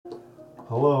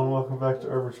Hello and welcome back to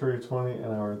Arbitrary 20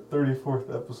 and our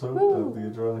 34th episode of the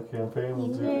Edjrana campaign. We'll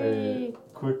do a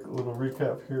quick little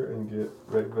recap here and get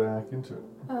right back into it.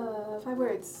 5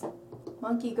 words.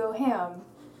 Monkey go ham.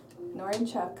 Nora and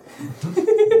Chuck.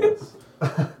 Yes.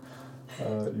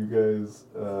 You guys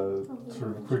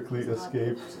sort of quickly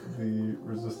escaped the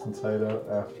resistance hideout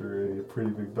after a pretty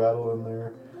big battle in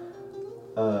there.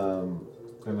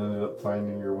 And ended up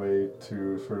finding your way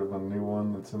to sort of a new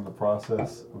one that's in the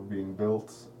process of being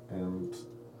built, and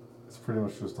it's pretty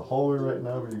much just a hallway right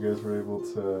now, but you guys were able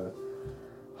to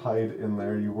hide in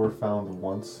there. You were found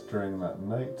once during that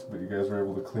night, but you guys were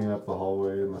able to clean up the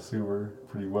hallway and the sewer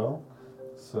pretty well,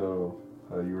 so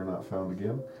you were not found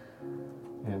again,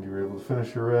 and you were able to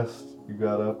finish your rest. You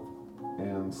got up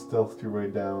and stealthed your way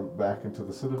down back into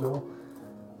the Citadel,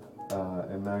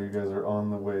 and now you guys are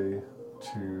on the way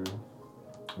to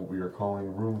what we are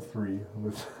calling Room 3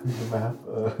 with the map.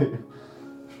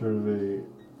 Sort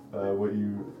of what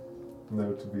you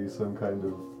know to be some kind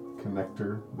of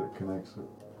connector that connects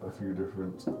a few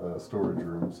different storage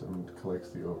rooms and collects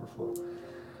the overflow.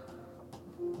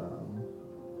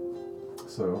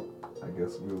 So I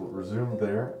guess we will resume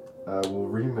there. We'll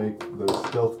remake those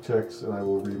stealth checks, and I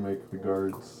will remake the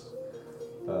guards'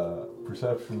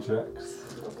 perception checks.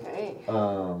 Okay.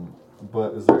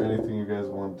 But is there anything you guys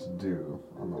want to do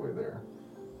on the way there?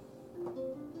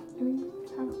 We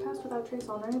have passed without trace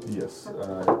on, right? Yes.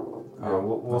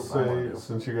 We'll say,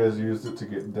 since you guys used it to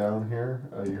get down here,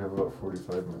 you have about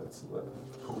 45 minutes left.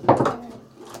 Okay.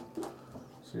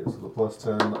 So yes, the plus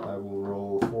 10, I will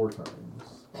roll 4 times.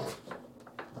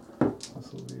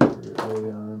 This will be for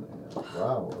Leon, and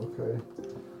wow, okay.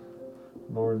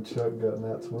 Nora and Chuck got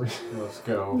nat 20. Let's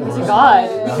go. He's a god.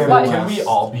 Can we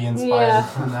all be inspired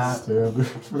from that? Standard.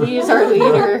 He is our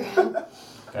leader.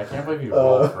 I can't believe you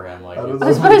rolled for him. Like, I I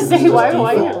was about to say, why do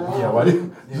I get default. Yeah, why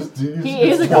didn't Just do you He get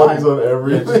is a 20s god. on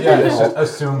everything? Yeah, it's just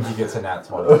assume he gets a nat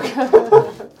 20.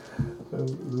 And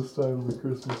this time the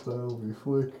Christmas style will be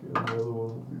Flick, and the other one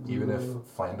will be Even if Blue.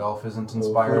 Flandolf isn't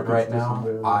inspired right now,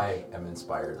 disadvantage. I am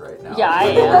inspired right now. Yeah, I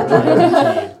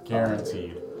am.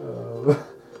 Guaranteed.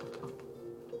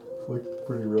 Flick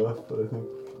pretty rough, but I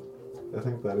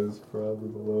think that is probably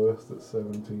the lowest at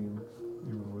 17,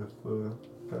 even with the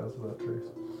pass without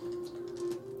trace.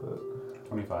 But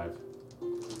 25.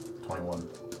 21.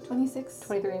 26.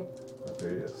 23.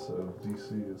 okay, yes. So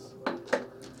DC is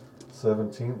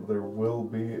 17. There will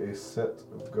be a set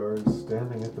of guards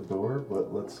standing at the door,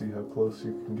 but let's see how close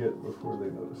you can get before they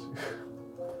notice you.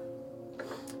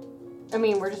 I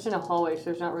mean, we're just in a hallway, so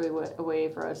there's not really a way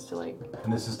for us to, like...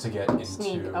 And this is to get into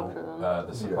Sneak up to them.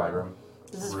 the supply room.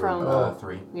 This is room, from...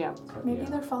 3. Yeah. Maybe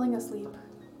they're falling asleep.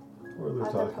 Or they're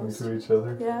At their talking post. to each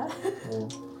other. Yeah.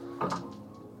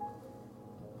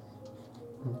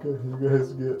 Okay, you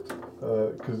guys get,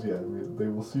 because yeah, I mean, they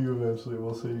will see you eventually.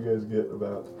 We'll say you guys get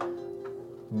about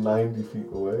 90 feet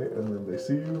away, and then they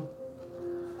see you.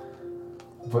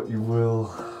 But you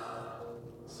will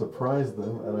surprise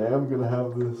them, and I am going to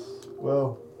have this,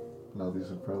 well, no, these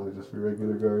would probably just be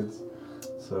regular guards.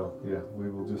 So, yeah, we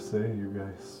will just say you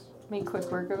guys. Make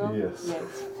quick work of them? Yes.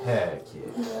 Yikes. Heck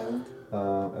yeah.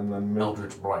 Yeah. And then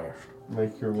Eldritch Blast.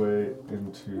 make your way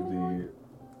into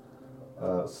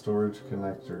the storage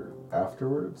connector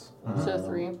afterwards. So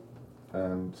 3.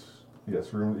 And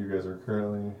yes, room that you guys are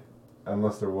currently,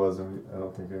 unless there was any, I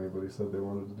don't think anybody said they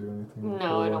wanted to do anything.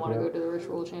 No, I don't want to go to the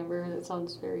ritual chamber. That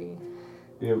sounds very...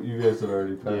 Yeah, you guys had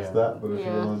already passed that, but if you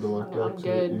Yeah. wanted to walk No, back I'm to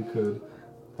it, good. you could.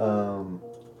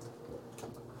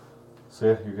 So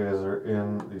yeah, you guys are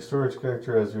in the storage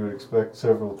connector as you would expect.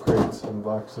 Several crates and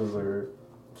boxes are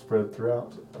spread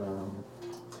throughout.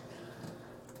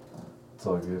 It's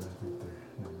all good. I think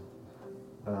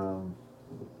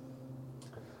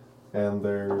they're, and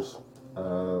there's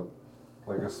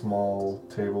like a small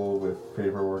table with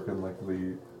paperwork and like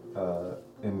the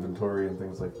inventory and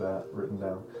things like that written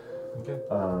down. Okay.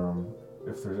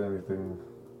 If there's anything,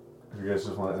 if you guys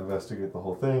just want to investigate the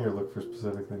whole thing or look for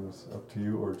specific things, up to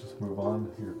you, or just move on,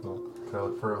 your call. Could I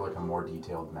look for like a more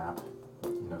detailed map?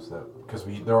 You know, so that because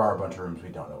there are a bunch of rooms we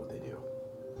don't know what they do.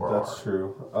 That's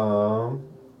true.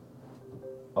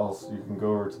 You can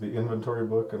go over to the inventory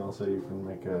book, and I'll say you can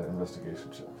make an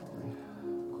investigation check for me.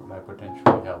 Could I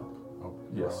potentially help? Oh,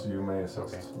 Yes, you may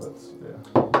assist. Okay. That's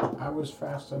yeah. I was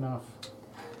fast enough.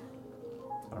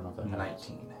 I don't know if that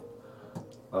 19.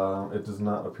 It does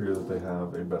not appear that they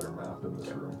have a better map in this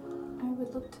room. I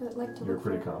would like to You're look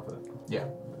pretty for confident. Yeah.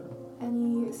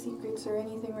 any secrets or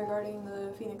anything regarding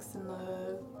the Phoenix and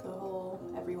the whole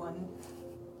everyone.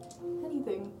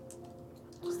 Anything.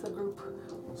 Just the group.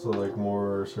 So like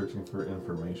more searching for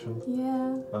information.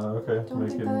 Yeah. Okay. Don't Make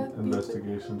think an that'd be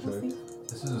investigation We'll check. see.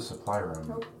 This is a supply room.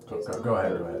 Nope. Go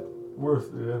ahead.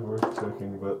 Worth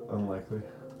checking, but unlikely.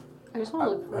 I just want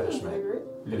to look for I just it.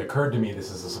 meant, it occurred to me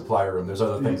this is a supply room. There's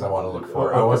other things I want to look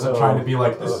for. Oh, I wasn't oh, trying to be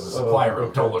like, this is a supply room,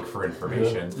 okay. don't look for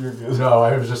information. Yeah, you're good. No,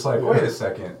 I was just like, wait a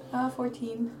second.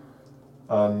 14.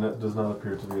 Does not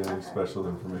appear to be any special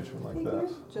information like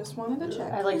that. Just wanted to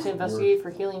check. I'd like to investigate for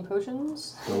healing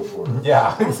potions. Go for it.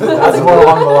 Yeah, that's more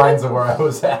along the lines of where I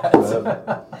was at.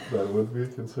 That would be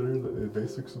considered a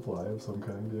basic supply of some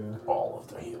kind, yeah. All of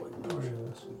the healing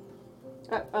potions.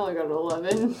 I only got an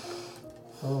 11.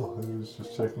 Oh, I was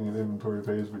just checking an inventory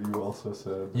page, but you also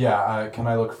said... Yeah, can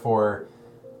I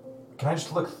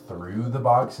just look through the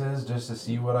boxes just to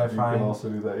see what I You find? can also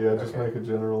do that, yeah, just Okay. make a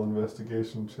general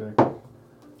investigation check.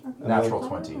 Okay. Natural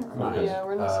 20. Okay. Yeah,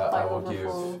 we're in the supply I will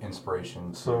overflow. give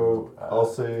inspiration to... So, I'll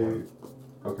say...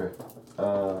 Okay.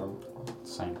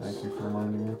 Thanks. Thank you for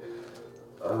reminding me.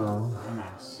 Very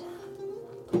nice.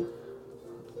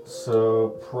 So,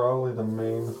 probably the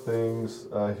main things,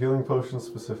 healing potions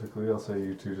specifically, I'll say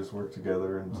you two just work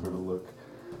together and sort of look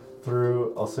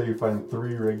through. I'll say you find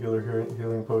 3 regular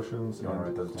healing potions You wanna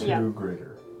and write those 2 down? Yeah.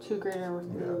 greater. 2 greater.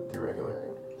 Yeah. Irregular.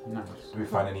 Nice. Do we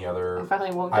find any I other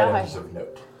finally won't die. items of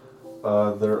note?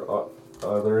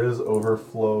 There is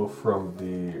overflow from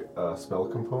the spell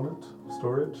component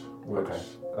storage, which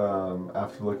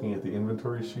after looking at the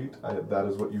inventory sheet, that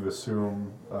is what you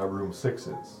assume room 6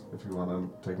 is. If you want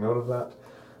to take note of that,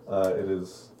 it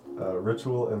is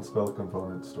ritual and spell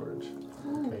component storage.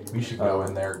 Okay. We should go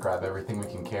in there, grab everything we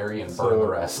can carry, and burn the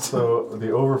rest. So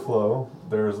the overflow,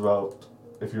 there's about,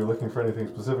 if you're looking for anything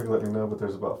specific, let me know, but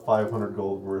there's about 500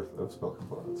 gold worth of spell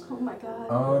components. Oh my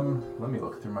god. Let me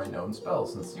look through my known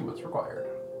spells and see what's required.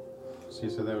 So you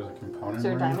said there was a component Is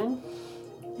there a room?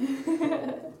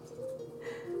 diamond?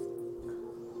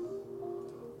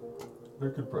 There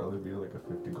could probably be like a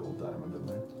 50 gold diamond in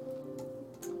there.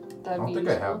 I That'd don't be think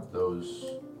I useful. have those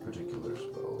particular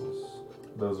spells.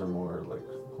 Those are more like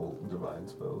whole divine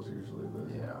spells usually.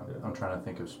 Yeah. I'm trying to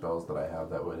think of spells that I have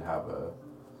that would have a...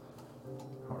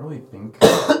 I don't really think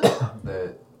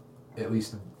that, at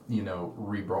least,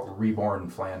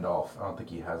 reborn Flandolf, I don't think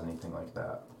he has anything like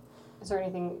that. Is there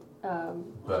anything?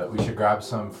 But we should grab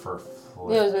some for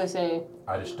Flick. Yeah, I was gonna say.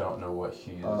 I just don't know what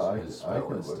his I spell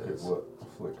can list look at is. what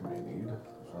Flick may need.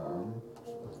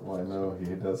 Well, I know he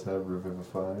does have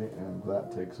Revivify, and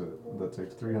that takes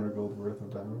 300 gold worth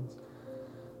of diamonds.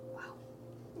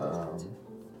 Wow.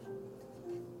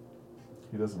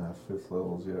 He doesn't have 5th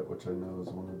levels yet, which I know is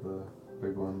one of the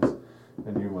big ones,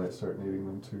 and you might start needing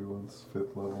them too once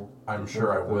 5th level. I'm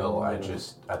sure I will, I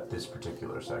just, at this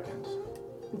particular second.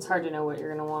 It's hard to know what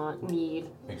you're gonna need.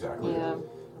 Exactly. Yeah.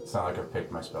 It's not like I've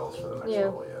picked my spells for the next Yeah.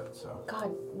 level yet, so.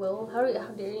 God, Will, how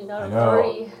dare you not I have know.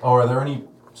 authority? Oh, are there any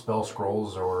spell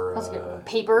scrolls or... That's good.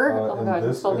 Paper? Oh my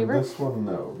god, spell in paper? this one,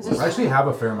 no. Is this- I actually have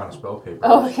a fair amount of spell paper.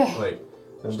 Oh, okay. Like,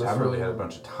 In just this haven't really one- had a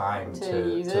bunch of time To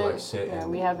to use like it? sit Yeah,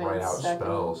 and we haven't write out stuck in-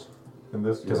 spells. In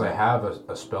this, Because I have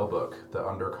a spell book, the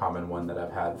undercommon one that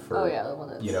I've had for, Oh yeah, the one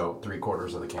that's.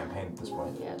 3/4 of the campaign at this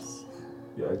point. Yes.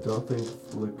 Yeah, I don't think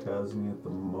Flick has any at the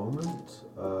moment.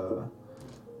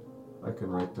 I can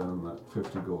write down that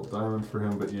 50 gold diamond for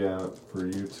him, but yeah, for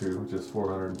you two, just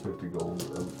 450 gold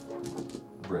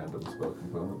of random spell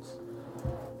components.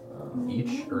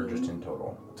 Each or just in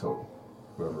total? Total.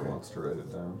 Whoever Okay. wants to write it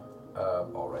down.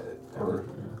 I'll write it down. Or,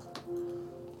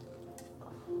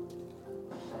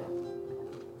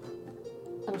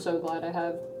 I'm so glad I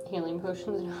have healing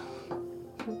potions now.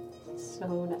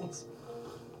 So nice.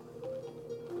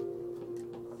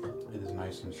 It is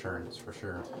nice insurance for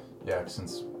sure. Yeah,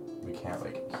 since we can't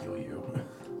heal you.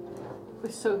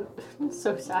 It's so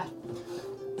sad.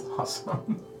 It's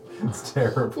awesome. It's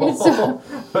terrible. It's so-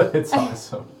 but it's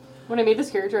awesome. When I made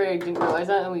this character, I didn't realize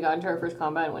that, and we got into our first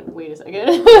combat and went, wait a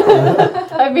second.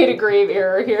 I made a grave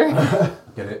error here.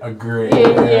 Get it? Agree.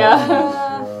 Yeah.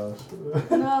 oh, gosh.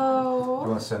 You No.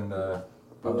 want to send the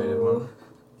updated one?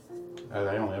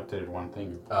 I only updated one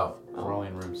thing. Oh. We're only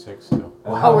in room 6 still. Well,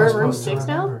 Oh, how am I we're in room supposed to 6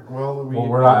 now? remember? Well, Well,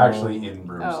 we're not actually in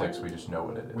room Oh. 6, we just know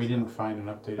what it is. We didn't find an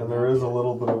updated And one. there is a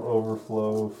little bit of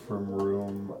overflow from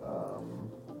room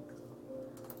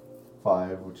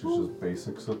 5, which is just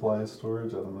basic supply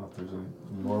storage. I don't know if there's any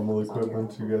normal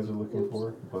equipment you guys are looking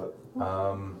for, but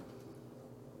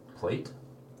Plate?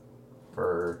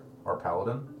 For our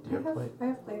paladin? Do you have plate? I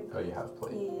have plate. Oh, you have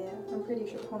plate. Yeah, I'm pretty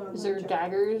sure. Hold on. Is let me there check.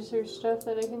 daggers or stuff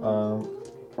that I can?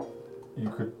 You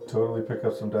could totally pick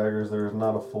up some daggers. There's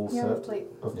not a full Yeah, set plate.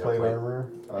 of Yeah, plate plate. armor.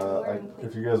 wearing plate.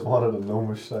 If you guys wanted a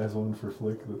gnomish size one for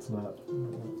Flick that's not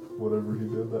whatever he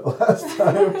did that last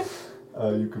time,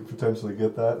 you could potentially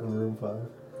get that in room 5.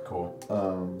 Cool.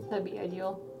 That'd be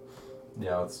ideal.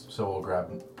 Yeah, so we'll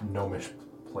grab gnomish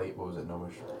plate. What was it?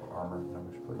 Gnomish armor?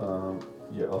 Gnomish plate?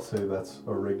 Yeah, I'll say that's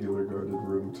a regular guarded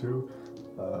room too.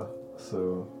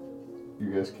 So you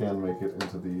guys can make it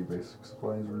into the basic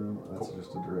supplies room. That's Cool.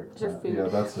 just a direct Is there path. food? Yeah,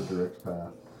 that's a direct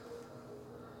path.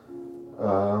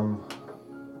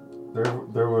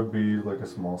 There would be like a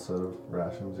small set of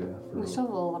rations, yeah. We still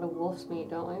have a lot of wolf's meat,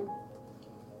 don't we? I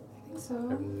think I so.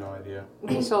 have no idea.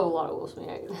 We still have a lot of wolf's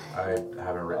meat. I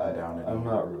haven't written down any. I'm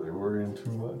not really worrying too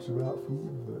much about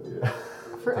food, but yeah.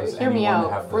 Does Hear me anyone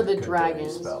out. have For the good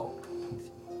dragons. berry spell?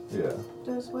 Yeah,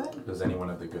 Does what? Does anyone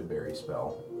have the good berry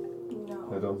spell? I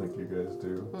No. don't think you guys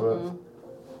do, Mm-mm. but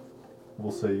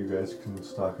we'll say you guys can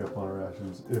stock up on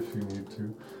rations if you need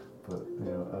to. But you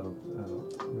know,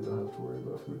 we don't have to worry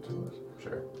about food too much.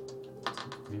 Sure.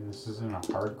 I mean, this isn't a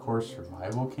hardcore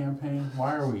survival campaign.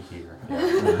 Why are we here?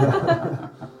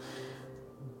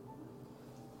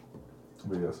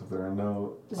 But yes, if there are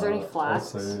no, Is there any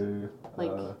flasks? I'll say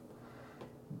Like-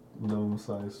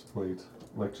 gnome-sized plate,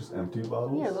 like just empty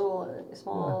bottles. Yeah, little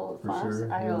small for flask.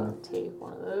 sure, I'll take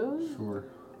one of those. Sure.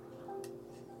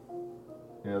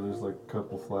 Yeah, there's like a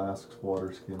couple flasks,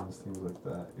 water skins, things like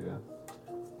that. Yeah.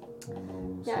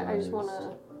 Yeah, I just Gnome-sized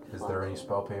wanna. Is there any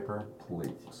spell paper?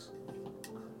 plates.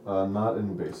 Not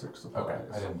in basic supplies. Okay,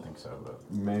 I didn't think so, but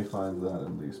You may find that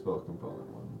in the spell component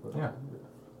one. But Yeah.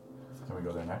 can we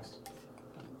go there next?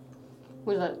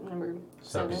 Was that number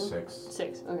 7? 76.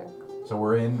 6. Okay. So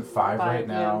we're in 5 right Five,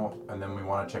 now, and then we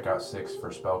want to check out 6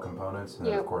 for spell components, and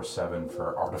then Yep. of course 7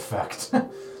 for artifact,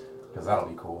 because that'll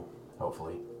be cool,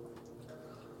 hopefully.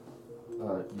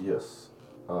 Yes.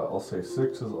 I'll say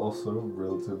 6 is also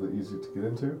relatively easy to get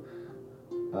into.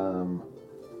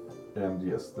 And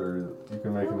yes, you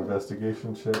can make an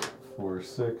investigation check for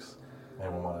 6.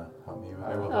 Anyone want to help me with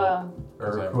I will. that?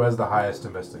 Or who has the highest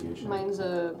investigation? Mine's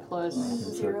a plus. I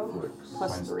can check 0. Flicks.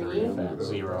 Plus Mine's 3. 3. And Ludo's.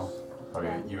 0.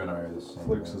 Okay, you and I are the same.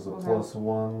 Flicks then. is a Okay.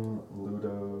 +1.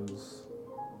 Ludo's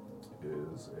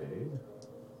is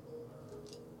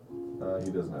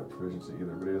he doesn't have proficiency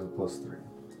either, but he has a +3.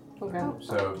 Okay.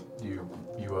 So you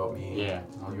help me. Yeah,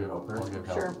 I'll You give help her? I'll give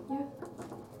help. Sure. Yeah.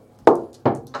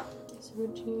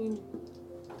 17.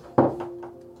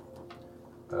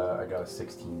 I got a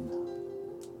 16.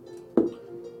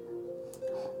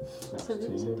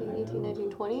 17, 16 18, and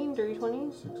 19, 20, dirty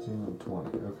 20. 16 and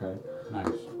 20. Okay. Nice.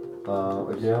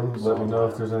 Again, let me know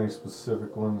if there's any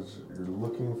specific ones you're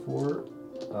looking for.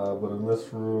 But in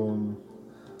this room,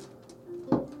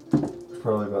 there's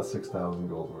probably about 6,000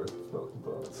 gold worth of spell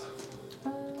components.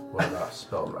 What about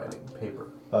spell writing paper?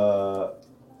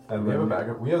 And We have a then bag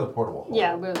of, we have the portable hole.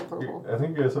 Yeah, we're the purple. I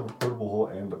think you guys have a portable hole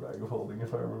and a bag of holding,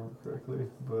 if I remember correctly.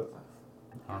 But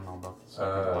I don't know about the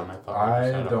second one. I thought we I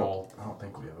just had a don't hole.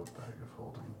 think we have a bag of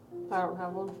holding. I don't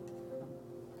have one.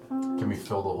 Can we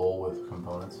fill the hole with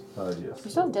components? yes.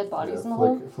 We still have dead bodies in the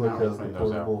Flick, hole? Flick No, has the clean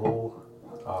those out. portable hole.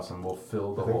 Awesome, we'll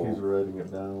fill the I think hole. he's writing it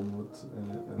down. What's in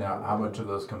it? Now, how much of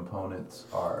those components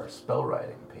are spell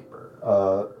writing paper?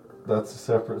 That's a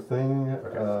separate thing.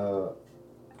 Okay.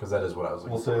 Because that is what I was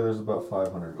looking We'll say there's about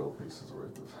 500 gold pieces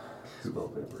worth of spell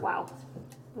paper. Wow. That's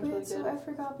really Wait, so I good.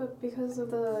 forgot, but because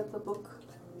of the book,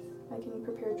 I can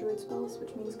prepare druid spells,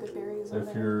 which means good berries.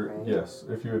 If you're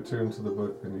if you attune to the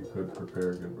book, then you could prepare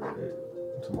a good berry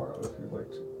tomorrow if you'd like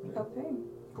to. Yeah. Okay.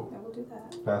 Cool. I will do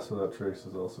that. Pass without trace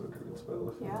is also a druid spell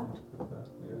if you Yeah? want to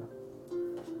do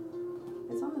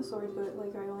that. It's on the sword, but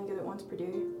like I only get it once per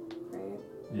day, right?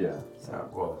 Yeah. Yeah,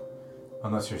 well,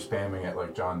 unless you're spamming it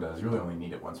like John does, you really only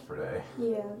need it once per day.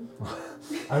 Yeah.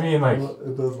 I mean, like, Well,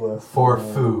 it does last for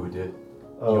long. food.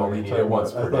 Oh, only you're need talking it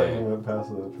once about- per I thought day. you meant pass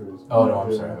without trace. Oh, no, I'm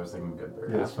Yeah. sorry, I was thinking good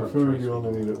berry. Yes, Pass for without food trace you would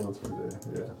only be- need it once per day.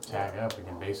 Yeah. Tag up. We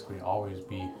can basically always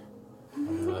be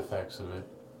under the effects of it.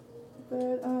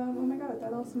 But oh my god,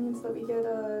 that also means that we get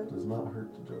Does not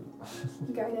hurt to jump.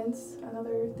 guidance,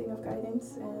 another thing of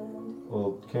guidance, and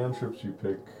Well, cantrips you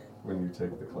pick when you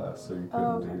take the class, so you couldn't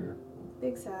Oh, okay. do.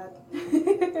 big sad.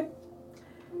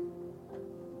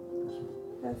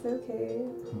 That's okay.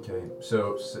 Okay,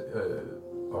 so,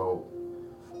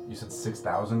 you said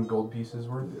 6,000 gold pieces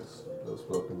worth? Yes, those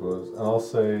spell components. And I'll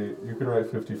say you can write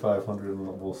 5,500,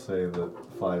 and we'll say that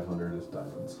 500 is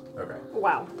diamonds. Okay.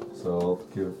 Wow. So I'll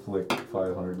give Flick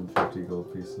 550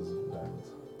 gold pieces of diamonds.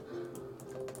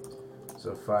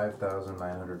 So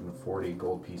 5,940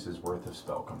 gold pieces worth of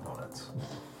spell components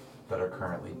that are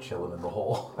currently chilling in the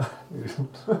hole.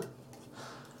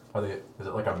 Are they? Is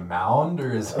it like a mound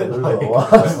or is it There's like a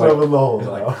lot of stuff in the hole is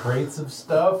it now. like crates of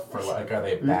stuff or like are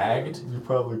they bagged? You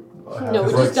probably have No,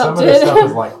 we Because just like some of dumped this it. stuff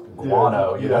is like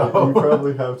guano, you know. You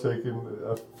probably have taken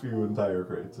a few entire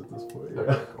crates at this point. Yeah.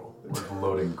 Okay, cool. We're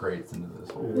loading crates into this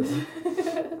hole.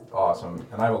 Yeah. Awesome.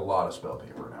 And I have a lot of spell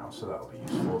paper now, so that'll be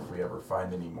useful if we ever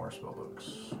find any more spell books.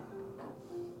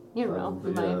 You don't know.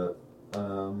 We might.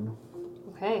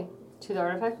 Okay. To the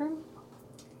artifact room?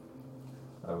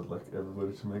 I would like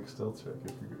everybody to make a stealth check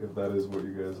if that is what you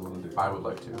guys want to do. I would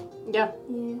like to. Yeah.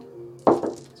 Yeah.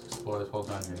 Let's explore this whole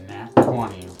dungeon. Nat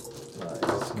 20.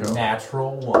 Let's go.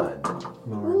 Natural 1.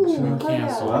 Norm, Ooh, Chuck. Two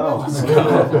cancel. Wow. Let's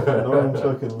go. Norm,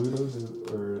 Chuck, and Ludo,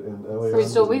 and Elliot. We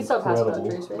still passed that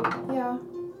trace, right? Yeah.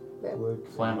 Like,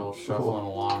 Flandel shuffling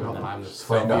along, and then I'm just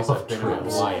Flandel stealthiest I've been in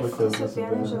trace. life. Like those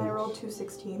Disadvantage, and I disadvantage. rolled 2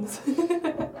 16s.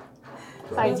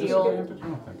 Ideal. I don't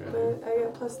think I do. But I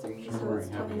got plus 3, She's so wearing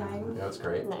it's heavy 29. Yeah, that's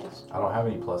great. Nice. I don't have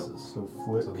any pluses. So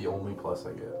Flick, So the only plus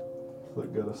I get.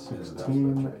 Flick got a Is that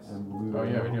 16, trace? and Ludo Oh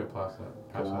yeah, we do a pass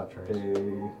that got trace.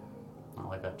 a... Not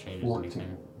like that changes 14.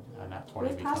 anything. A nat 20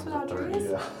 With pass becomes a without 30. trace?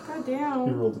 Yeah. God He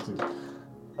damn. rolled a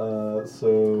 2.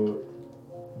 So,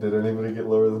 did anybody get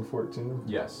lower than 14?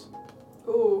 Yes.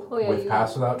 Ooh. Oh yeah. With you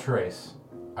pass without trace,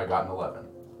 I got an 11.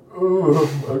 Ooh,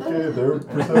 okay, their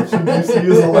perception DC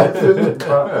is 11.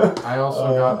 I also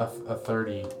got a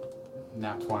 30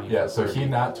 nat 20. Yeah, for so 30. he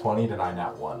nat 20'd and I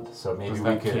nat 1'd. So maybe Does we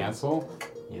that could, cancel?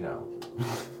 you know.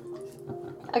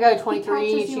 I got a He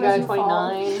 23. catches She you got as a you fall.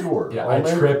 29. Sure. Yeah, I'll I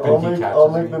make, trip and I'll he make, catches I'll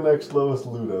make me. the next lowest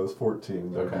Ludo's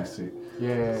 14, their Okay. DC.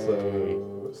 Yay.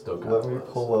 So, Still got let me close.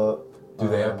 pull up. Do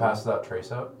they have pass without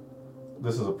trace out?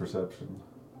 This is a perception.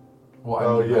 Well, I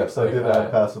Oh, mean, yes, I like did that.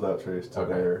 add pass without trace to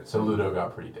Okay, there. so Ludo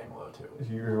got pretty dang low too.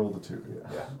 You rolled a 2, yeah.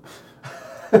 Yeah.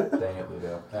 Dang it,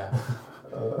 Ludo. Yeah.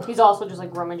 He's also just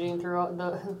like rummaging through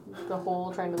the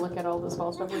hole, trying to look at all the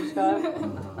small stuff we just got.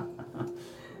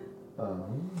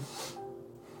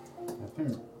 I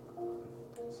think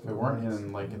if it weren't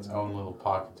in like its own little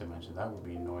pocket dimension, that would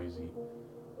be noisy.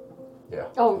 Yeah.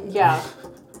 Oh yeah.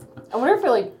 I wonder if it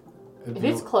like It'd if be-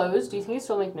 it's closed. Do you think it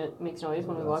still makes noise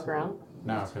when we walk around?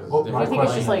 No, because Well, Or my do you think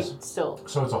it's just like question still?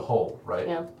 So it's a hole, right?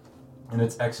 Yeah. And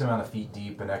it's X amount of feet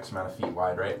deep and X amount of feet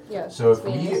wide, right? Yeah. So if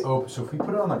Yes. so if we put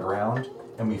it on the ground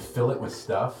and we fill it with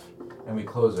stuff and we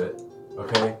close it,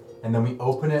 okay, and then we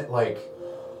open it like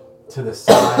to the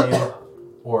side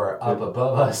or up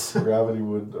above us, Gravity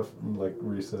would like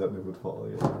reset and it would fall,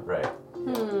 yeah. right?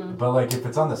 Hmm. But like if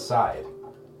it's on the side,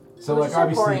 so Well, like just like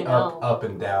obviously pouring out. up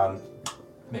and down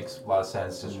makes a lot of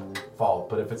sense, just fall.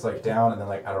 But if it's like down and then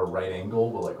like at a right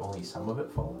angle, will like only some of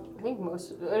it fall? I think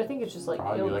most. I think it's just like.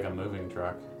 probably be it'll- like a moving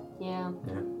truck. yeah.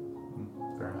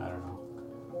 Fair, I don't know.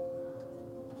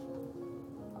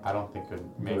 I don't think it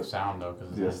would make But- sound though, because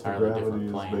it's Yes, the an entirely gravity different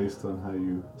is plane. based on how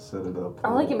you set it up. I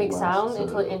don't think it makes last sound set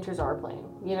until it up. enters our plane.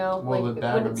 You know, Well, like the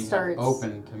bag when would it be starts.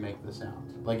 open to make the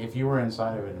sound. Like if you were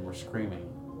inside of it and were screaming,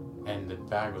 and the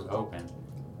bag was open,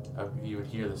 you would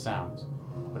hear the sounds.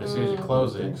 But as soon as you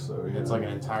close I it, think so, yeah. it's like an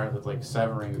entire, it's like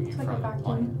severing you It's like a from the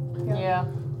plane. vacuum. Yeah.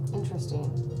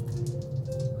 Interesting.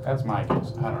 That's my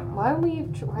guess. I don't know. Why would we?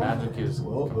 Why? Magic is.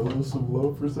 Well, those are some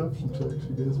low perception checks.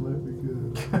 You guys might be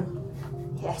good.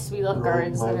 Yes, we love Roll-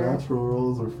 guards My that are. natural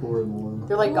rolls are 4 and 1.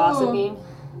 They're like Ooh. gossiping.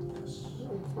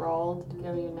 Enthralled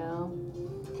together, you know.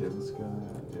 Okay, this guy,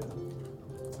 yeah.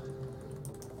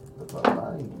 That's a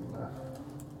 9.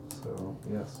 So,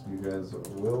 yes, you guys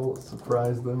will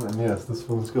surprise them. And yes, this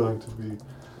one's going to be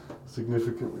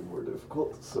significantly more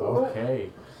difficult. So,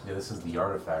 Okay. Yeah, this is the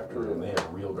artifact room. They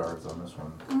have real guards on this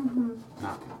one. Mm-hmm.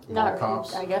 Not Not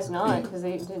cops. I guess not, because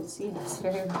they didn't see us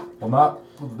very. Well,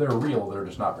 they're real. They're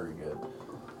just not very good.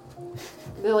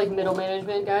 They're like middle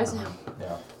management guys.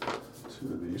 Yeah,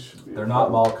 2 of these should be. they're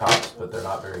not mall cops, but they're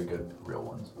not very good real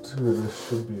ones. 2 of this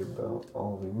should be about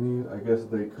all we need. I guess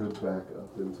they could back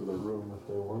up into the room if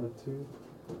they wanted to.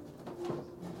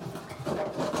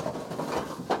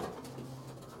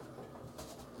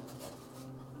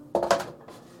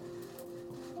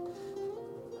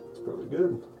 It's probably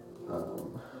good.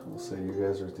 We'll say you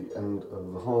guys are at the end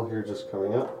of the hall here, just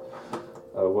coming up.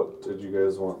 What did you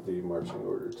guys want the marching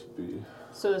order to be?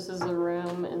 So this is the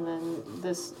room, and then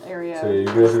this area. So you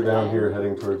guys are down and- here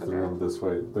heading towards the Okay. room this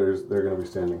way. They're going to be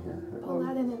standing here.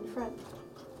 Aladdin in front.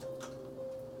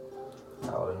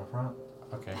 Paladin in front.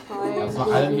 Okay. Why That's is not,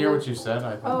 it- I didn't hear what you said.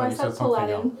 I Oh, thought I you said said something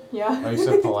else. Paladin. Yeah. Oh, you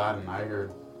said Paladin. I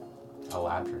heard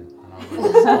Eladrin. And I was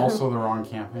like, it's also the wrong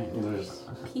campaign. There's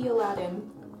P. Aladdin.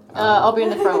 I'll be in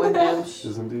the front with Imsh.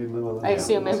 is indeed none of that. I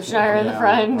assume Imsh and I are in the Yeah,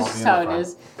 front. I'll be in That's the how it front.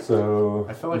 is. So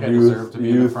I feel like I you- deserve to be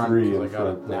in you the front three because I in got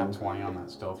a front nat then. 20 on that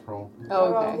stealth roll.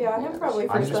 Oh, okay. Yeah, I'm probably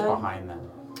I'm first just then. behind them.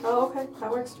 Oh, okay.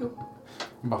 That works too.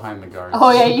 Behind the guards.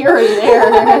 Oh yeah, you're already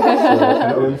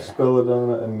there. So, Imp,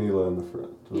 Belladonna, and Neela in the front.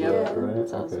 Is Yep. that right?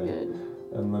 Sounds okay. good.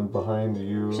 And then behind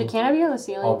you. Shit, can I be on the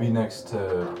ceiling? I'll be next to.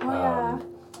 Oh, yeah.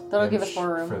 That'll give us Inch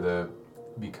more room. for the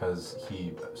because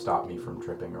he stopped me from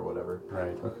tripping or whatever.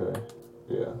 Right. Okay.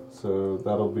 Yeah. So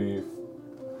that'll be.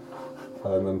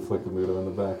 And then Flick and Ludo in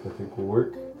the back, I think, will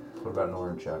work. What about Nor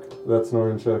and Chuck? That's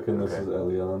Norinchuk, and this Okay. is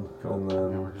Elion. Cool. And Yeah,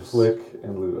 then we're just- Flick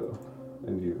and Ludo.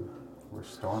 And you. We're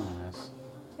storming this.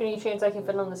 Any chance I can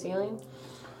fit on the ceiling?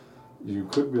 You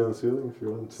could be on the ceiling if you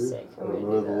wanted to. Sick, I I'm don't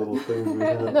gonna know do the that. little things we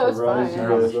have No, to it's rise fine. you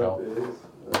They're on guys the up shelf. is.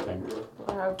 I think. I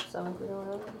have some if we don't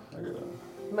have it. I got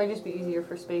It might just be easier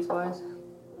for space wise.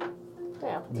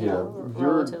 Yeah. Yeah,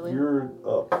 Relatively. you're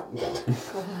up.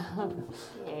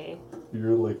 Yay.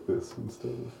 You're like this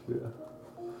instead of, yeah.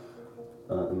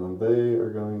 And then they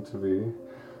are going to be,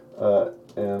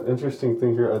 an interesting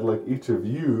thing here, I'd like each of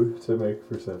you to make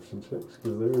perception checks,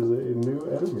 because there is a new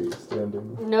enemy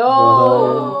standing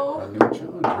No! A new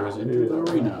challenger has entered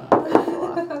the arena.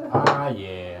 Ah,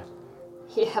 yeah.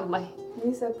 Yeah, my.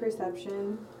 You said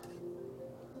perception.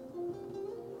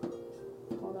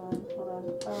 Hold on.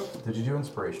 Oh. Did you do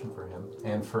inspiration for him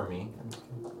and for me?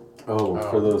 Oh, Oh.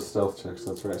 for those stealth checks,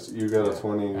 that's right. So you got a Yeah.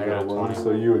 20, you I got got a a 1, 20.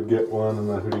 so you would get one, and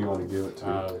then who do you want to give it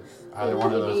to? Either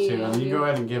one of those two. And you go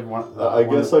ahead and give one. I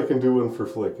guess I can do one for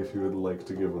Flick if you would like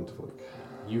to give one to Flick.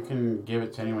 You can give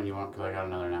it to anyone you want because I got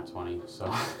another nat 20.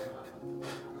 So.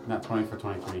 Nat 20 for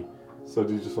 23. So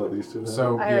do you just want these two to have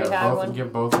So, I already yeah, have both one.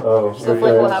 give both. Oh, So okay.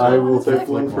 Flick will have I one. will take Flick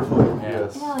one for one. Flick, Yeah.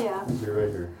 yes. Hell yeah. You're right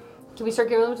here. Can we start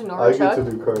giving them to Nora I and get Chuck?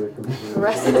 to do card complete.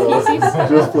 Rest in peace.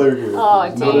 Just play your character. Aw,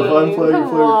 No, if I'm Dave, playing come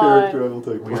player on. character, I will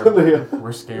take We one. Yeah.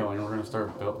 We're scaling. We're going to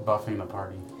start buffing the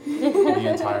party. The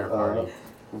entire party.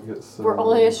 We'll get some, We're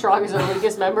only as strong as our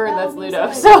weakest member, and that's Ludo.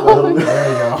 That'll So, There you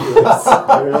go. Yes,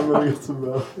 I am gonna get some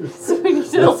values. so we need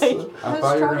to like. I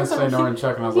thought you were going to say Nor and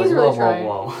Chuck, and I was He's like, really whoa, trying.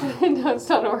 whoa, whoa. No, it's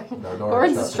not Nora. No,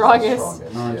 Norrin's the Chuck is strongest.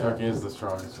 Nor and yeah. Chuck is the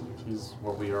strongest. He's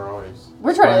what we are always.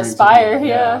 We're trying to aspiring aspire, be.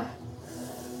 yeah.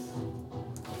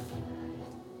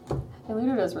 And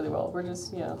Ludo does really well. We're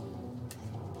just, He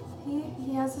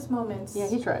has his moments. Yeah,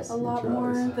 he tries. A lot tries.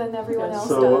 more than everyone Yes. else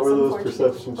So does. what were those unfortunately.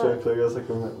 perception checks? I guess I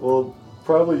can. Well,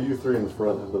 probably you three in the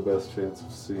front have the best chance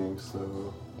of seeing.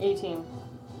 So 18.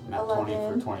 Nat 20 for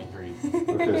 11. 23.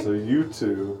 okay, so you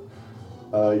two,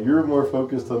 you're more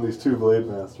focused on these two blade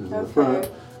masters in the front.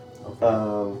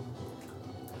 Okay.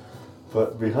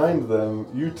 But behind them,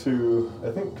 you two,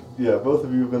 I think, yeah, both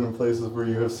of you have been in places where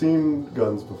you have seen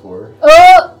guns before.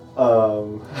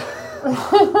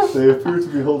 They appear to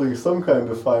be holding some kind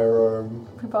of firearm.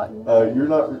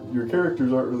 Your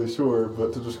characters aren't really sure,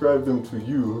 but to describe them to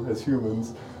you as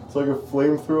humans, it's like a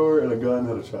flamethrower and a gun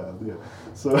and a child. Yeah.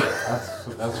 So.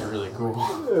 That's really cool.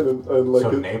 and like So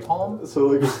a, napalm? so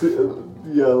like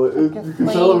yeah, like Like a you can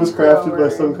tell it was crafted by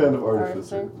flamethrower some kind of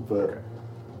artificer, artificer. but Okay.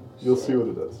 you'll see what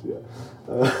it does. Yeah.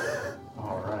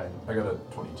 All right. I got a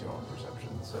 22 on perception,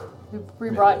 so. We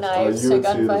brought Maybe knives you to would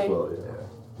see it as gunfight. well, Yeah. yeah.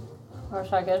 Or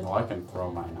shotgun. Well, I can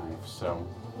throw my knife, so.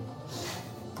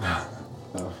 Oh,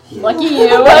 yeah. Lucky you.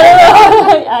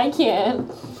 I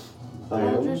can't.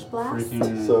 Eldritch Blast.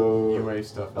 Freaking So, UA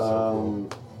stuff is so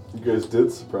You guys did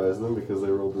surprise them because they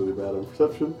rolled really bad on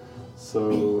perception.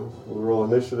 So we'll roll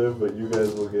initiative, but you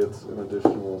guys will get an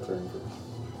additional turn first.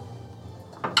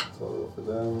 So I'll roll for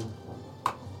them.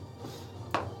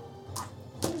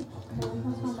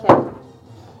 Okay.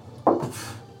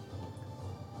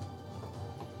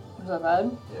 Was that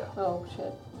bad? Yeah. Oh,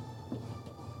 shit.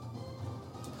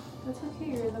 That's okay,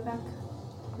 you're in the back.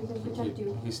 We can cool. protect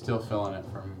you. He's still feeling it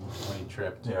from when he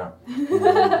tripped Yeah.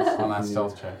 on that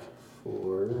stealth check.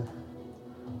 For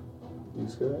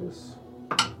these guys.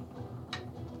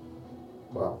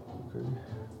 Wow. Okay.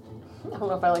 I don't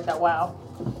know if I like that. Wow.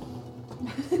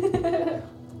 And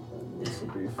this will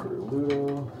be for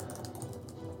Ludo.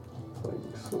 Like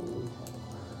so.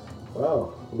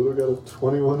 Wow. Ludo got a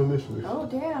 21 initiative. Oh,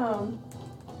 damn.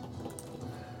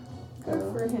 Good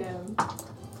Yeah. for him.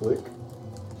 Flick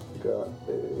got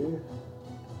a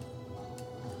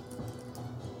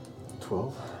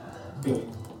 12.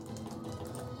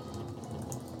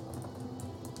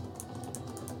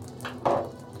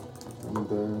 And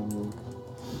then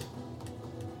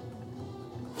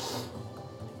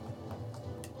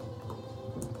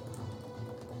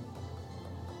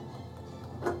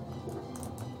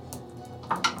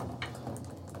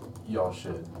Y'all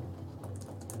should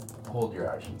hold your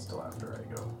actions till after I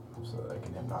go, so that I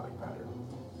can hypnotic pattern.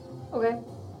 Okay.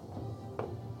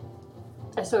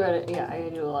 I still gotta, yeah, I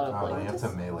gotta do a lot of Oh, no, you like. have to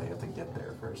melee, you have to get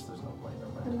there first. There's no point in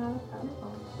I'm that. not a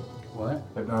fireball. What?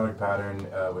 Hypnotic pattern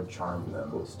would charm them.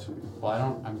 Plus 2. Well, I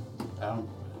don't.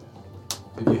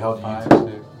 If you held 5, you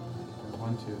 6,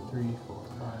 1, 2, 3, 4,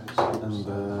 5, 6, And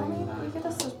 7, I mean, 8, we 9, get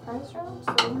a surprise round,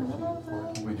 so we're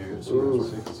not that. we do. Ooh.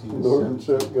 16, Northern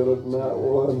 17. Chuck got a nat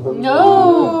 1.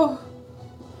 No!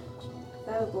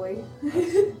 Oh boy.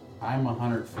 I'm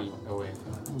 100 feet away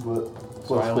from it. But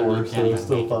So I plus literally 4, so can't it's even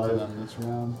still make it to 5. them this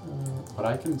round. But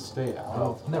I can stay out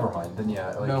Oh, of... never mind. Then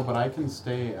yeah. Like, No, but I can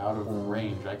stay out of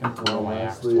range. I can throw my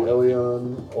axe Lastly, 20 feet.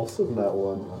 Elion, also nat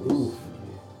 1. Oof.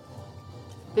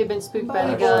 They've been spooked by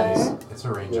the Bye. guns. it's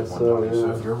a range Yeah, of so, 120. So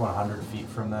yeah. if you're 100 feet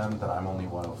from them, then I'm only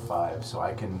 105. So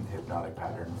I can hypnotic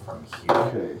pattern from here.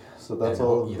 Okay, so that's and,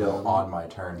 all of you know, them. on my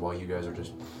turn while you guys are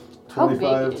just How big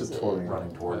 25 is to it? 20.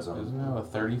 running towards them. Isn't it a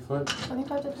 30 foot?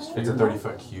 25 to 20? It's a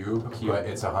 30-foot cube, but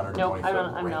it's 120 No, foot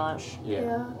I'm not. range. Yeah.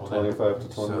 Yeah. Well, then, 25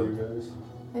 to 20, So- you guys.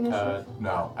 Initiative.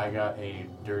 No. I got a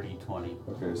dirty 20.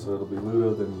 Okay, so it'll be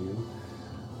Ludo, then you.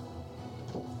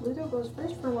 Ludo goes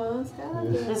first for once. God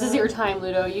Yeah. damn. This is your time,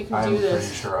 Ludo. You can I'm do pretty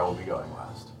this. sure I will be going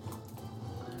last.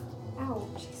 Ow,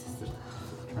 Jesus.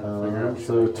 Trying to figure out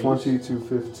So should I 20 haste? to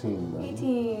 15 then.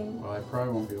 18. Well, I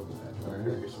probably won't be able to edge.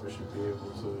 Alright. I guess I should be able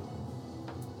to.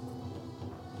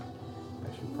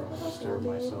 I should probably disturb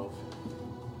myself.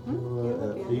 At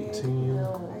 18.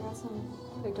 No, I got some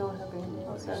I don't have any.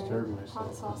 I'll Sorry. disturb hot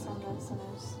myself. sauce on this and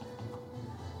there's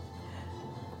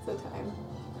the time.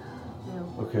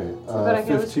 No. Okay, but I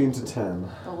can always- 15 to 10.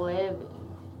 11.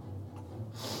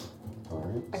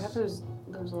 Alright. I got those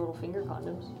little finger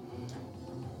condoms.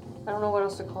 I don't know what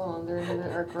else to call them. They're in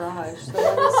our garage. So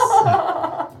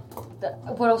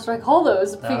what else do I call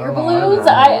those? I Finger don't know. I don't balloons?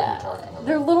 know what you're talking about.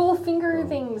 They're little finger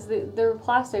things. They're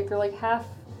plastic. They're like half.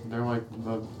 They're like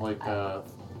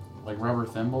like rubber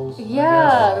thimbles. I Yeah,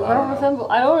 guess. the I don't rubber know.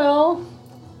 thimble. I don't know.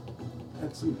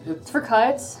 It's It's for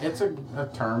cuts. it's a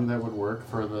term that would work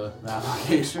for the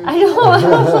application. I know.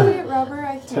 Actually, rubber,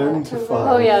 I can't. 10 to 'cause 5.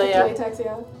 Oh, yeah, yeah. Latex,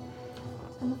 yeah.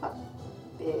 And the 5.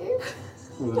 Big.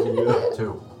 What did you get?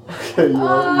 2. Okay, you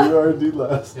are indeed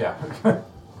last. Yeah.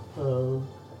 Um,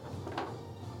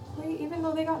 Wait, even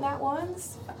though they got nat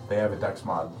ones? They have a dex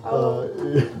mod. Oh.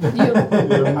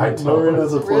 yeah, I Noreen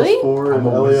has a plus Really? 4 and I'm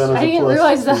always- Elion has I a didn't plus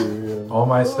realize that. 2, yeah. All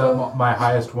my stuff, my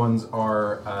highest ones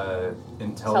are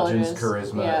intelligence, Intelligence,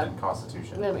 charisma, yeah. and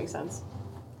constitution. That makes sense.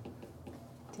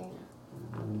 Dang.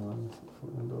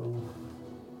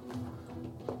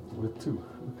 With 2.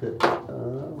 Okay.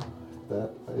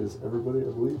 That is everybody,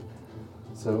 I believe.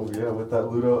 So, yeah, with that,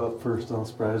 Ludo up first on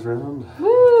surprise round.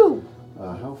 Woo!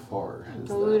 How far is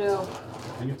The that? Ludo. I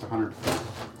think it's 100 feet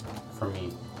from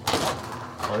me.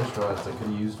 I just realized I could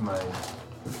have used my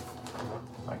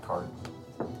card.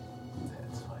 Yeah,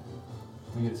 it's fine.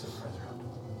 We get a surprise round.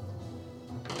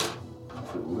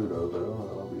 For Ludo, though,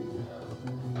 that'll be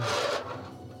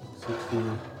 60,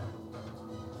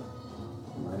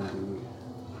 90,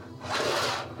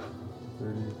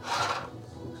 30,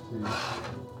 60,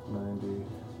 90,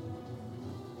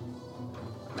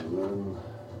 and then,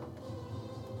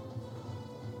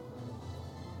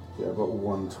 yeah, about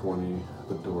 120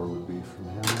 the door would be from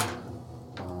him.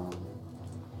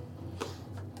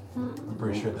 I'm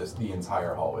pretty sure the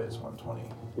entire hallway is 120.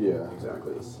 Yeah,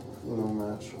 Exactly. it's no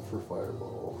match for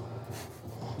Fireball.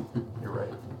 You're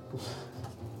right.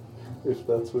 If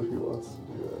that's what he wants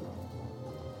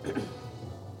to do.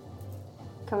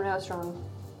 Coming out strong.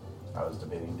 I was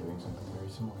debating doing something very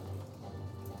similar.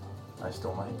 I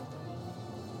still might.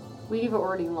 We've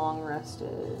already long rested.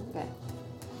 Okay.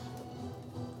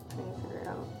 Trying to figure it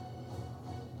out.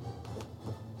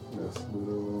 Yes,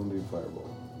 Ludo will need Fireball.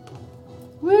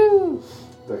 Woo!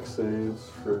 Deck saves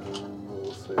from,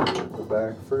 we'll say, the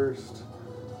back first.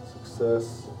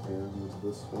 Success, and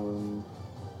this one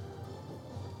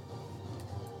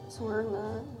So we're in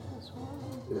this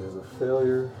one. is a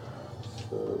failure.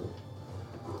 So,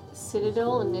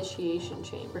 Citadel Initiation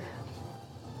Chamber.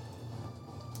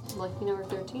 Lucky number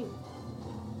 13.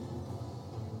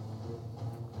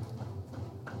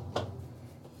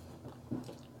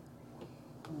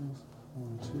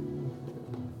 one, two,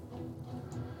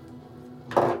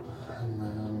 and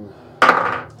then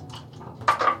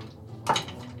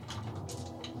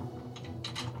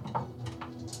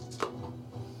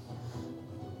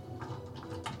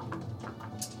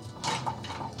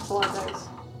It's a lot of dice.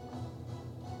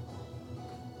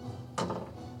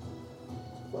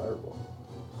 Fireball.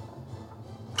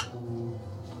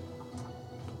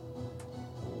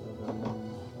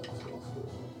 11, that's also.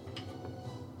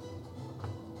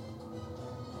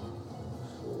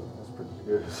 So that's pretty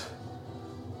good.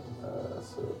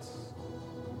 So it's.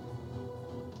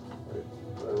 Wait,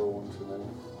 did I roll 1 too many?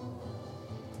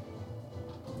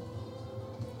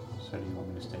 So So do you want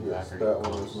me to stay Yes, back or that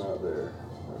get one is close? not there.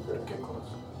 Okay. Get close.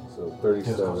 So Get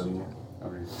as close as 37. you can.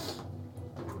 Okay.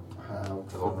 Half.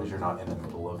 As long as you're not in the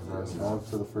middle of them, Yes, half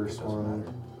to the it first doesn't one.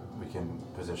 matter. We can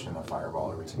position a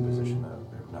fireball or we can position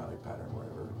a hypnotic pattern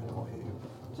wherever and it won't hit you.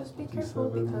 Just be careful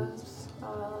 57. because,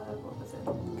 what was it?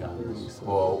 Guns.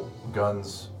 Well,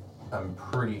 guns, I'm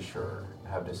pretty sure,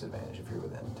 have disadvantage if you're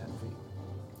within 10 feet.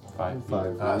 5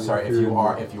 feet. 5 Sorry,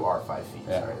 if you are 5 feet.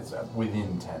 Yeah. Sorry, it's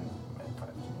within 10 and 5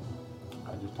 feet.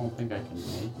 I just don't think I can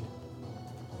make it,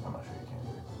 I'm not sure you can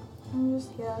do it. I'm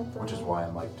just, yeah. Which is why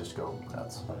I'm like, just go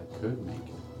nuts. but I could make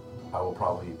it. I will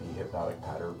probably be hypnotic Can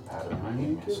I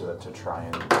patterning make it? so that to try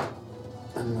and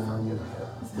And get then a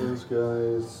hit. those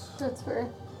guys. That's fair.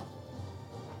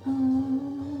 I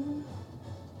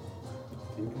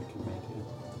think I can make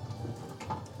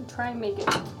it. Try and make it.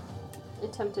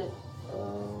 Attempt it. I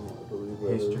believe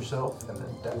Haste those- yourself and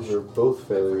then dash. Those are both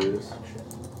failures. Action.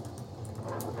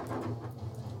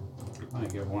 I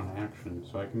get one action,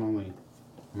 so I can only.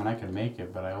 I mean, I can make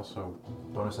it, but I also.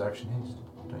 Bonus action haste.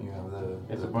 Don't you have the?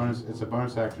 It's a bonus. It's a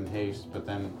bonus action haste, but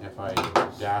then if I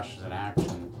dash as an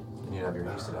action, And you have your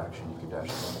hasted action. You can dash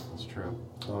again. it's true.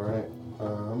 All right.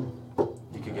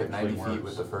 You could get Actually 90 feet works.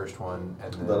 with the first one,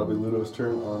 and then That'll be Ludo's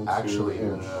turn on to actually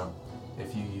no, Inch. no, no.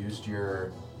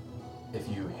 If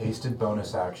you hasted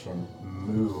bonus action,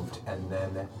 moved, and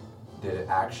then did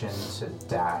action to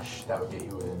dash, that would get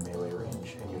you within melee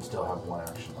range, and you'd still have one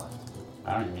action left.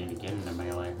 I don't even need to get into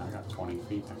melee. I got 20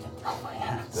 feet. I can throw my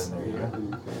axe. Then there you Yeah, go. you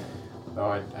can.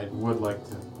 Though I would like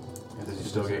to. Did you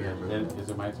still get your movement? Is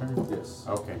it my turn? Yes.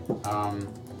 Okay.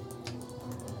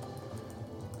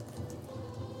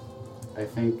 I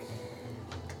think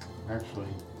actually.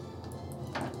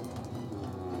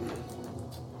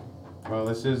 Well,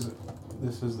 this is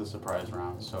the surprise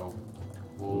round, so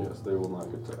we'll. Yes, they will not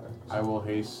get to act. I will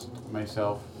haste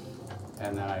myself,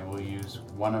 and then I will use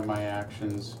one of my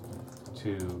actions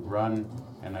to run,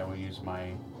 and I will use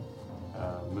my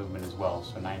movement as well,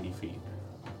 so 90 feet.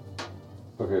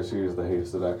 Okay, so you use the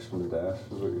hasted action to dash,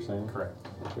 is what you're saying? Correct.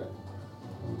 Okay.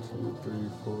 1, 2, 3,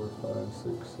 4, 5,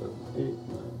 6, 7, 8,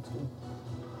 9,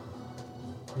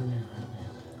 10.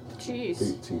 Jeez.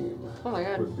 18 Oh my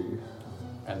god. would be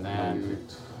And 90 then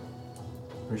feet.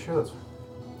 Pretty sure that's.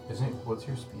 Isn't it? What's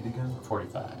your speed again?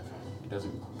 45. It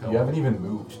doesn't go. You haven't even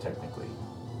moved technically.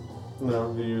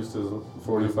 No, he used his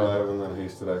 45 and then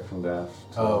hasted action dash.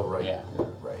 to- Oh right. Yeah.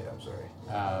 Right. I'm sorry.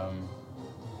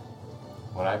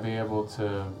 Would I be able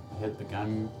to hit the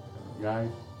gun guy,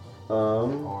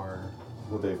 Um, or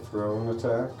with a thrown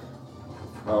attack?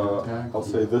 attack? I'll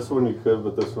say this one you could,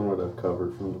 but this one would have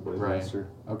covered from the Blade Right. Master.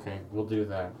 Okay, we'll do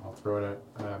that. I'll throw it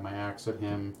at my axe at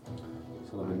him.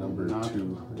 So that'll be number Not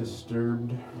 2.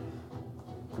 Disturbed.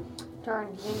 Darn,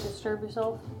 you didn't disturb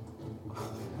yourself.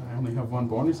 I only have one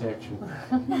bonus action.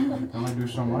 I can only do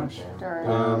so much.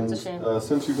 Darn, it's a shame.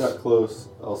 Since you got close,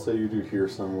 I'll say you do hear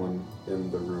someone in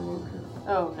the room over here.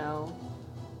 Oh no.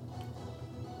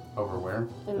 Over where?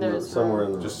 And there's somewhere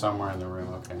in the Just somewhere in the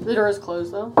room. Okay. The door is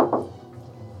closed though.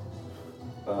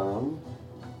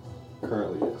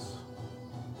 Currently, yes.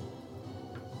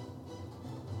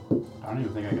 I don't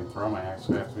even think I can throw my axe.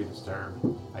 So I have to be disturbed.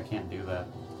 I can't do that.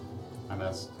 I mean,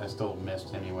 I still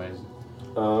missed anyways.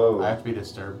 Oh, I have to be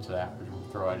disturbed to that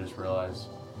throw. I just realized.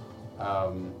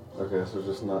 okay, so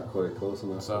just not quite close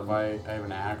enough. So if I have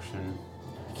an action,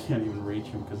 I can't even reach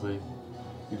him because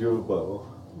You do have a bow.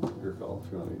 Your call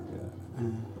if you want to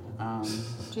use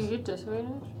it. Do you get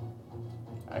disadvantage?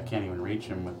 I can't even reach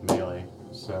him with melee.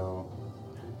 So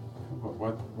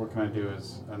what can I do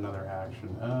as another action?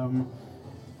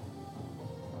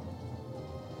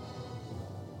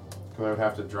 Because I would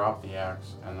have to drop the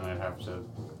axe and then I'd have to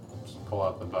just pull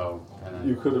out the bow and then.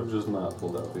 You could have just not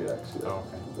pulled out the axe yet. Oh,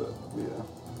 okay. But, yeah.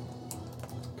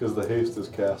 Because the haste is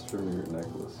cast from your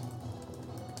necklace.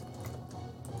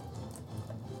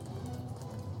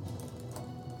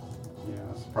 Yeah,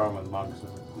 that's the problem with monks.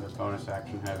 Is this bonus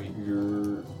action heavy.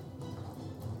 Your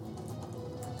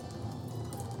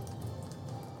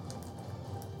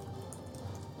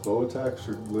bow attacks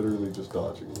are literally just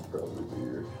dodging would probably be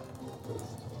your best.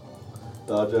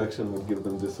 Dodge action would give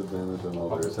them disadvantage on all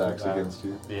their I'll just do attacks that. against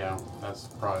you. Yeah, that's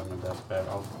probably my best bet.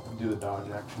 I'll do the dodge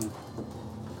action.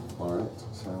 Alright,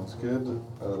 sounds good.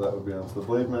 That would be on to the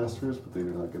Blade Masters, but they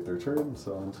do not get their turn,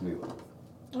 so on to Neela.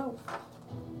 Oh.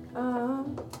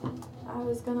 I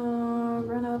was gonna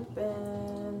run up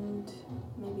and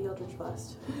maybe Eldritch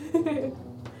Blast.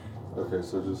 Okay,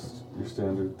 so just your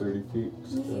standard 30 feet.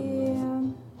 Yeah.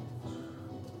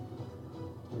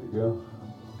 There you go.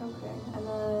 Okay, and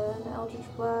then Eldritch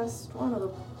Blast, one of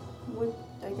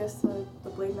the, I guess the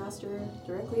Blade Master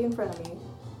directly in front of me.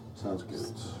 Sounds good.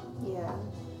 Yeah.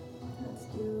 Let's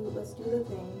do the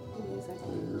thing. Give me a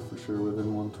second. You're for sure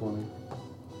within 120.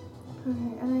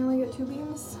 Okay, and I only get 2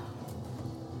 beams.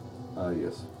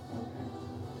 Yes.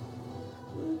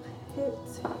 Hit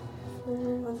for,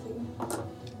 let's see,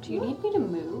 Do you need me to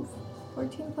move?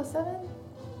 14 plus 7?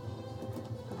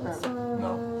 That's,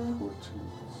 No. 14.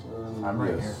 So, I'm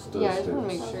right yes, here. Yeah, I just does want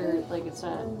to hit. make sure, like, it's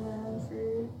not. And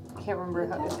then for I can't remember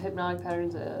how hypnotic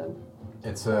patterns.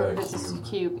 It's a It's a cube.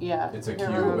 cube. Yeah. It's a I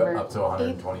can't cube remember. up to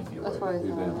 120 feet That's away. what I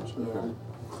Your thought. damage. Okay.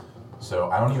 So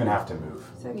I don't even have to move.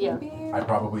 second Yeah. beam. I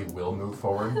probably will move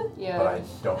forward, Yeah. but I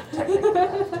don't technically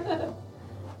have to.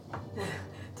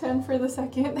 10 for the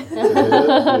second.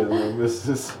 Yeah, no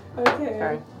misses. Okay.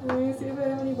 Sorry. Let me see if I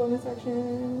have any bonus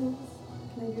actions.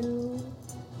 Can I do?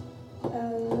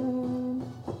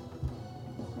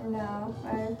 No, I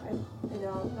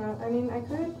don't. No, I mean, I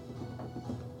could.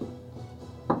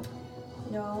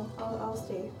 No, I'll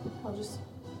stay. I'll just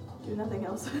do nothing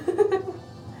else.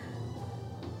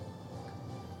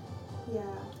 Yeah.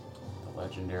 The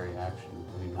legendary action,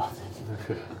 doing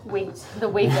nothing. Wait. The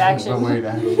wait action. The wait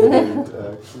action. Moved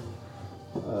action.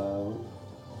 So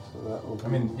that will be, I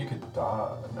mean, you could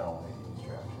dodge. No, use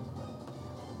your action.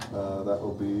 that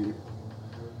will be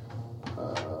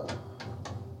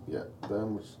yeah,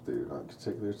 them, which they do not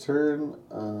take their turn.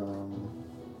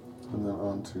 And then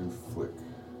on to Flick,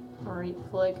 Right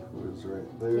click. who is right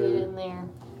Get there. in there.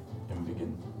 And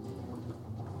begin.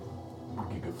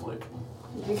 Giga flick.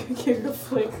 Give a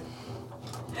flick.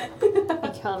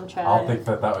 Become Chad. I don't think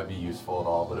that would be useful at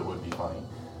all, but it would be funny.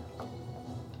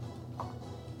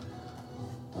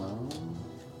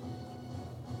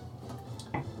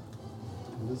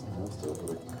 It doesn't have to have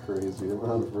like a crazy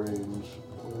amount of range.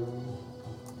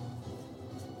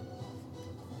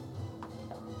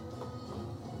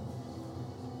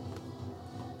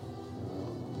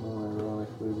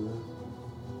 Non-ironically,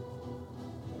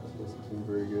 that doesn't seem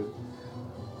very good.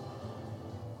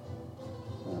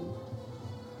 And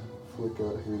Flick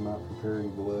out here not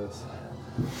preparing the less.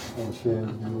 I'm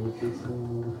ashamed with this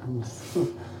one.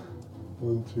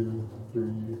 1, 2,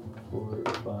 3, 4,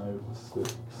 5,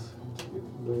 6.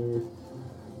 Get there.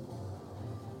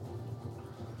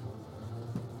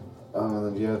 And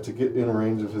then yeah, to get in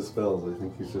range of his spells, I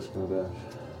think he's just gonna dash.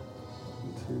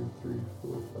 1, 2, 3,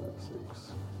 4, 5,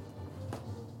 6.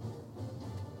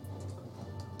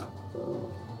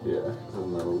 Yeah,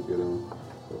 and that'll get him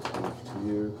close enough to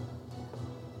you.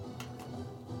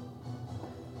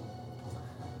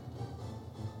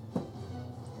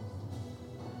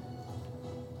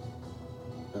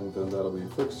 And then that'll be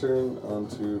Flick's turn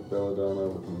onto Belladonna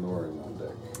with Norin on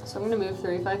deck. So I'm gonna move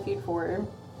 35 feet forward.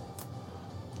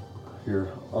 You're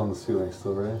on the ceiling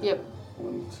still, right? Yep.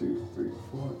 1, 2, 3,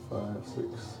 4, 5, 6,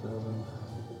 7.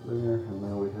 There, and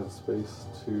now we have space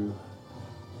to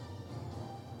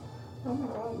Oh my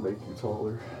god. make you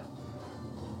taller.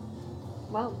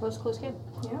 Wow, that was a close game.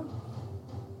 Yeah.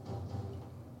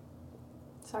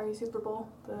 Sorry, Super Bowl.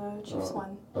 The Chiefs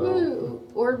won. Boo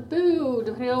or boo,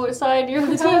 depending on what side you're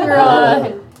the team you're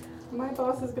on. My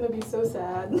boss is gonna be so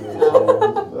sad.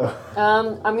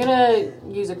 I'm gonna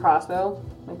use a crossbow,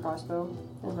 my crossbow,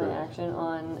 as my Okay. action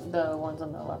on the ones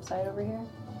on the left side over here.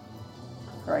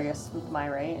 Or I guess my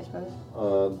right, I suppose.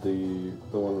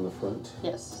 The one in the front.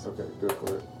 Yes. Okay, go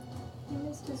for it. He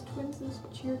missed his twins'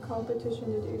 cheer competition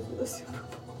today for the Super Bowl.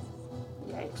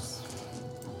 Yikes.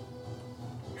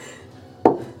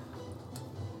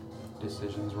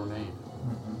 Decisions were made.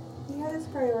 He had his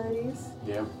priorities,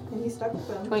 Yeah. and he stuck with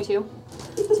them. 22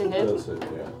 to hit. That's it,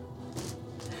 yeah.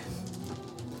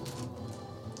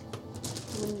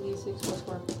 1d6 plus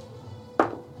 4.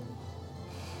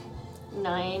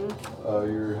 9.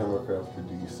 Your Hemocraft, your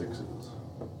D6s. So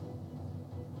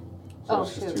Oh,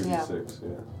 it's just shoot, 2d6, yeah.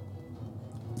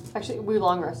 Actually, we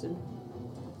long rested.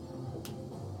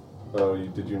 Oh,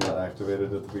 did you not activate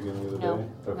it at the beginning of the No, day?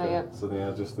 not Okay, yet. so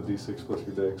yeah, just the D6 plus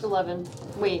your dex. 11.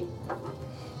 Wait.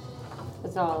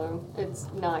 It's not 11. It's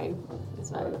 9.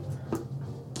 It's 9.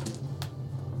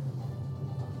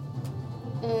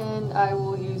 And I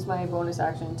will use my bonus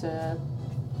action to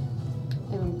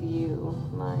imbue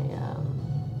my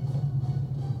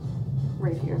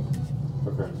rapier.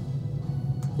 Okay.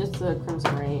 Just the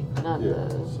Crimson Ray, not Yeah, the.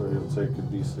 so you'll take a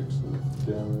D6 of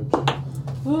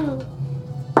damage.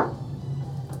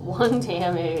 1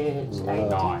 damage.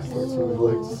 Nice.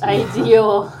 Like,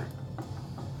 Ideal.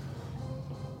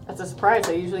 That's a surprise.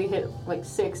 I usually hit like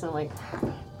 6, and I'm like,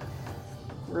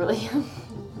 really?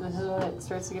 This is when it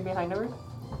starts to get behind over?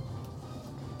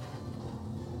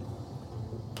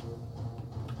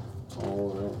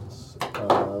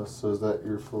 Alright. So is that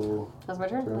your full? That's my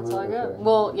turn. Turn That's all I got. okay.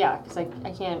 Well, yeah, because I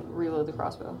can't reload the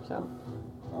crossbow. So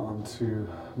On to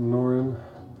Norin,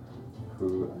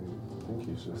 who I think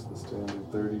he's just the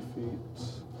standard 30 feet.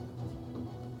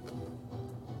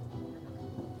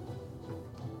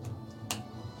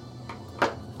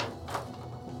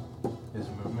 His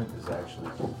movement is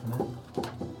actually infinite.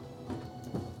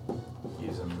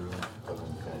 He's a move of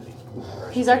infinity. Or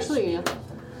I He's should say actually- speed of infinity.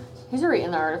 he's already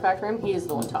in the artifact room. He is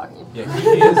the one talking. Yeah, he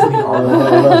is the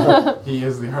artifact. He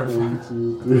is the 1, artifact.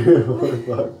 2, 3, 4,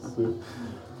 5, 6.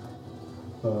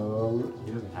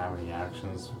 He doesn't have any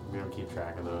actions. We don't keep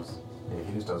track of those. Yeah,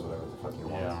 he just does whatever the fuck he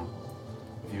wants. Yeah.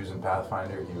 If he was in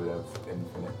Pathfinder, he would have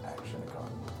infinite action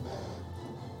economy.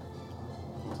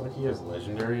 It's like he has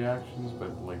legendary actions, but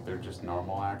like they're just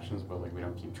normal actions, but like we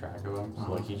don't keep track of them.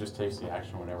 So like he just takes the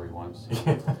action whenever he wants.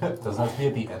 Doesn't have to be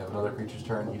at the end of another creature's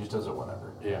turn. He just does it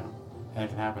whenever. Yeah. And it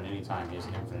can happen anytime. He has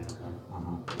infinite of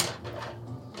them.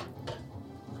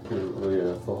 Well,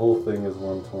 yeah, if the whole thing is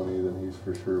 120, then he's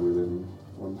for sure within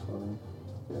 120.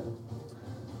 Yeah.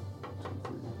 2,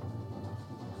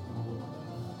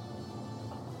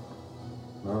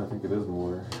 3. No, I think it is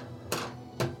more.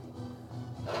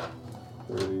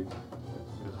 30, It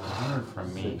was 100 from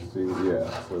me. 60, yeah,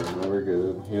 so no, we're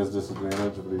good. He has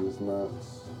disadvantage, but he was not.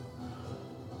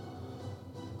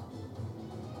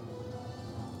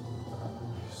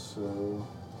 So,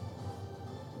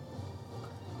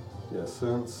 yeah,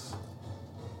 since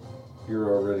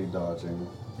you're already dodging,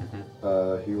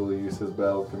 he will use his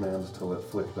battle command to let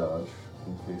Flick dodge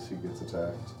in case he gets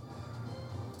attacked.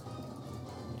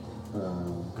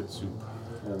 Good soup.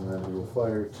 And then he will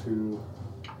fire 2.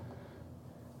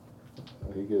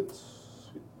 He gets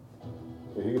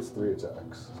 3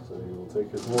 attacks. So he will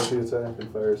take his multi-attack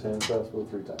and fire his hand crossbow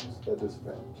 3 times at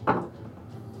disadvantage.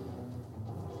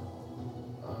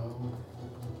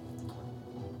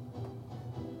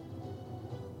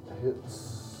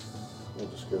 Hits. I'll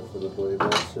just go for the blade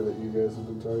master that you guys have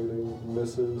been targeting.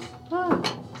 Misses. Ah,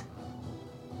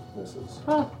 Misses.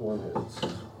 ah, 1 hits.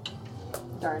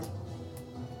 darn.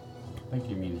 I think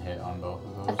you mean hit on both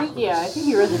of those. I think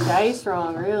you read the dice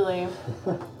wrong, really.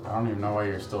 I don't even know why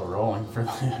you're still rolling for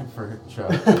for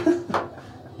Chuck.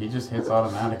 He just hits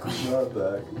automatically. Not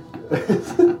that.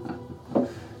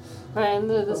 By the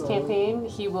end of this campaign,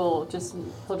 he'll just hit.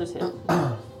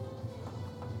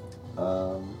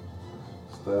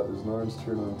 So that is Norn's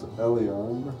turn on to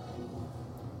Elion,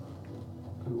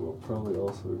 who will probably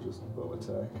also just bow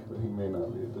attack, but he may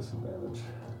not be at disadvantage.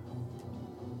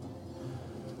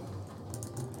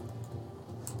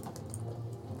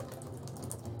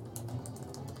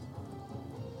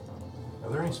 Are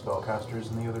there any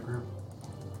spellcasters in the other group?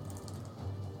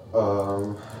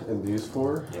 In these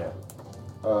 4, Yeah.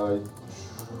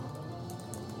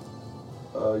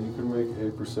 You can make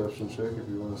a perception check if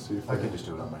you want to see if I could just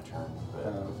do it on my turn,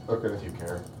 but okay. do you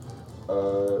care?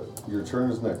 Your turn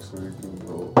is next, so you can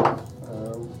roll.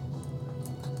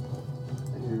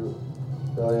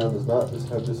 Elion does not just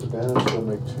have disadvantage, so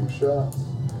make 2 shots.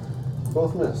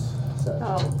 Both miss. Sad.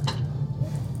 Oh.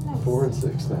 Nice. 4 and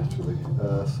 6 naturally.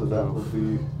 So that will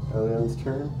be Elion's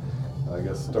turn. I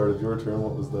guess start of your turn.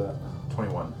 What was that?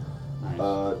 21. Nice.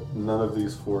 None of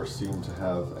these 4 seem to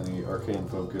have any arcane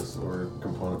focus or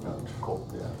component punch. Cool.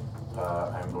 Yeah.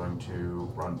 I'm going to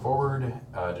run forward,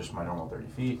 just my normal 30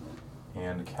 feet,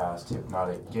 and cast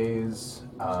Hypnotic Gaze.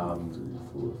 2,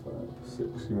 3, 4, 5,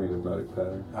 6. You mean hypnotic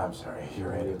pattern? I'm sorry, you're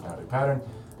right, Hypnotic Pattern.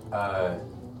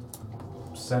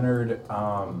 Centered,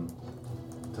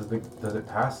 does it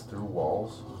pass through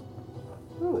walls?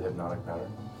 Ooh. The Hypnotic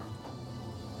Pattern?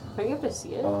 Don't you have to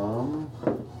see it?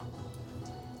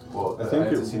 Well, I think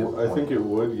have to see the I think point. it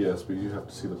would, yes, but you have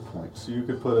to see the point. So you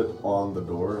could put it on the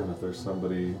door, and if there's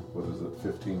somebody,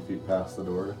 15 feet past the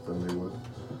door, then they would.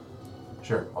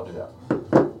 Sure, I'll do that.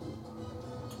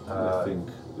 I think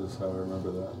is how I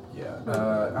remember that. Yeah,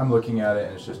 I'm looking at it,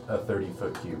 and it's just a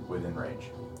 30-foot cube within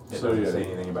range. It So, doesn't yeah. say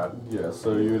anything about. Yeah,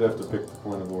 so you would have to pick the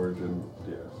point of origin.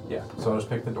 Yeah. Yeah, so I'll just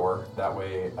pick the door. That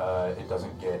way, it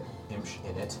doesn't get imsh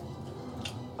in it.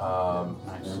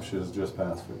 Nice. Imsh is just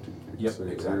past 15 feet. Yep, so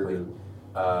you're exactly. good.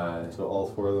 Uh, So all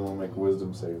 4 of them will make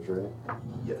wisdom saves, right?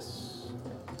 yes.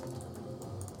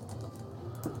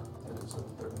 It is a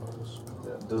 3rd bonus.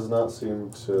 Yeah, it does not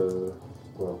seem to.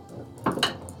 Well, I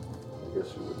guess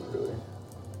you wouldn't really.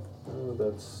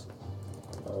 That's.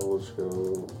 We'll just go.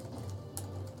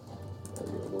 I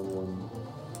get 1, 1.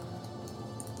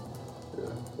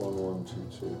 Yeah, 1, 1, 2, 2.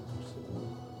 So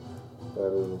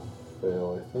that is a fail,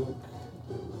 I think.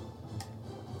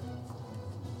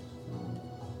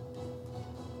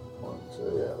 So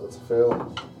yeah, that's a fail.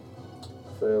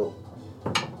 Fail.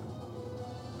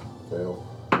 Fail.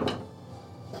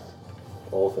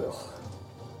 All fail.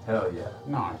 Hell yeah.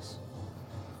 Nice.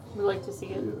 We'd like to see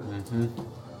it. Mm-hmm.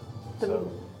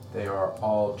 So they are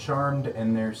all charmed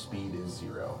and their speed is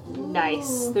 0.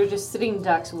 Nice. They're just sitting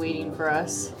ducks waiting for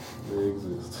us. They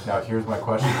exist. Now here's my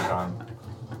question, John.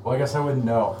 Well, I guess I wouldn't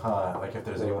know, huh? Like if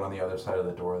there's anyone on the other side of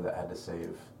the door that had to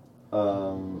save. You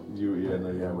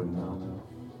I wouldn't know.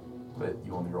 But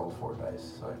you only rolled 4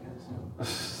 dice, so I can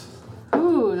assume.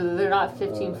 Ooh, they're not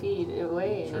 15 feet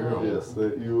away. True. Yes,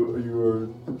 that you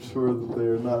are sure that they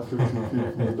are not 15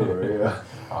 feet from the door. Yeah.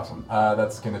 Awesome.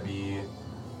 That's gonna be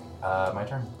my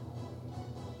turn.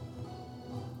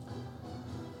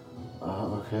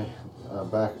 Okay.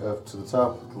 Back up to the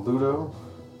top, Ludo,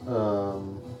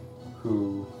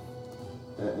 who,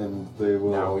 and they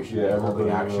will. Now we should be everybody holding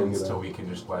will actions get so out. we can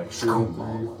just like 2,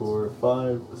 3, 4,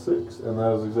 5, 6, and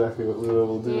that is exactly what Ludo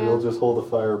will do. Yeah. He'll just hold a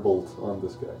fire bolt on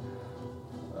this guy.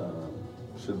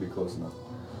 Should be close enough,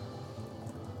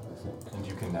 I think. And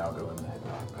you can now go in the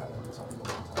hypnotic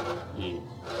pattern. Yeah.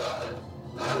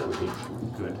 That would be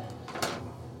good.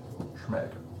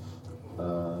 Schmeck.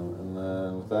 And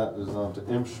then with that is on to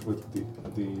Imsh with the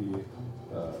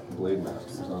blade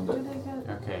masters on What do deck. they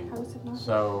get? Okay. How is it not?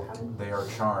 So They are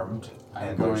charmed I'm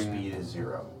and their going- speed is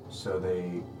 0. So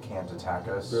they can't attack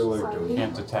us. They're like- for doing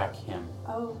can't damage. attack him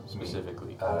Oh.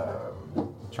 specifically.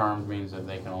 Um, Charmed means that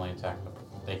they can only attack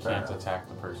they Fair can't enough. attack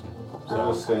the person. So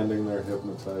Oh. just standing there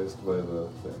hypnotized by the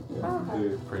thing. Yeah. Okay.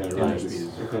 They Pretty can't nice. do-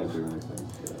 They can't do anything.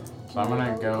 Yeah. So I'm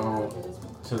gonna go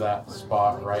to that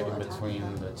spot right in between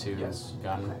the two Yes.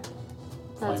 gun.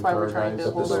 That's why we're flamethrower trying guys.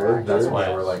 to hold the our sword? action. That's Yeah. why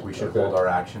we're like, we should Okay. hold our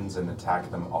actions and attack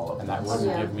them all at And that once.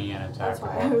 wouldn't Yeah. give me an attack. That's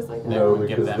why I was like, That No, would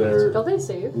give because them they're Don't they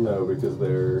save? no, because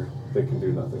they can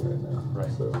do nothing right now.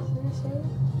 Right. So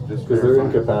just because they're verifying.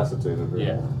 incapacitated right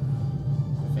Yeah. now.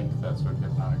 I think that's what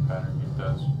hypnotic pattern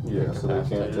does. Yeah, so they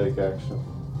can't Incapacitated. take action.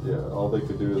 Yeah, all they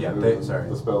could do is Yeah, move. they- and sorry.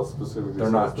 The spell specifically They're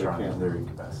says not they charmed, can't. they're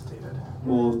incapacitated.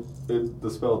 Well, the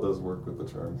spell does work with the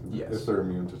charm. Yes. If they're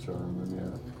immune to charm,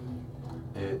 then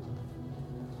yeah.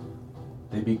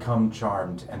 They become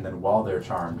charmed, and then while they're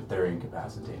charmed, they're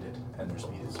incapacitated, and their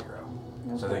speed is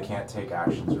 0. So they can't take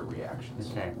actions or reactions.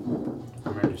 Okay.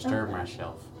 I'm gonna disturb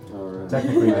myself. Alright.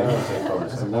 Technically, they can take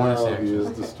bonus So action. now Bonus he is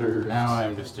action. disturbed. Now I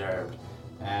am disturbed.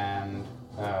 And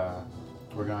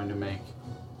we're going to make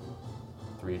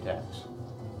 3 attacks.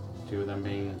 2 of them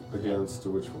being Against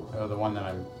which one? the one that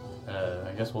I'm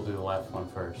I guess we'll do the left one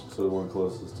first. So the one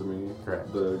closest to me.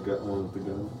 Correct. The one with the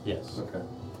gun. Yes. Okay.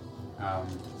 Um,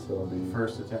 So the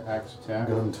first axe attack.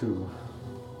 gun 2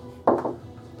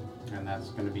 And that's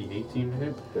going to be 18 to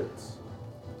hit. hits.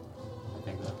 I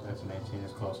think that's an 18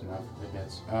 is close enough. It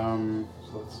hits. So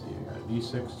let's see. I got a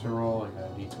D6 to roll. I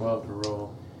got a D12 to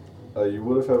roll. You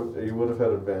would have had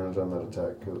advantage on that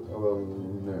attack. Well,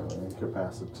 no,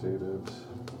 incapacitated.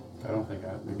 I don't think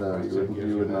I. No, it you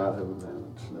gives would that. not have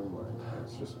advantage. Never mind.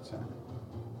 It's just a 10.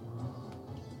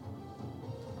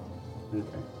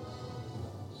 Okay.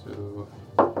 So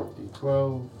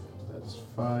D12. That's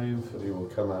 5. But he will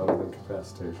come out of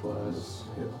incapacitation Plus-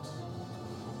 hit.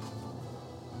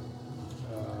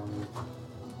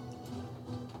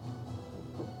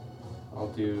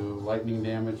 I'll do lightning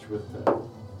damage with the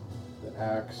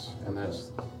axe, and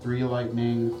that's 3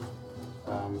 lightning,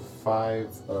 5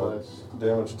 plus.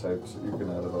 Damage types, you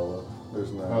can add it all up.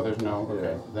 There's no. Oh, there's no. Okay.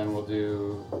 Yeah. Then we'll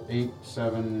do 8,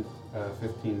 7,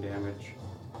 15 damage.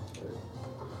 Okay.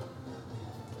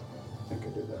 I think I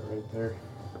did that right there.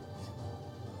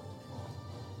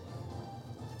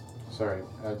 Sorry,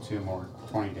 add 2 more.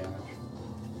 20 damage.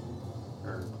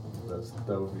 Or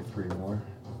That would be 3 more.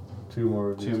 2 more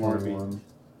would be 2 more would be- 21.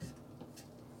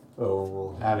 Oh,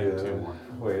 well. adding yeah. 2 more.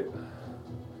 Wait.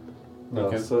 No,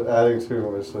 Because- so adding 2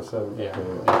 more, so 7. Yeah,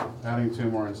 Okay, yeah. Adding 2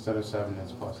 more instead of 7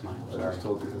 is plus 9. I Sorry. just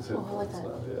told you his hit Oh, I like points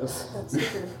that. now, yes. That's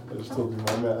super. I just told you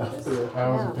my math. Yeah. I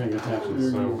wasn't paying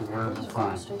attention, so we're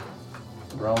fine.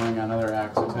 Rolling another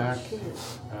axe attack.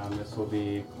 This will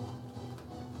be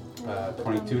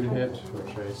 22 to hit,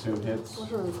 which I assume hits. This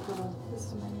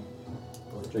is mine.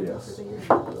 Yes. That's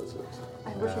it.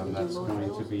 I wish I could do That's low going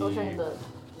rolls. to be I wish I had the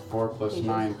 4 plus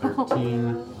 9,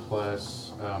 13,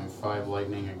 plus 5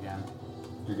 lightning again.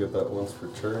 Do you get that once per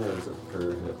turn, or is it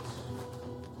per hit?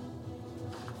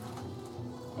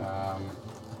 I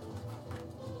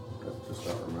just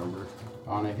don't remember.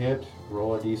 On a hit,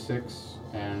 roll a d6,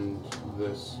 and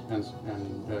this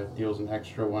deals an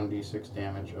extra 1d6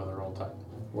 damage of the roll type.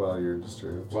 While you're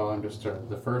disturbed. Well, I'm disturbed.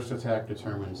 The first attack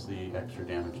determines the extra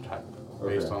damage type,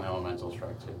 based Okay. on the elemental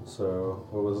strike too. So,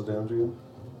 what was the damage again?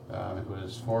 It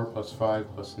was 4 plus 5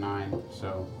 plus 9,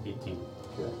 so 18.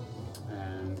 Okay.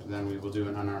 And then we will do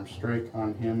an unarmed strike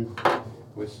on him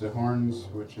with the horns,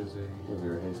 which is a... With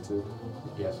your hasted.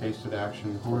 Yes, hasted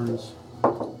action horns.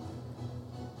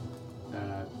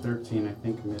 13, I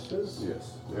think, misses.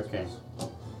 Yes. Okay.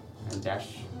 And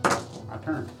dash a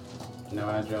turn. No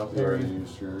agile You already parry.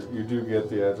 used your. You do get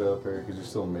the agile parry because you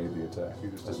still made the attack. You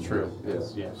just That's didn't true. do it.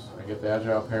 Yes, yes. I get the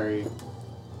agile parry.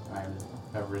 I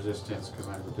have resistance because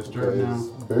I'm disturbed now. He's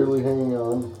barely hanging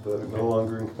on, but no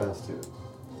longer incapacitated.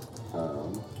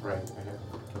 Right, I have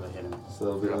because I hit him. So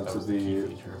that'll be Forgot on that to was the key the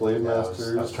feature. Blade Yeah, I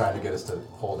Masters. was trying to get us to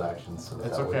hold actions. So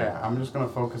It's that okay. I'm just gonna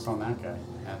focus on that guy.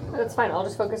 And That's fine. I'll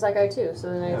just focus that guy too.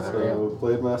 So then I Yeah, So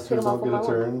Blade Masters Take 'em off don't get a on my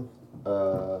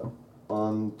turn.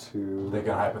 On to They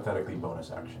can hypothetically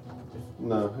bonus action.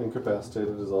 no,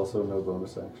 incapacitated is also no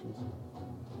bonus actions.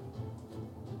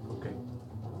 Okay.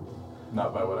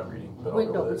 Not by what I'm reading, but Wait,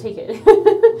 I'll no, roll we it. take it.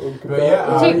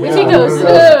 yeah, we take yeah, those.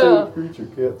 incapacitated creature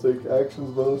can't take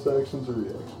actions, bonus actions, or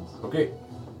reactions. Okay.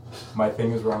 My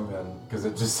thing is wrong then, because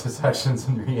it just says actions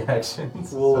and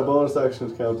reactions. Well, so- a bonus action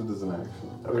is counted as an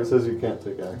action. Okay. It says you can't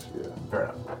take action. Yeah. Fair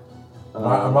enough.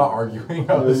 I'm not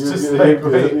arguing. I yeah, was you're just good, like, you're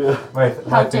wait. good, yeah.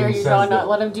 How My dare thing you, says John, that- not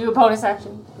let him do a bonus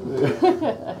action?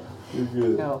 You're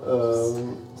good.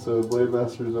 No. So Blade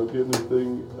Masters don't get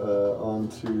anything. On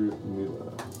to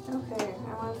Mila. Okay,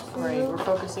 I want to. Right, we're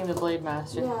focusing the Blade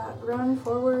Master. Yeah, run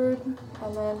forward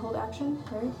and then hold action,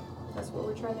 right? That's what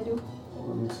we're trying to do.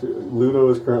 Ludo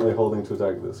is currently holding to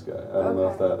attack this guy. I don't know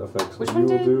if Okay. that affects Which what one you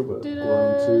will did- do, but did,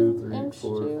 1, 2, 3, Imps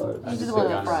 4, do? 5, You did 6. the one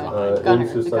in the Gunner front. behind. Gunner,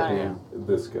 Imps is the gunner. attacking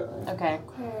this guy. Okay.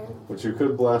 Okay. Which you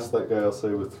could blast that guy, I'll say,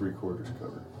 with 3/4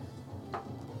 cover.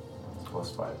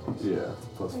 Plus 5. Yeah,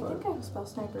 plus I 5. think I have spell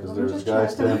sniper. Because Let me there's a just guy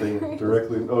check. standing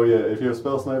directly. Oh yeah, if you have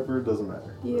spell sniper, it doesn't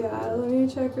matter. Yeah, let me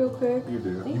check real quick. You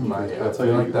do. Thank You might. That's I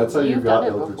how feel you. like That's how you You've got done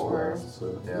it Eldritch before. Blast.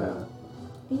 So Yeah.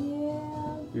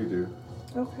 Yeah. you do.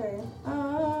 Okay.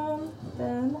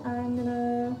 Then I'm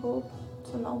gonna hold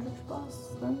some Eldritch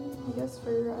Blast then, I guess, for,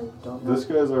 I don't know. This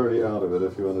guy's already out of it.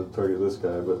 If you want to target this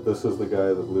guy, but this is the guy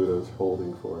that Ludo's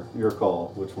holding for. Your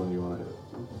call. Which one you want to hit?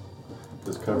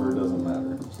 This cover doesn't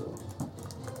matter. So.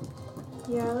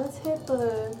 Yeah, let's hit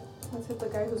the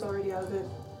guy who's already out of it.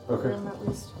 Okay. Or I'm at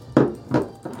least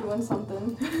doing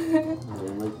something.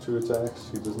 We'll make 2 attacks.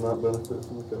 He does not benefit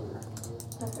from the cover.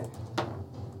 Okay.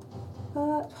 Oh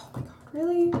my god,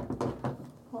 really?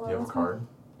 Hold on, You have a let's- card?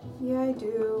 Yeah, I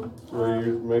do. Were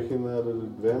you making that an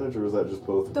advantage, or was that just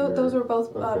both? of your- Those were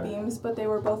both Okay. beams, but they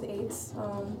were both 8s,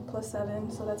 plus 7,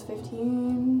 so that's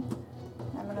 15.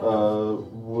 I'm gonna.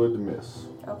 Would miss.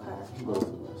 Okay. Both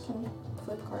would miss. Can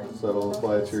flip cards. So that'll No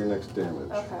apply hits. to your next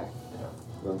damage. Okay.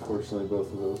 Unfortunately,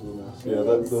 both of those will miss. Yeah,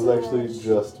 Big those actually sash.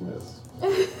 just miss.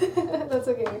 That's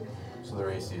okay. So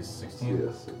their AC is 16?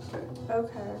 Yes, 16.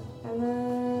 Okay. And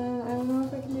then I don't know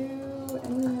if I can do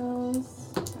anything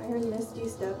else. I heard Misty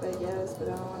Step, I guess, but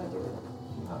I don't want to do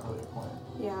it. Not really a point.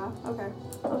 Yeah, okay.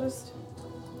 I'll just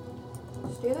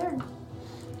stay there.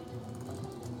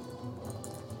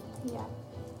 Yeah.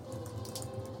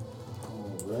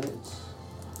 Alright.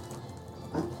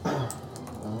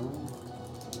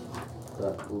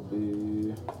 That will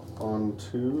be on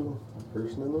to the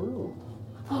person in the room.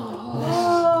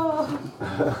 Oh!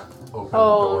 Open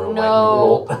Oh, the door,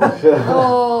 no. lightning bolt.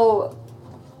 Oh,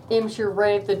 Imps, you're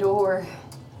right at the door.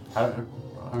 How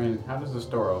does this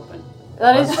door open?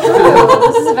 That is true.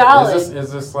 This is valid.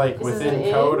 Is this like This is within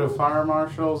an code in? of fire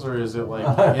marshals, or is it like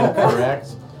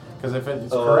incorrect? Because if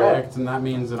it's correct, then that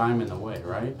means that I'm in the way,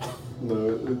 right? No,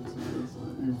 it's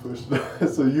you pushed it.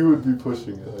 So you would be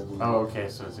pushing it, I believe. Oh, okay,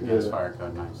 so it's against Yeah. fire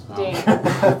code. Nice.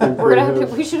 Dang. We're gonna have to,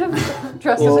 we should have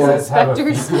dressed Well, up as guys have a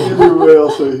inspectors. Either way, I'll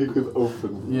say he could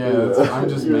open. Yeah, that's- I'm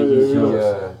just making you're sure. not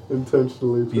Yeah.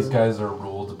 Intentionally. These trying. guys are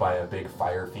ruled by a big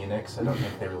fire phoenix. I don't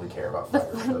think they really care about fire.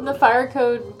 The fire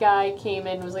code guy came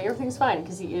in and was like, everything's fine,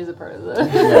 because he is a part of the...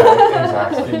 Yeah,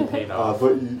 exactly. Getting paid off.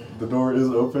 But the door is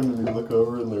open, and you look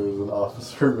over, and there's an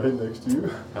officer right next to you.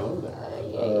 Hello there.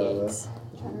 Yikes.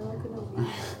 Trying to look it over.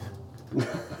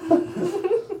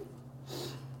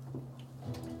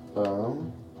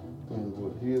 And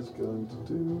what he is going to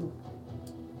do.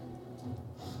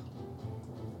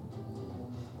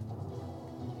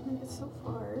 It's so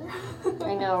far.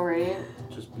 I know, right?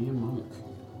 Just be a monk.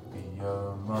 Be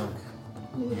a monk.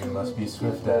 You must be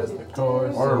swift as the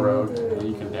course. Or a rogue. And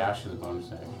you can dash as a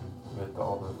bonus action. With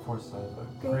all the force of a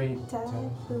Great great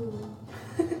typhoon.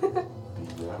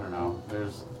 I don't know.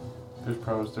 There's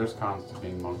pros, there's cons to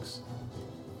being monks.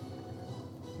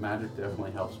 Magic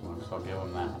definitely helps monks, I'll give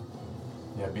them that.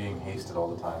 Yeah, being hasted all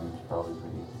the time is probably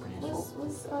pretty useful.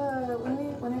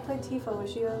 When I played Tifa,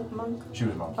 was she a monk? She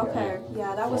was a monk. Okay,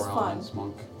 yeah, that was Four fun. elements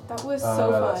monk. That was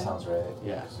so That fun. sounds right.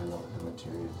 Yeah. So the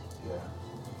material. Yeah.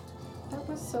 That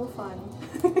was so fun.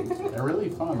 They're really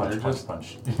fun. Punch, They're punch, just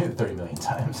punch. 30 million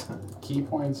times. key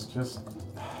points. Just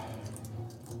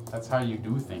that's how you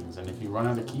do things. And if you run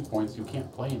out of key points, you can't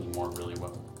play anymore really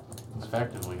well. It's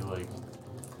effectively like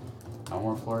no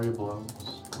more flurry of blows.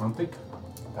 I don't think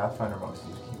Pathfinder monks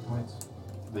use key points.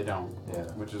 They don't. Yeah.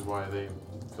 Which is why they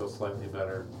feel slightly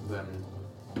better than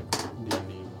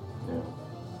D&D.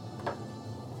 Yeah.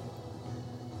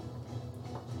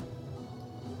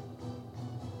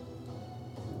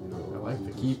 I like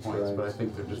the key points, but I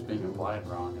think they're just being applied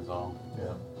wrong is all.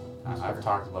 Yeah. I've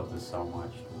talked about this so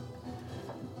much.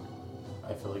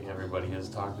 I feel like everybody has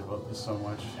talked about this so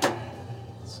much.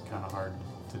 It's kind of hard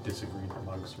to disagree that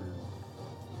monks are.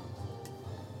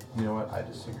 You know what? I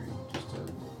disagree.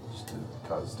 Just to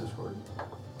cause discord.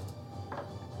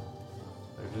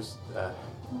 They're just.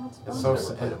 It's so Never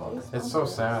sad. played a monk. It's so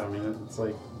sad. I mean, it's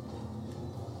like.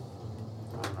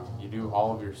 I don't know. You do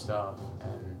all of your stuff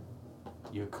and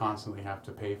you constantly have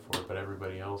to pay for it, but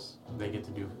everybody else, they get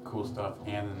to do cool stuff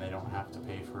and then they don't have to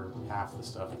pay for half the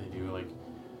stuff they do. Like,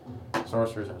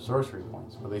 sorcerers have sorcery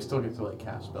points, but they still get to like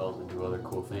cast spells and do other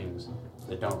cool things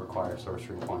that don't require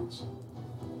sorcery points.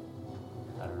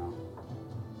 I don't know.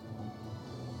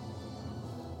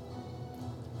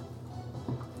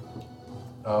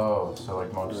 Oh, so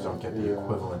like monks don't get the Yeah.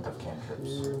 equivalent of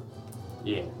cantrips.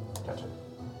 Yeah, Gotcha.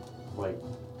 like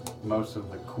most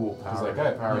of the cool Because power, like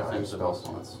I power have things that spell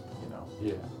a monk, slots, you know.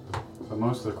 yeah, but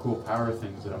most of the cool power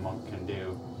things that a monk can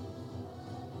do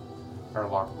are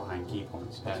locked behind key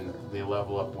points, and they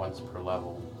level up once per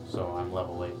level. So I'm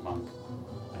level 8 monk.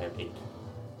 I have 8,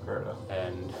 Fair enough.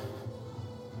 and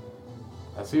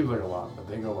that seems like a lot, but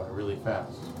they go by really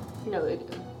fast. No, they do.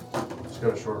 Just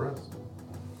go to short rest.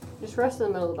 Just rest in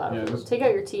the middle of the battlefield. Yeah, just- Take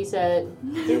out your tea set.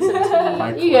 Get some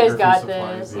My tea. You guys calligraphy got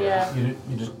supplies, this. yeah. Yeah.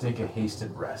 You just take a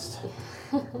hasted rest.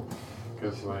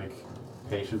 Because like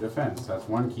patient defense, that's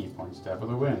 1 key point. Step of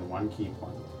the wind, 1 key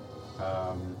point.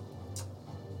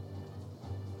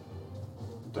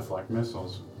 Deflect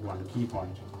missiles, 1 key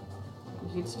point.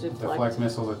 You get to Deflect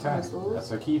missiles attack, missiles.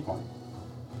 that's a key point.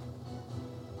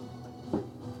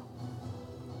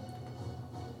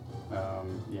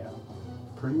 Yeah,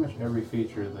 pretty much every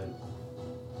feature that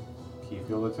key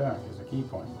field attack is a key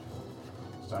point.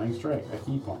 Stunning strike, a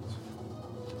key point.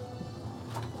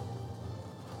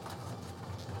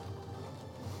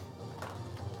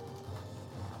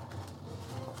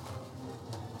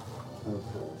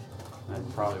 Okay.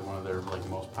 And probably one of their like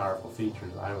most powerful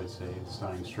features, I would say,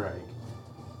 stunning strike,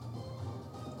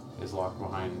 is locked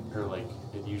behind, or like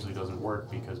it usually doesn't work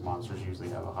because monsters usually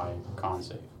have a high con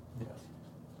save. Yeah.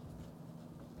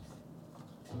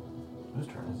 Whose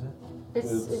turn is it?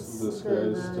 It's this the- guy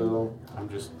the- still. I'm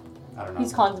just, I don't know.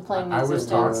 He's contemplating I was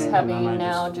resistance, talking, having and then I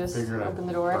now just figured open I'd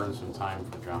the door. burn some time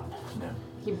for John. No.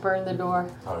 He burned the door.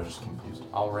 I was just confused.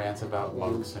 I'll rant about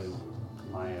monks and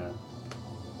my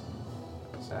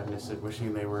sadness at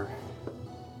wishing they were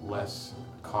less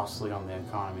costly on the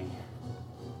economy.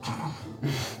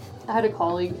 I had a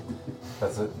colleague,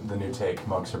 That's the new take.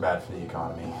 Monks are bad for the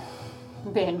economy.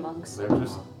 ban monks. They're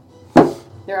just,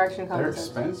 They're action they're concepts.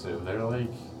 expensive. They're like,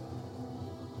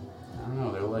 I don't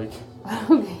know, they're like,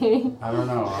 Okay. I don't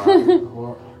know,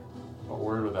 what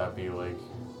word would that be, like,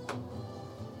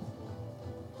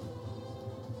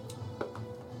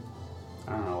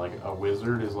 I don't know, like a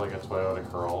wizard is like a Toyota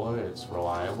Corolla, it's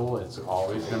reliable, it's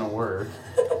always gonna work,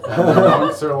 and the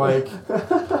monks are like,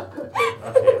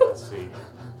 okay, let's see,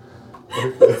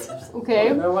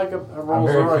 Okay. they're like a Rolls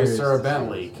very Royce curious or a to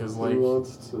Bentley, because like, He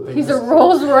wants to. He's a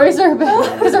Rolls Royce or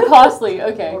because they're costly.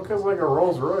 Okay. well, because like a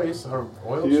Rolls Royce or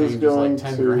oil He change is is going like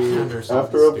 10 grand or to, something.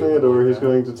 after opening the stupid door, like he's that.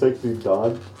 going to take the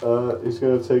dodge. He's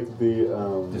going to take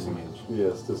the Disengage.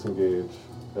 Yes, disengage,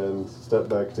 and step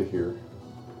back to here.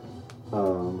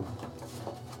 So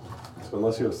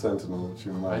unless you have Sentinel, which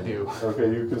you might. I do. Okay,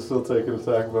 you can still take an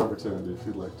attack of opportunity if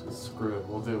you'd like to. Screw it,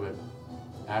 we'll do it.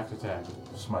 Act attack.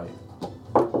 Smite.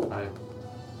 I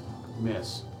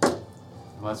miss.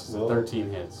 Unless it's a Well- 13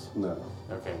 hits. No.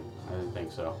 Okay, I didn't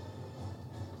think so.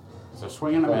 So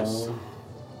swing and a miss. I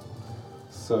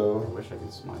So wish I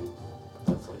could smite.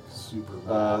 That's like super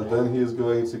bad. then he is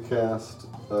going to cast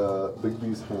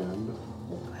Bigby's Hand,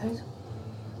 What?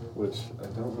 which I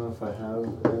don't know if I have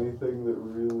anything that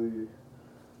really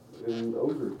an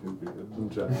ogre can be a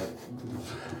giant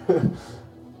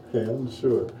hand.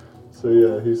 Sure. So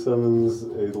yeah, he summons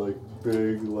a like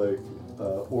big like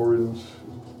orange.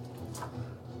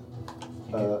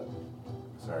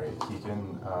 Sorry, he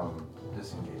can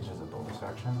Disengage as a bonus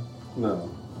action. No.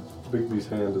 Bigby's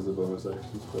hand is a bonus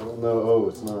action spell. No,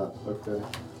 it's not. Okay.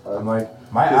 I'm like,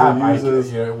 my Because app, it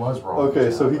uses- it was wrong.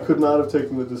 Okay, so he could not have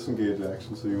taken the disengage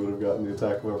action, so he would have gotten the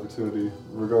attack of opportunity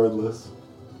regardless.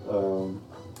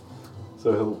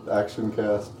 So he'll action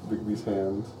cast Bigby's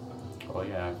hand. Well,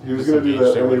 yeah. He was going to do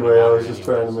that anyway, I was just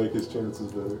trying to make his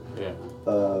chances better. Yeah.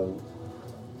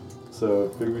 So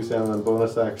Bigby's hand, then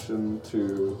bonus action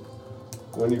to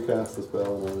when you cast the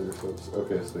spell and all your subs.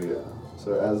 Okay, so yeah.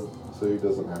 So he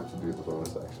doesn't have to do the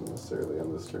bonus action necessarily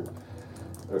on this turn.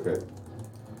 Okay.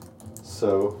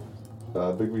 So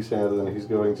Bigby's hand, and then he's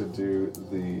going to do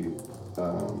the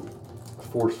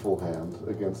forceful hand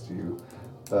against you.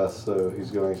 So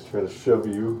he's going to try to shove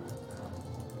you.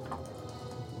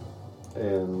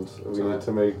 And we So need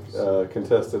to make a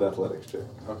contested athletics check.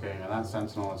 Okay, and that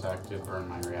sentinel attack did burn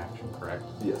my reaction, correct?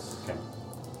 Yes. Okay.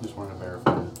 Just wanted to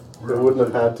verify that. It wouldn't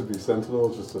have had to be sentinel,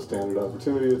 just a standard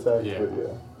opportunity attack, Yeah. but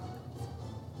yeah.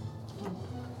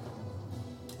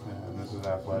 And this is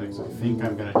athletics. I think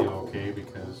I'm going to do okay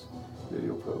because Yeah,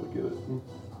 you'll probably get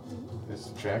it.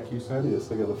 this check, you said?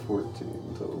 Yes, I got a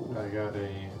 14 total. I got a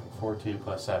 14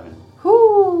 plus 7.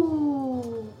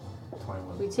 Whoo!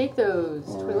 21. We take those.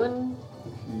 Alright. 21.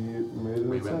 He made it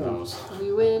We a win 10. those.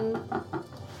 We win.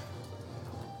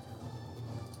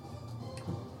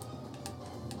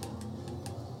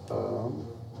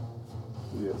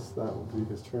 Yes, that will be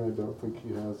his turn. I don't think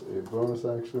he has a bonus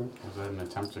action. Was that an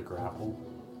attempt to grapple?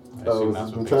 I Oh, assume it's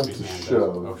that's an what attempt Bigby's to hand does.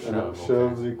 shove. Oh, And shove.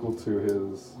 shove's Okay. equal to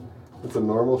his... It's a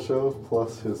normal shove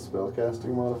plus his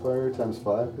spellcasting modifier times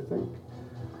 5, I think.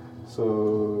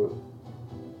 So...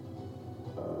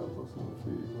 plus 1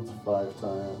 feet. That's 5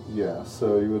 times... Yeah,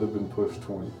 so you would have been pushed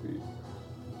 20 feet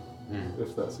Hmm,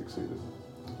 if that succeeded.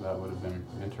 that would have been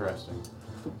interesting.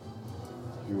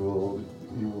 You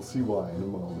will see why in a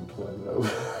moment when...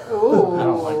 Ooh. I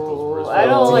don't like those words. I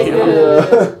don't like Yeah.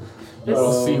 this.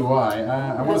 Let's see why.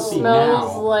 I want It to see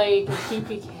smells now. like a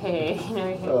TPK.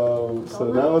 So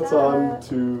Don't now like it's on that.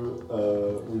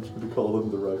 to... we're just going to call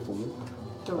them the riflemen.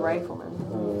 The rifleman.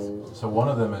 So one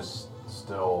of them is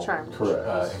still Charmed.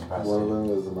 Correct. incapacitated. One of them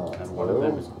is not. And one of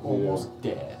them is Yeah. almost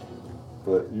dead.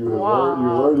 But you have Wow.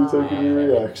 already taken your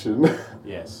reaction.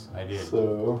 Yes, I did.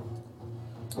 So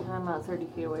I'm not 30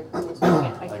 feet away from this. I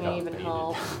got can't even baited.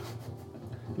 help.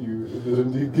 you did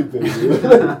indeed get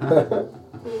baited.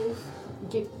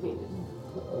 Get me.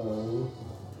 um,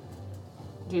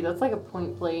 Dude, that's like a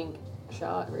point blank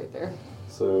shot right there.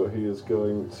 so he is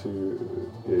going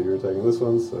to... Yeah, you're attacking this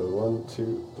one. So 1,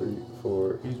 2, 3,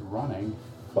 4, He's running.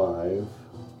 5.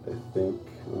 I think.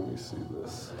 Let me see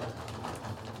this.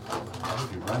 Why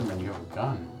would you run when you have a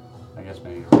gun? I guess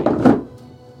maybe right.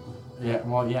 Yeah,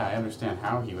 well, yeah, I understand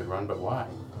how he would run, but why?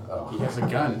 Oh. He has a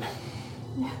gun.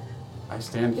 I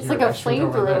stand It's here. like a I shoot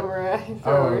over there. flamethrower.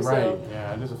 Oh, right. So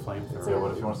Yeah, it is a flamethrower. Yeah,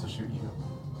 what if he wants to shoot you?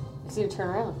 he's gonna turn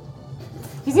around.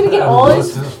 He's gonna get all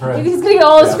his. friends. He's gonna get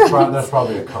all his Yeah, friends. that's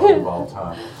probably a cone involved,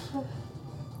 huh?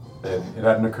 It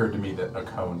hadn't occurred to me that a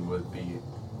cone would be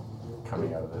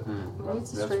coming out of it. Maybe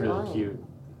it's a That's straight really line. cute.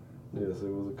 Yes,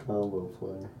 it was a combo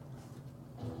play.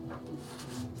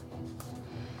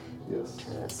 Yes.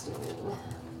 Interesting.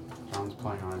 John's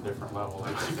playing on a different level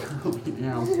than I currently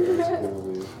am. So it's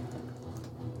gonna be. Yeah.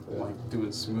 Like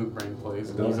doing smooth brain plays, I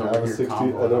and don't he's have over a here 60. I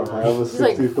comboing don't over. have a He's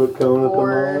like 60-foot cone at the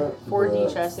moment. 4D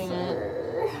but- chesting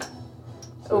it.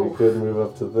 So you Oof. could move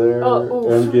up to there Oh,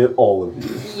 oof. and get all of you.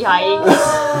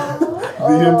 Yikes.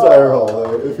 The entire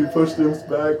hallway. If he pushed him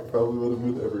back, probably would have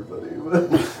been everybody.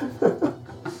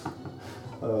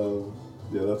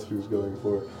 Yeah, that's what he was going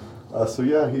for. So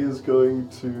yeah, he is going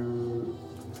to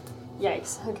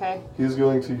Okay.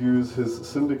 use his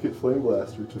Syndicate Flame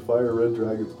Blaster to fire Red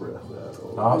Dragon's Breath at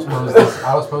all. I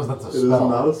suppose that's a It is spell.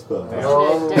 not a spell.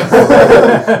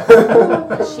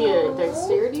 Is she a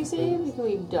dexterity save? Can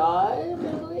we dodge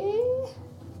away?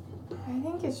 I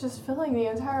think it's just filling the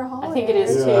entire hallway. I think it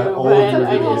is Yeah, too, all but of you are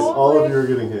I getting hit. just All of you are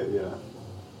getting hit. Yeah.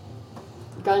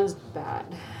 gun's bad.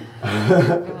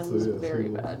 So, Gun's yes, very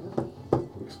you bad.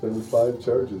 Expend 5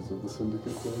 charges of the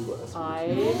Syndicate Flame Blaster.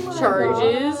 5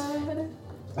 charges.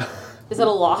 Is that a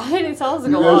lot? It sounds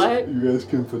like You a lot. you guys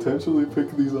can potentially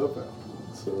pick these up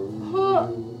afterwards. So,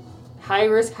 High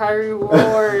risk, high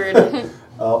reward.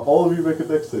 all of you make a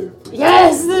dex save. please.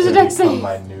 Yes, there's a It's dex become save.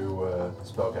 my new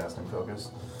spellcasting focus.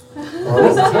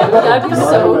 That'd be Not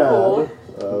so bad. cool.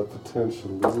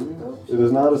 Potentially. It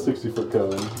is not a 60-foot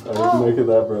cone. I didn't make it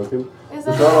that broken. Is It's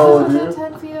that not all of you.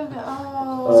 within 10 feet of me?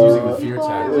 Oh. He's using the fear People are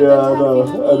tactic. within Yeah, 10 no,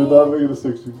 feet of I did me. not make it a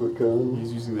 60-foot cone.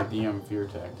 He's using the DM fear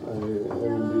tactic. I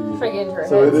indeed. Friggin' for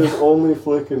So it him. is only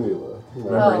Flick and Neela.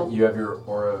 Remember, Oh. you have your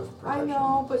aura of I protection.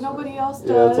 know, but nobody else does.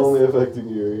 Yeah, it's only affecting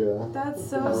you, yeah. That's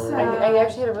so I sad. I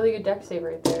actually had a really good deck save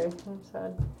right there. I'm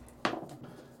sad.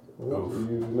 Well, Oof.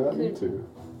 you do not need to.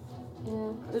 Yeah.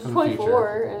 It was For the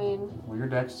 24. I mean, Well, your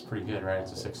dex is pretty good, right?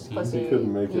 It's a 16. Plus You eight.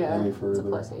 couldn't make it Yeah, any it's a further.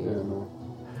 plus 8. Yeah, no.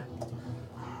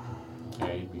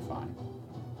 Yeah, you'd be fine.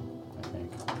 I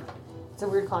think. it's a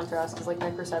weird contrast because like my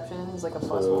perception is like a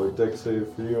plus So, 1. deck save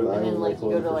for you, and I And then will like make you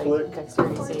one go to for like Flick.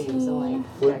 dexterity saves and like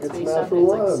Flick dex gets based stuff. natural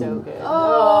It's like so one. good.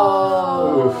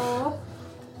 Oh.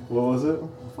 What was it?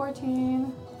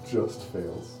 14. Just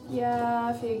fails. Yeah,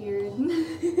 I figured.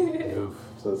 Oof.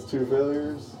 So that's 2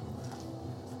 failures.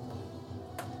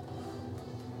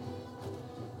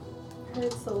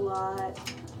 Hurts a lot.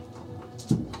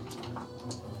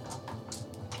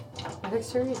 My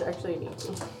dexterity is actually an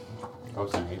 18. Oh,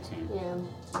 it's an 18.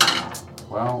 Yeah.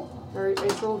 Well, Or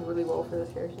it's rolled really well for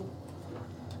this character.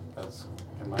 that's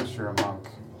unless you're a monk.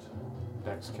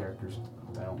 Dex characters,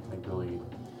 I don't think really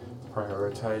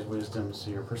prioritize wisdom, so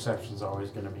your perception's always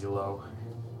going to be low.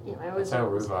 Yeah, my That's wisdom. how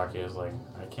Ruvok is. Like,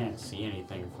 I can't see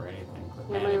anything for anything. But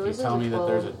Yeah, man, my if you wisdom's tell me a that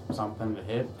there's 12. something to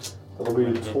hit, That'll I'm be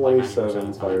gonna hit like 90% 27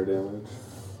 of the fire time. damage.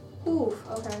 Oof,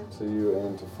 okay. So you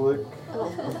and to Flick. Oh.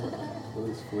 What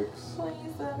is Flick's?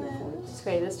 27. It's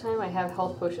okay, this time I have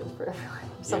health potions for everyone.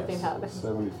 If something Yes. happens.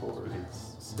 74. we can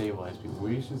stabilize people.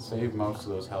 We should save most of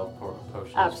those health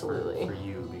potions Absolutely. for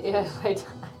you. Because Yeah, if I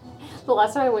die. The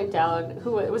last time I went down,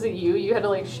 who was it? You had to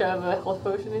like shove a health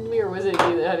potion into me, or was it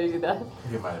you that had to do that?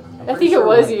 It might have been I me. think Pretty it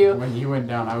was when, you. When you went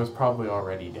down, I was probably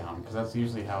already down, because that's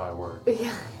usually how I work.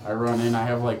 Yeah. I run in, I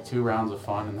have like 2 rounds of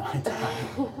fun, and then I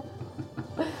die.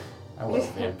 I love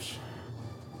Vimch.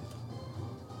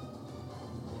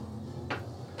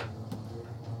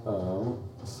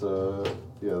 So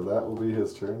yeah, that will be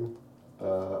his turn.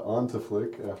 On to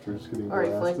Flick after just getting All right,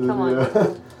 Flick, blasted. come on.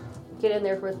 Yeah. Get in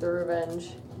there with the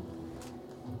revenge.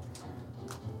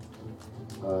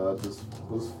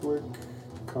 Was Flick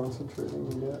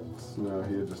concentrating yet? No,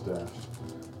 he had just dashed.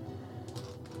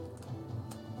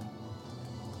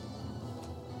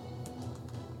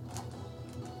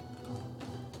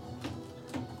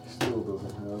 He still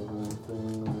doesn't have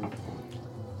anything. Like,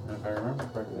 And if I remember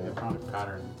correctly, the Hypnotic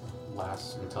Pattern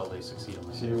lasts until they succeed on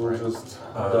the he save, will right? just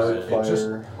it dark just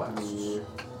fire. lasts.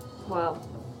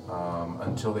 Wow.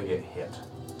 Until they get hit.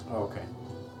 Oh, okay.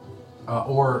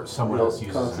 Or someone else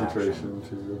uses an concentration action.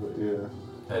 too, but yeah.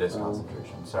 That is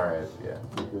concentration. Sorry, yeah.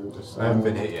 you're good. I haven't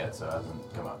been hit yet, so it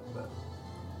hasn't come up. But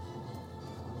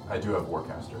I do have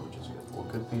Warcaster, which is good. Well,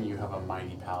 good thing you have a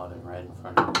Mighty Paladin right in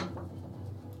front of you.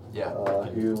 Yeah.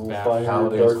 He will Bad fire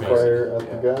Paladin's dark fire facing,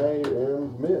 at the guy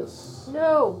and miss.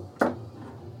 No.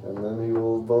 And then he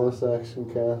will bonus action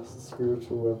cast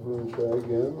Spiritual Weapon and try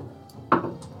again.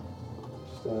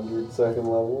 Standard 2nd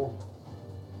level.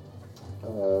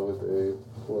 With a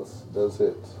plus, does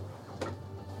hit.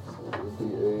 So it would be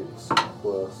 8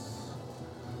 plus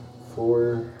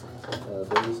 4.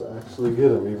 Does actually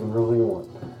get him, even rolling a 1.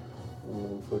 And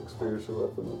then Flick Spiritual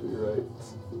Weapon will be right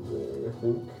there, I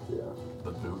think. Yeah.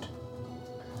 The boot.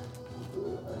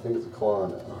 I think it's a claw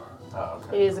now. Oh, It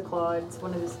okay. is a claw. It's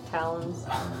one of his talons.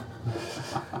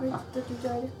 Wait, did you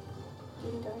die?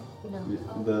 Did you die?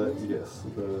 No. Yes,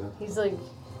 He's like,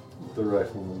 the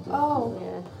rifleman did. Oh.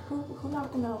 yeah. Who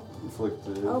knocked him out?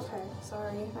 Inflicted. Okay,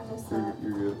 sorry, I missed that.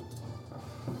 You're good.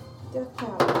 Death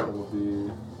count. That'll be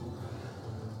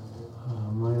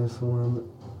 -1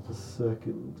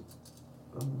 second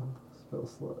spell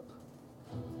slot.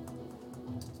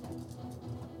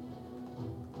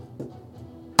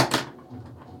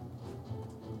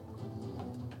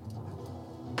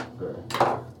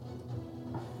 Okay.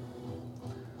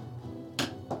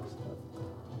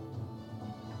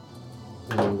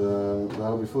 And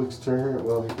that'll be Flick's turn.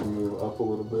 Well, he can move up a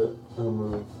little bit. He'll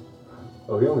move.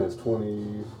 Oh, he only has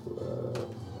 20.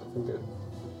 I think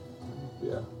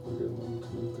yeah, we're good. 1, 2,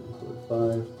 3,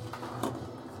 4,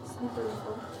 5. Sniper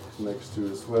rifle. Next to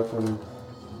his weapon.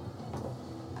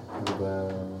 And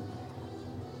then.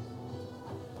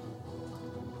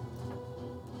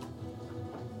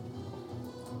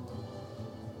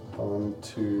 On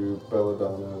to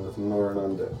Belladonna with Norn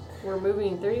on deck. We're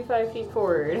moving 35 feet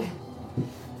forward.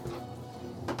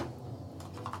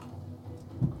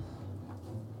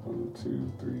 1,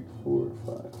 2, 3, 4,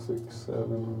 5, 6,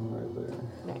 7, right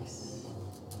there. Nice.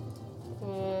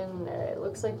 And it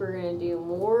looks like we're gonna do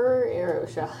more arrow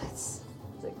shots.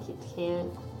 Like you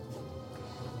can't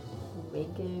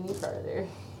make it any farther.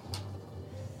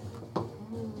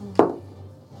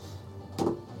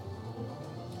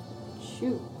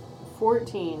 Shoot.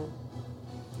 14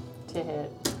 to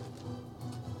hit.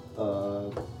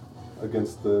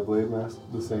 against the blade master,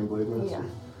 the same blade master.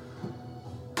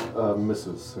 Yeah.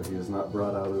 Misses, so he is not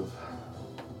brought out of.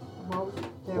 Well,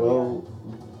 there Well,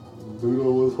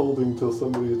 Budo was holding till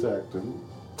somebody attacked him,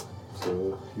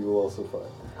 so he will also fire.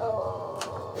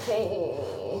 Oh, okay.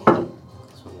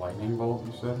 So lightning bolt,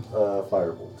 you said?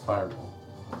 Firebolt.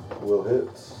 Firebolt. Will hit.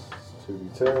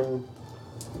 2d10.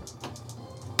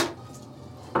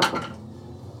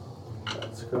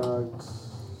 That's cocked.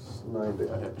 9 That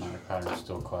damage. hypnotic pattern's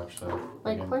still clutch, so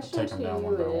My we can question take them to down you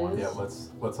one by one. is- Yeah,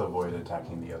 let's avoid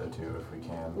attacking the other two if we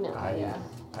can. No, yeah.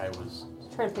 I was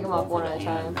Trying to pick them going up for one the at a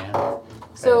hand, time. man.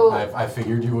 So, I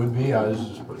figured you would be. I was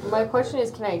just putting it my out. question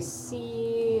is, can I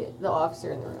see the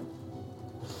officer in the room?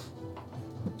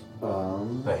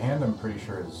 The hand, I'm pretty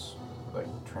sure, is like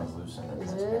translucent or Is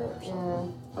transparent it? or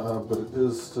something. Yeah. But it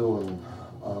is still an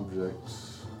object.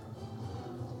 Is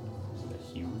it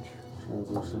huge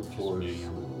Translucent Just force.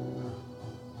 medium.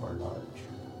 or large?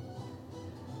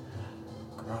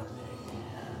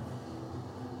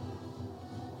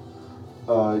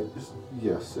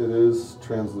 Yes, it is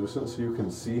translucent, so you can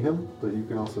see him, but you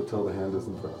can also tell the hand is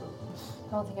in front of him.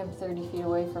 I don't think I'm 30 feet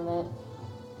away from it.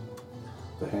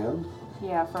 The hand,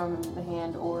 Yeah, from the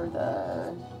hand or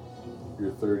the...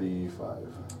 you're 35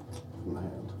 from the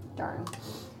hand. Darn.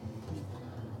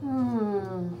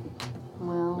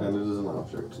 Well... And it is an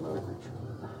object, not a creature.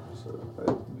 So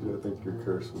I think your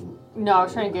curse would. No, I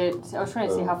was trying to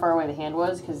see how far away the hand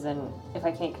was, because then if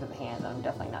I can't get to the hand, then I'm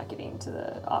definitely not getting to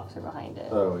the officer behind it.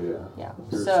 Oh, yeah. Yeah.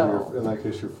 So in that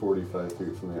case, you're 45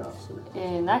 feet from the officer.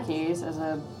 In that case, as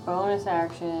a bonus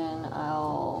action,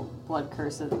 I'll blood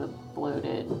curse of the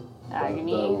bloated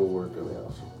agony. That will work on the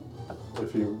officer.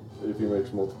 If he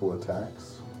makes multiple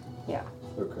attacks. Yeah.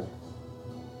 Okay.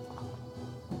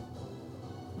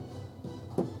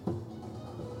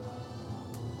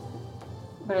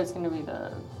 But it's going to be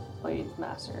the blade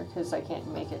master, because I can't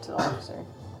make it to the officer.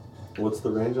 What's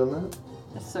the range on that?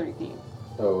 It's 30 feet.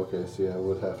 Oh, okay. So yeah, it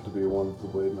would have to be one of the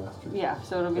blade masters. Yeah,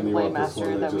 so it'll be And the you blade want this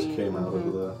master one that that just we... came out mhm.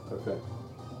 of the. Okay.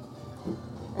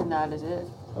 And that is it.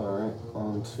 Alright,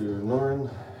 on to Norin.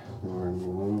 Norin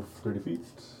will move 30 feet.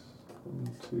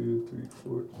 1, 2, 3,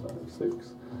 4, 5,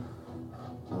 6.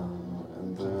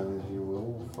 And then he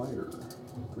will fire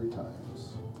 3 times.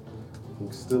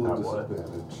 He's still a At what?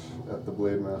 disadvantage at the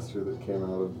blade master that came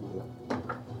out of the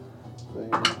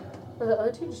thing. Are the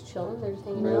other two just chilling? They're just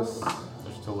hanging Miss. out?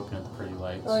 They're still looking at the pretty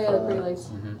lights. Oh yeah, the pretty lights.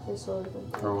 Mm-hmm. They're still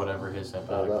looking. Or whatever his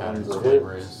hypnotic that pattern's one's a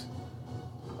flavor hit. is.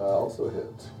 Also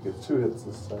hit. Gets 2 hits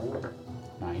this time.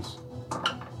 Nice.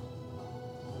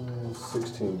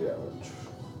 16 damage.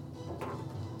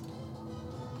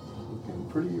 Looking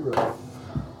pretty rough.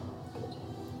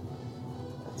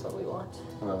 That's what we want.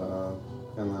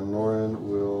 And then Norin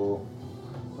will.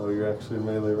 Oh, you're actually in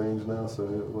melee range now, so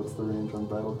what's the range on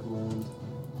battle command?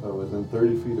 Oh, within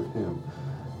 30 feet of him.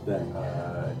 Dang.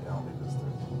 I don't think it's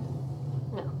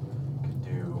 13. No. Could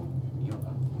do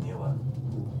Neela.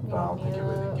 But I don't think it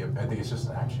Neela. would give. I think it's just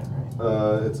an action,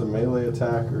 right? It's a melee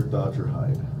attack or dodge or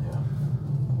hide, Yeah.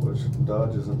 which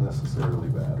dodge isn't necessarily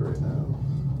bad right now.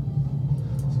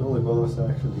 It's the only bonus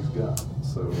action he's got,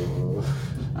 so.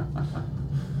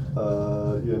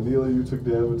 Yeah, Neela, you took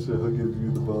damage, so he'll give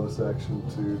you the bonus action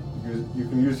to use. You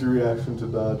can use your reaction to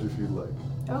dodge if you'd like.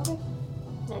 Okay.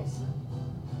 Nice.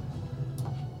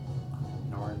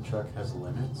 Norin Chuck has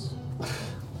limits.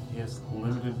 He has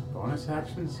limited bonus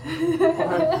actions.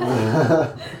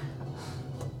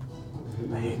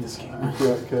 I hate this game. You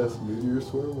can't cast Meteor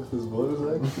Swarm with his bonus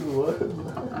action? What?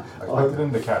 I expected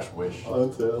him to cast Wish. On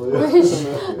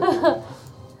Talia.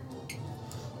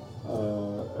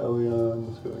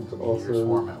 Elion is going to Meteor also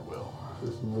swarm at will.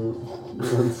 just move.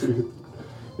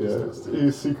 Yeah,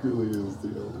 he secretly is the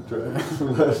Elder Dragon.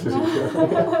 That's what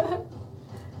he got.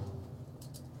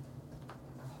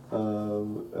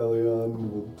 Elion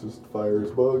will just fire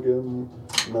his bow again,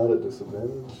 not at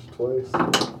disadvantage, twice.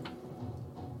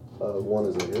 1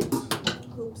 is a hit.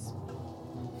 Oops.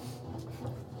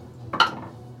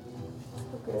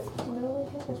 Okay. No,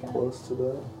 I think I got it. Plus to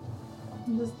that.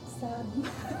 I'm just sad.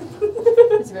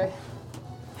 It's very...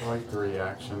 I like the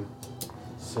reaction.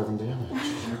 7 damage.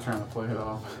 You're trying to play it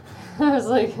off. I was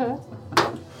like, huh?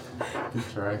 Good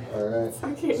try. Alright.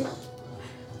 Okay.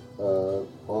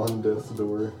 On Death's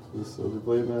Door, this other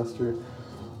Blade Master.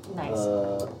 Nice.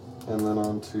 And then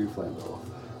on to Flandolf.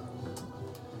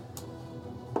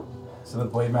 So the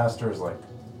Blade Master is like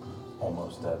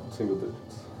almost dead. Single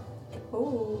digits.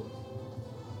 Ooh.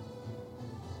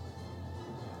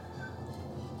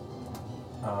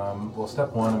 Well,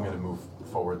 step 1, I'm going to move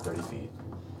forward 30 feet.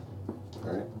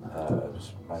 Alright.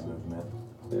 Just my movement.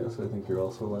 Yeah, so I think you're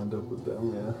also lined up with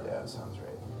them, yeah. Yeah, sounds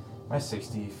right. Am I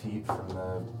 60 feet from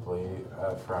the blade,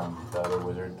 from the other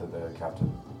wizard to the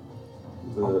captain?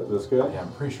 This guy? Yeah,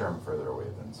 I'm pretty sure I'm further away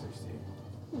than 60.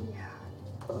 Yeah.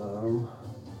 Okay,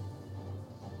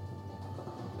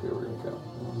 we're gonna count.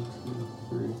 1, 2,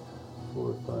 3,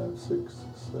 4, 5, 6,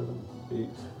 7, 8,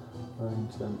 9,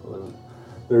 10, 11.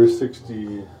 There's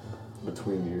 60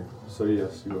 between you. So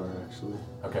yes, you are actually.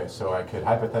 Okay, so I could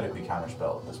hypothetically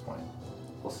counterspell at this point.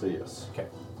 I'll say yes. Okay.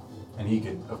 And he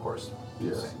could, of course. do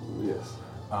the Yes. same. Yes.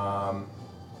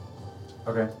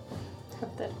 Okay.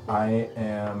 Hypothetically. I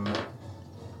am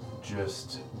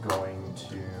just going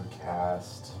to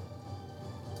cast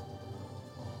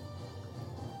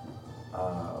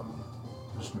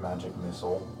just magic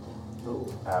missile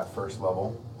at first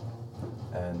level,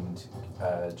 and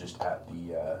just at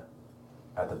the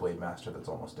blade master that's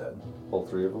almost dead. All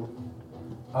three of them.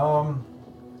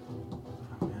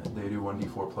 They do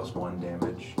 1d4 plus 1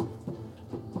 damage.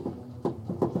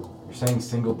 You're saying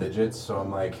single digits, so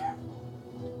I'm like,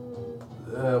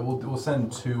 we'll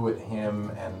send 2 at him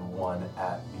and 1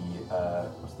 at the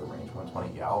what's the range?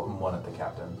 120. Yeah, and 1 at the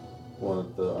captain. 1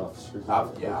 at the officer.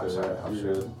 Yeah, I'm sorry, You're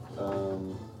officer. good.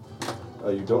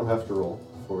 You don't have to roll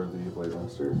for the blade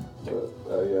master. Okay.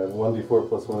 But yeah, 1d4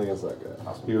 plus 1 against that guy.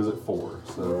 Awesome. He was at 4,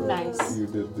 so Nice. you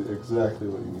did exactly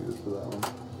what you needed for that one.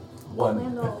 1.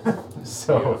 Randall.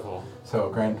 So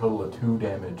grand total of 2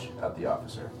 damage at the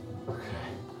officer. Okay.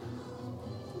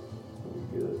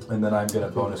 Good. And then I'm gonna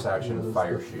bonus action That is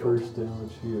fire the shield. First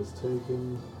damage he has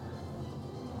taken.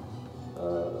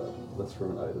 That's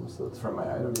from an item, so that's From my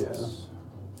item, Yeah. yes.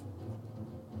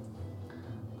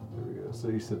 There we go. So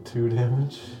you said 2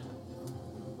 damage.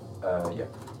 Yeah.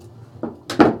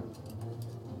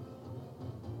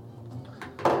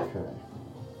 Okay.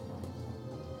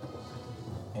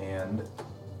 And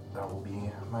that will be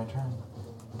my turn.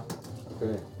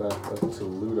 Okay. Back up to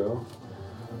Ludo,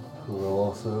 who will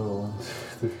also.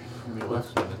 Be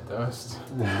left in the dust.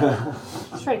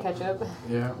 Just try to catch up.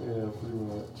 Yeah. Yeah, pretty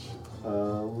much.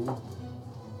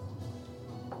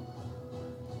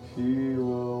 He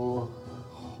will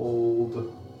hold.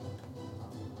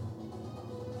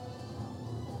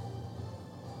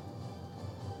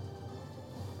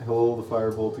 He'll hold the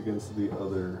firebolt against the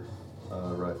other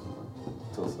rifleman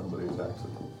until somebody attacks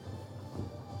him.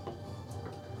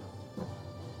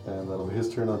 And that'll be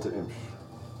his turn on to Imsh.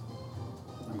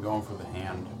 I'm going for the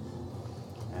hand,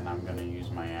 and I'm gonna use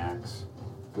my axe.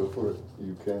 Go for it.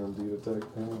 You can indeed attack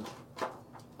him.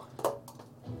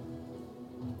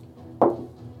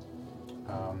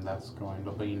 That's going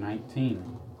to be 19.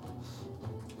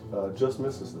 Just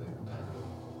misses the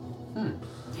hand.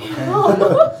 Okay.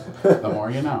 The more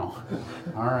you know.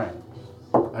 All right.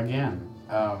 Again,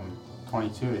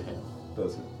 22 to hit.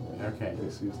 Does it? Yeah. Okay.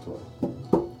 AC is 20.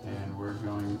 And we're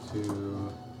going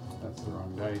to. That's the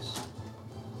wrong dice.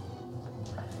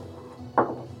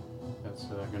 That's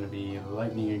going to be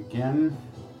lightning again.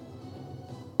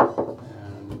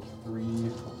 And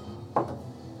 3,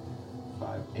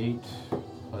 5, 8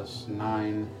 plus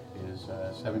 9 is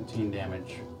 17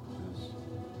 damage.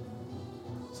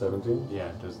 17? Yeah,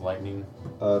 does lightning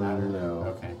No. matter?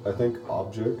 Okay. I think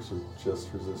objects are just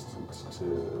resistant to,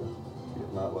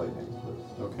 not lightning, but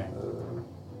Okay.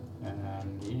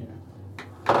 And yeah.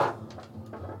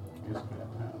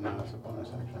 No, that's a bonus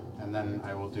action. And then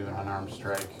I will do an unarmed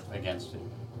strike against it.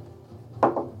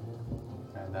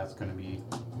 And that's going to be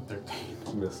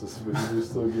 13. misses, but you do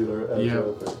still get our edge Yep.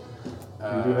 out there.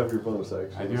 You do have your bonus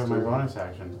action. I do have my bonus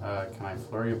action. Can I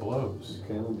flurry of blows? You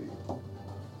can indeed.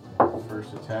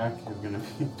 First attack is going to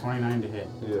be 29 to hit.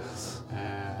 Yes.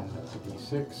 And that's a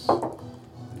d6.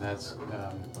 That's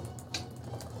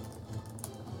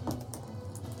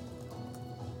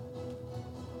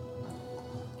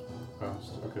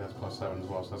okay, that's plus 7 as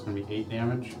well. So that's going to be 8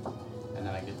 damage. And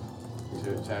then I get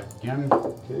to attack again.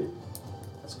 Okay.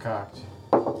 That's cocked.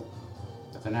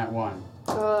 That's a nat 1.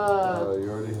 You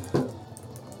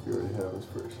already have his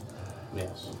first.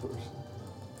 Yes. Of course.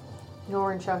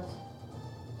 Orange Chuck.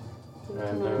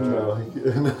 And, No,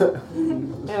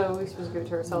 No, we're supposed to give it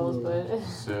to ourselves, but.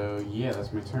 So yeah,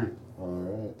 that's my turn.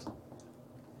 Alright.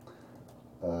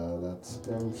 That's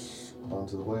Imsh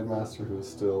onto the Blade Master, who is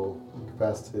still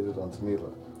incapacitated, onto Mila.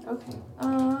 Okay.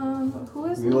 Who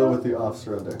is Mila Ludo? with the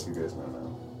officer on deck, you guys know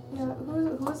now. Yeah,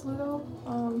 who is Ludo?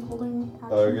 Holding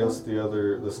action. Against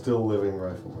the still living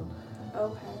rifleman.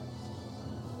 Okay.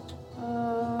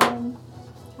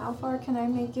 How far can I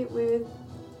make it with?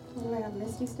 What do I have?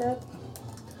 Misty Step.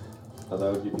 That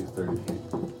would get you 30 feet.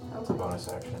 It's a Okay. bonus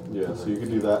action. Yeah, so you could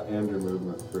do that and your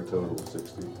movement for a total of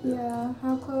 60. Yeah.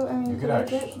 How close? I mean, You could I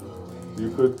actually get? You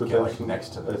could get like potentially. next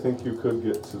to I the. think you could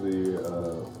get to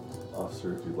the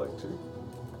officer if you'd like to.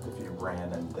 If you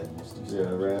ran and then Misty Yeah,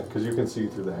 Step. right. Because you can see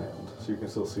through the hand, so you can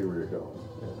still see where you're going.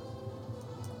 Yeah.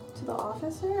 To the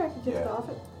officer? I could get to Yeah. the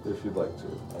office. If you'd like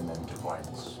to. And then Divine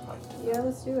Smite Yeah,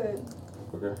 let's do it.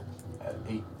 Okay. at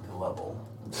 8th level.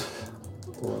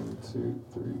 1, 2,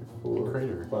 3, The 4,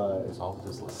 crater 5, is all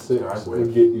this list. 6 I would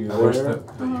wish. get you I wish there.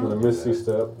 that you And a would Misty do that.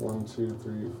 Step. 1, 2,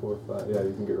 3, 4, 5. Yeah,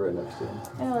 you can get right next to him.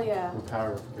 Hell yeah. The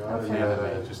power of God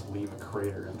Okay. and just leave a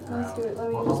crater in the Let's do ground. it. Let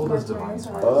me What just level does mark Divine my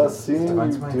Smite? heart. Seeing Divine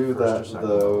you Smite do first or that second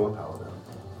though, level Paladin.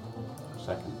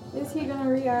 Second. Is he gonna You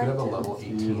react? could have a level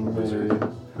 18 You wizard may-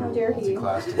 How who dare he.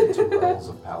 multi-classed into 2 levels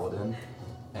of Paladin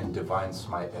and Divine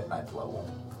Smite at 9th level.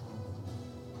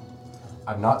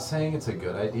 I'm not saying it's a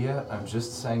good idea, I'm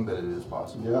just saying that it is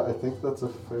possible. yeah, I think that's a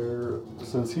fair.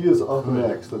 Since he is up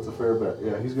next, that's a fair bet.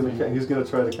 Yeah, he's gonna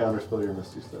try to counterspell your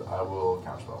Misty Step. I will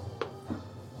counterspell.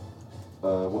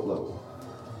 What level?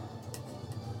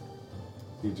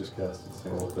 He just casted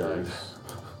same third.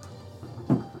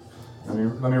 Let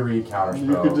me read counterspell.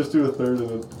 You could just do a third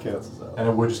and it cancels out. And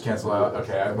it would just cancel out.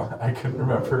 Okay, I couldn't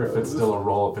remember if it's still a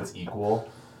roll, if it's equal.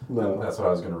 No. That's what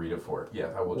I was going to read it for. Yeah,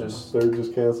 I will just. Third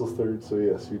just cancels third, so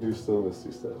yes, you do still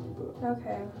Misty Step. But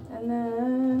Okay, and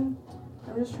then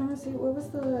I'm just trying to see what was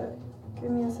the. Give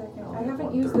me a second. I haven't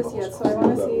One used third this level yet, so I spell.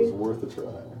 want to that was see. worth a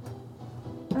try.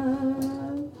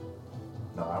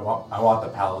 No, I want the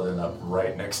paladin up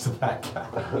right next to that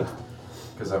guy.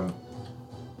 Because I'm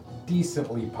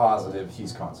decently positive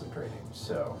he's concentrating,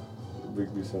 so.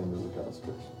 Bigby Sand is a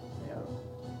concentration. Yeah.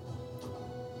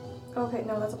 Okay,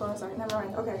 no, that's a bonus action. Never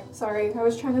mind. Okay, sorry. I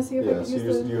was trying to see if I Yeah, could so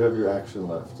use the. you have your action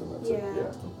left, and that's it. Yeah.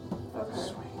 Yeah, Okay.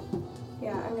 Sweet.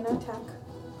 Yeah, I'm gonna attack.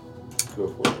 go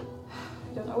for it.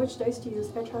 I don't know which dice to use.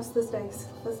 I trust this dice.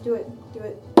 Let's do it. Do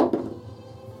it.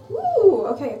 Woo!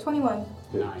 Okay, 21.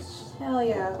 Nice. Hell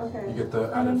yeah. You Okay. get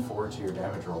the added 4 to your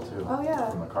damage roll too. Oh yeah.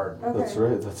 From the card. Okay. That's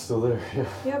right, that's still there. Yeah.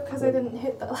 Yep, because I didn't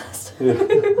hit that last Yeah.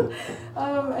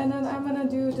 time. And then I'm gonna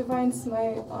do Divine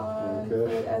Smite on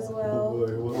Okay. it as Oh well.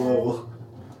 boy, what level?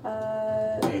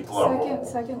 8th level.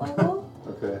 Second level.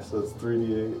 Okay, so it's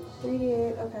 3d8.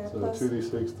 3d8. Okay. So Plus.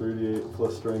 2d6, 3d8,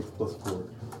 plus strength, plus 4.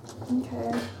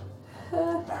 Okay.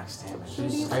 Max damage.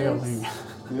 2d6. Failing.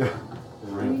 Yeah.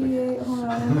 Ramping. 3d8. Hold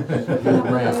on. Looking at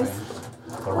my dice.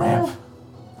 The ramp.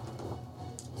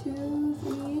 2,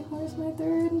 3. Where's my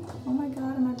third? Oh my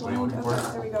god, am I What are you blind? looking Okay,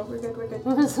 for? there we go. We're good. We're good.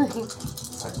 I was like,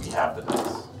 It's like we have the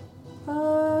dice.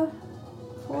 4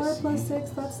 I plus see. 6,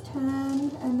 that's 10,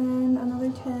 and then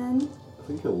another 10. I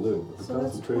think he'll live, but the So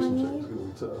that's concentration 20. check's gonna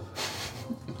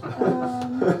be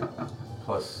tough.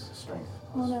 Plus strength.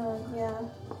 Hold on, yeah.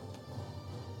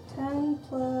 10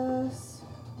 plus,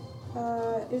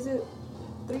 is it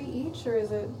 3 each, or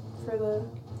is it for the,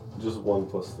 Just 1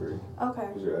 plus 3, okay.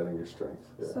 because you're adding your strength.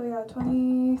 Yeah. So yeah,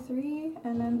 23,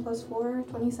 and then plus 4,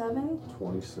 27.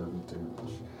 27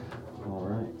 damage.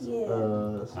 Alright.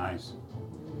 Yeah. Nice.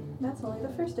 That's only the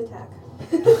first attack.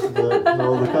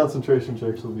 No, the concentration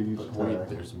checks will be each But wait, attack.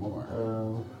 there's more.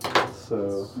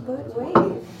 So, But wait.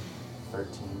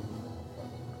 13.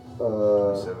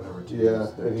 uh, 7 over 2. yeah, is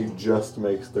and he 13. just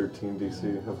makes 13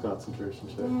 DC of concentration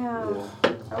check. Damn.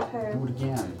 Okay. Do it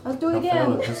again. Let's do it I'll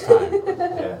fail again. it this time.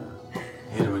 Yeah.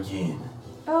 Hit him again.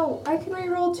 Oh, I can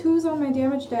reroll 2s on my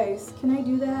damage dice. Can I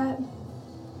do that?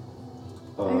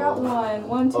 I got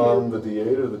 1, 2. On the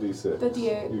D8 or the D6? The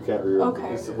D8. You can't reroll.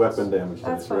 Okay. It's weapon damage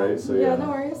That's dice, fine. right? So yeah, no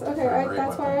worries. Okay, Great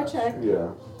that's why I weapon, checked. Yeah.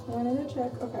 I wanted to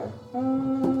check. Okay.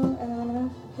 And then I'm gonna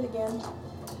hit again.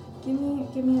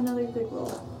 Give me another good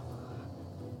roll.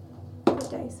 Good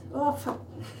dice. Oh fuck.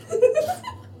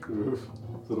 Oof.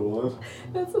 Is it a 1?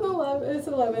 That's an 11. It's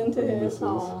 11 to hit. Misses.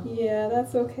 oh, Yeah,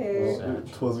 that's okay. Well,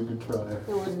 it was a good try. it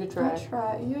was a good I'll try.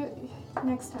 try. You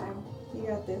next time. You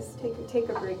got this. Take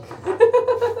a break.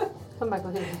 Come back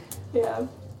with it. Yeah.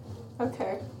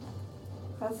 Okay.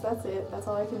 That's it. That's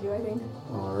all I can do, I think.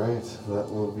 Alright,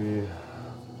 that will be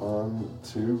on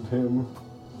to him.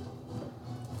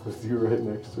 With you right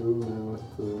next to him and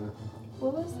with the...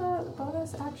 What was that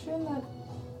bonus action that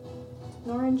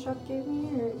Nora and Chuck gave me?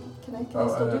 Or can I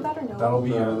still do that or no? That'll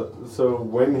be so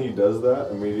when he does that,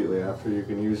 immediately after, you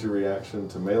can use your reaction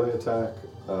to melee attack,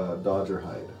 dodge or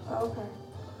hide. Oh, okay.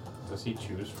 Does he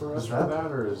choose for us Is for that-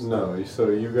 that, or is No, so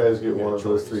you guys get You get one a of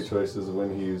those choice. 3 choices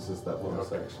when he uses that bonus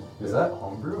Okay. action. Is Yeah. that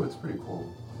homebrew? It's pretty cool.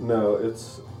 No,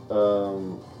 it's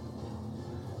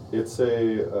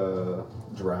a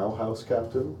drow house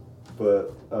captain,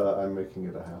 but I'm making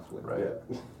it a halfling. Right.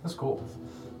 Yeah. That's cool.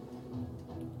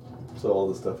 So all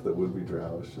the stuff that would be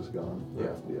drow is just gone.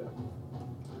 Yeah. Yeah.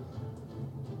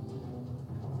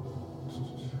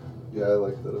 Yeah, I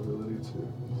like that ability too.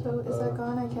 So is that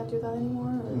gone? I can't do that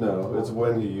anymore? Or? No, it's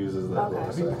when he uses that Okay.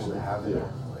 bonus That'd be cool action. to have it,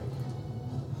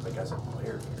 Yeah. like as a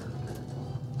player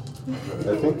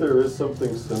character. I think there is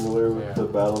something similar with Yeah. the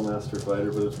Battlemaster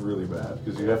Fighter, but it's really bad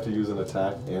because you have to use an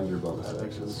attack and your bonus I think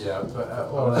actions. Yeah,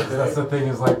 but that's the thing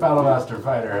is like Battlemaster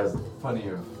Fighter has plenty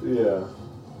of Yeah,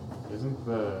 Isn't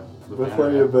the but banner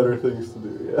plenty of app- better things to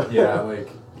do. Yeah. yeah like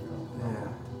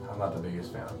I'm not the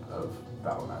biggest fan of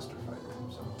Battlemaster Fighter.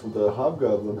 So The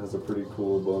Hobgoblin has a pretty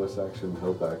cool bonus action,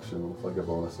 help action with like a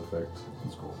bonus effect.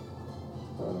 it's cool.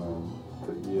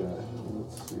 But yeah,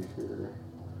 let's see here.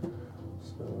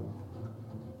 So.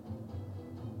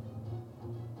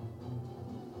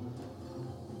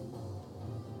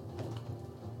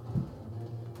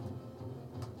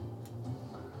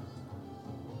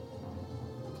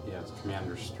 Yeah, it's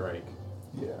Commander Strike.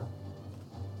 Yeah.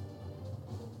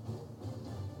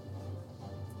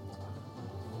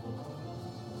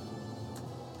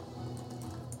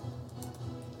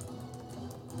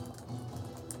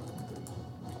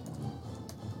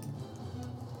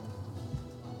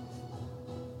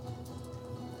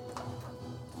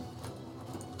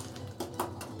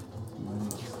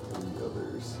 Three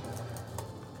others.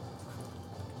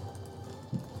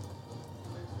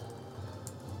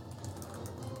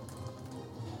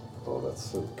 Oh, that's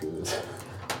so good.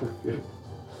 Okay.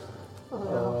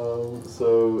 Oh,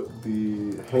 So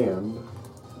the hand.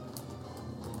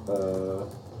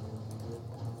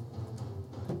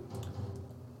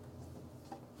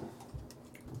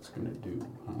 What's gonna do?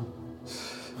 Huh?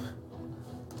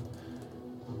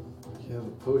 Yeah,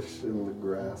 the push and the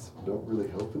grasp don't really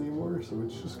help anymore, so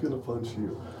it's just gonna punch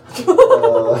you.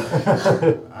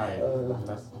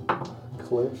 That's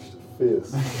Clenched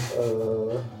fist.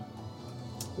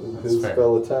 With That's his fair.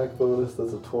 spell attack bonus,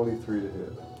 that's a 23 to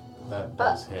hit. that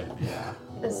does hit. Yeah.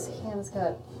 this hand's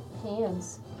got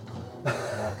hands.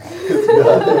 It's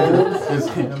got hands. His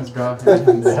hands got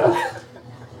hands.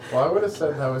 Well, I would have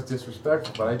said that was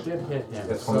disrespectful, but I did hit him.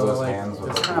 It's so one of those like, hands with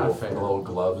it's the kind little, of fair. the little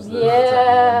gloves. That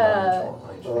Yeah.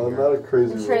 Not a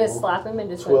crazy I'm trying to roll. slap him and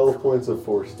just 12 like, points of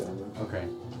force damage. Okay.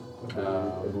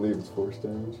 I believe it's force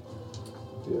damage.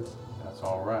 Yes. That's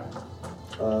all right.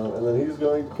 And then he's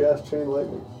going to cast Chain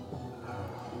Lightning,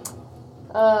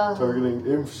 uh, targeting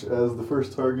Imsh as the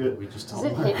first target. We just does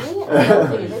don't it hit like- me? I don't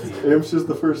think it hits me. Imsh is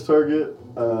the first target.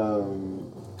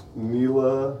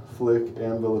 Neela, Flick,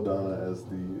 and Belladonna as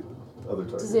the other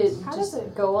targets. Does it How just does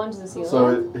it- go onto the ceiling? So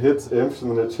it hits Imsh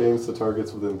and then it chains the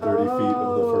targets within 30 feet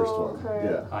of the first one. Okay.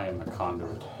 Yeah. I am the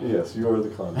conduit. Yes, you are the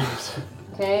conduit.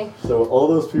 Okay. So all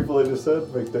those people I just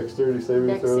said make dexterity saving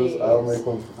Dex throws. I'll saves. make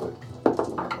one for Flick.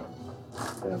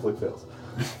 Yeah, Flick fails.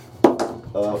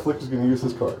 Flick is going to use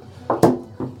his card.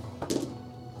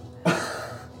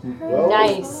 Well,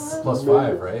 Nice. Plus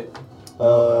 5, right?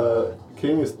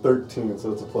 King is 13,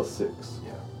 so it's a plus 6.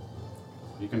 Yeah.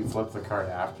 You can flip the card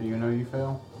after you know you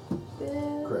fail.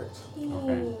 Correct.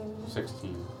 Okay.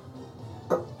 16.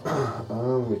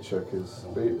 Let me check his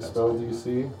That's spell fine.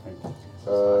 DC.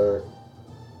 Okay.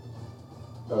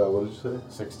 What did you say?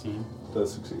 16.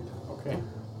 Does succeed. Okay.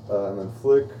 And then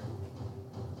Flick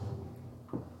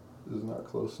is not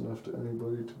close enough to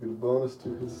anybody to get a bonus to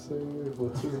his save.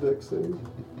 What's his dex save?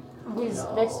 He's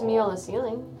next to me on the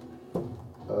ceiling.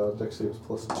 Dex save is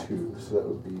plus 2, so that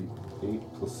would be 8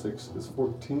 plus 6 is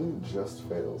 14. Just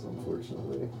fails,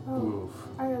 unfortunately. Oh, Oof.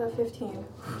 I got a 15.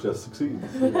 Just succeeds.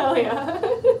 Hell yeah.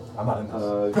 I'm not in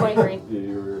this. 23.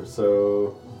 Yeah,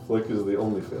 so Flick is the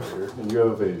only failure, and you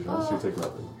have evasion, so you take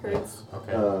nothing. Hurts.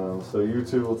 Okay. So you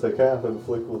two will take half, and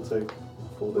Flick will take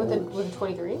full With damage. a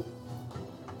 23?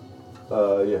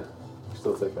 Yeah, you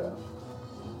still take half.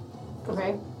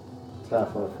 Okay.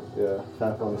 Half on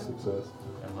half on a success.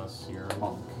 Unless you're a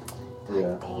monk.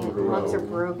 Yeah. Dang it, monks are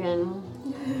broken.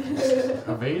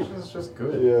 Evasion is just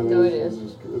good. Yeah, No, it evasion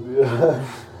is. just good. Yeah.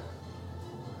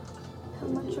 How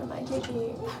much am I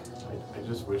taking? I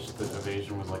just wish that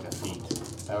evasion was like a feat.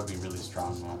 That would be really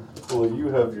strong though. Well, you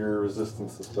have your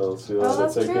resistance to spells, so you'll Oh, have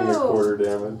that's to take in your true. quarter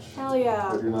damage. Hell yeah.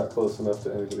 But you're not close enough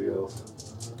to anybody else.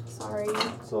 Sorry.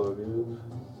 It's all good.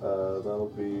 That'll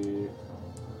be.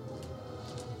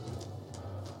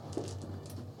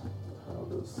 How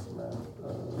does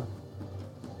math?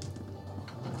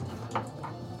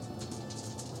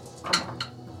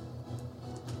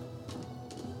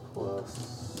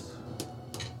 Plus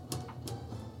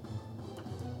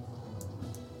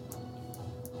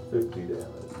 50 damage.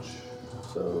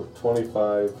 So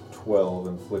 25, 12,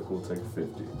 and Flick will take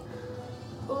 50.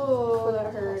 Oh,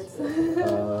 that hurts.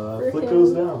 Flick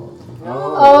goes down.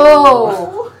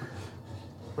 Oh!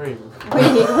 Wait,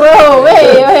 Wait, whoa,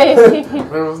 wait.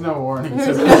 there was no warning.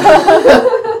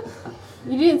 To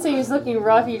he's looking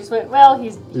rough, you just went, well, he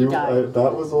died.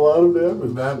 That was a lot of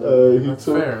damage. That's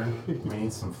fair. We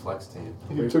need some flex tape.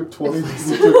 He took 20.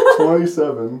 He took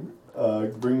 27,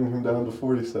 bringing him down to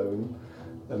 47,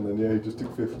 and then he just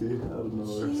took 50 out of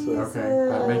nowhere. So. Okay,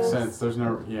 that makes sense. There's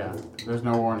no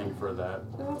warning for that.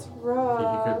 That's He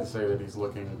rough. couldn't say that he's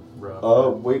looking rough.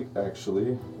 Wait,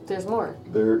 actually, There's more.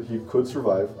 he could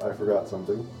survive. I forgot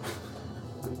something.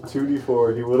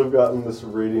 2d4. He would have gotten this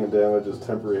radiant damage as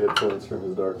temporary hit points from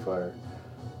his dark fire.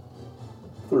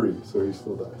 3, so he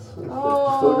still dies. Okay.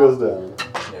 Oh. Still goes down.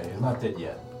 Yeah, he's not dead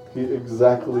yet. He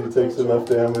exactly takes enough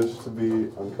damage to be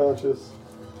unconscious,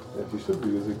 and he should be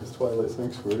using his Twilight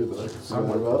Sanctuary that I forgot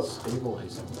Someone about. was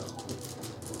stabilizing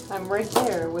though. I'm right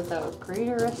there without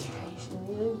greater restoration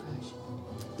healing potion.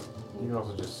 You can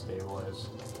also just stabilize,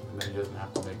 and then he doesn't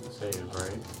have to make the saves,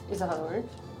 right? Is that how it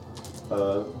works?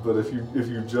 But if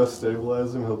you just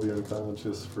stabilize him, he'll be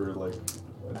unconscious for like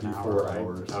a An D4 hour, right?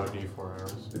 hours. Oh, D4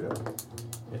 hours. Yeah.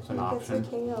 It's an It's a option.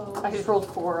 KO. I just rolled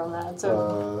 4 on that,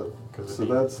 so. So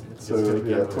that's it's gonna give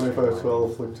it a 25, straight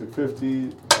 12, flick to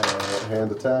 50,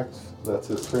 hand attacked. That's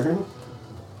his turn.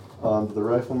 On to the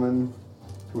rifleman,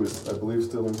 who is I believe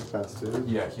still incapacitated.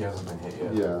 Yeah, he hasn't been hit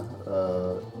yet. Yeah.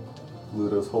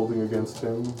 Ludo's holding against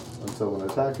him until an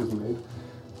attack is made.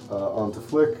 On to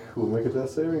Flick, who will make a death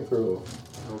saving throw.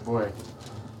 Oh boy.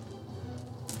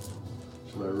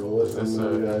 Should I roll it? Is this Yeah,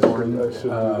 I important? should do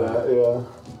that, yeah.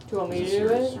 Do you want me to Is do this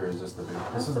yours, it? or is this the big one?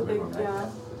 That's This is the big one, right? yeah.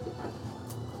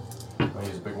 Want to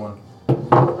use the big one? Put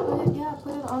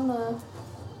it on the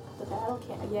battle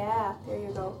can. Yeah, there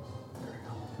you go.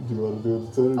 Do you want to do it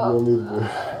instead, or do you want me to do it?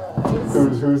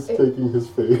 It's- Who's taking his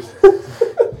fate?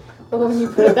 Oh, when you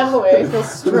put it that way, I feel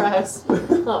stressed.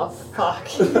 Oh, fuck. I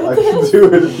can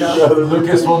do it if you'd rather.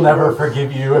 Lucas will never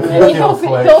forgive you if you kill He'll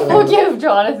Flick. forgive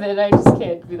Jonathan, I just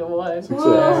can't be the one. Success.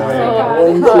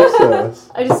 Oh, One God. success.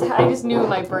 I just knew in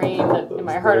my brain that in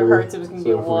my heart of hearts it was going to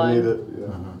be a So if we 1. need it,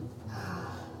 yeah.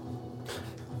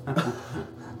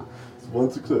 It's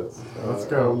one success. Let's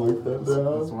go. I'll mark that That's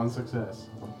down. one success.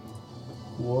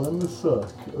 One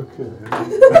suck. Okay.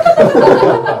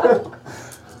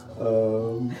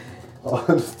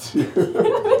 On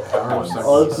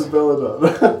to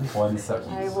Belladonna. 1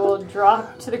 second. I will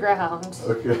drop to the ground.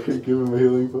 Okay, give him a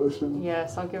healing potion.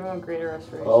 Yes, I'll give him a greater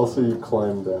restoration. Also, you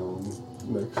climb down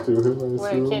next to him, I Wait, I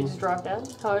assume. can't just drop down?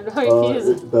 How many feet is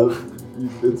it?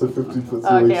 It's a 50-foot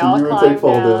ceiling, Okay, so I'll you would climb take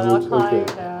fall down. I'll damage. climb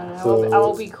Okay. down. I So-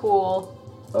 will be cool.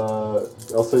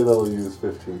 I'll say that'll use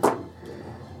 15 feet.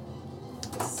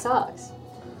 It sucks.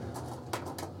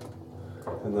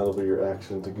 And that'll be your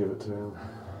action to give it to him.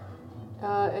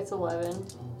 It's 11.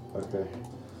 Okay.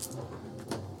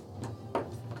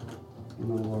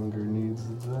 No longer needs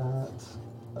that.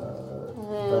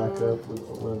 Back up with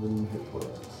 11 hit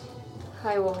points.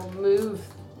 I will move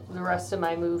the rest of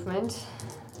my movement.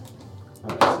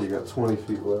 Alright, so you got 20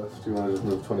 feet left. Do you want to just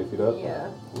move 20 feet up? Yeah.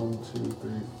 1, 2,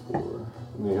 3, 4.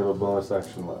 And you have a bonus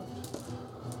action left.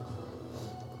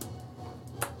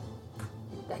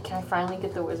 Can I finally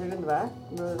get the wizard in the back?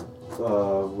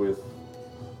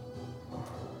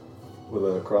 With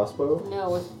a crossbow? No,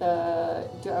 with the.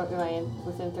 Am I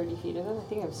within 30 feet of him? I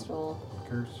think I'm still.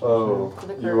 Curse. Oh,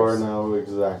 The you are curse. now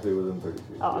exactly within 30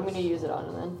 feet. Oh, I'm yes. going to use it on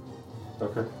him then.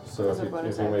 Okay, so As if a he,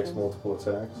 bonus if he makes action. multiple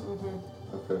attacks.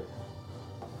 Okay,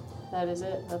 That is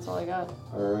it. That's all I got.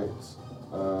 alright.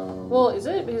 Well, is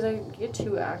it? Because I get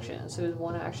 2 actions. So is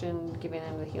 1 action giving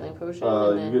them the healing potion?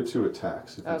 and you then... get 2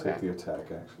 attacks if you Okay. take the attack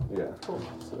action. Yeah. Cool.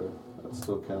 So that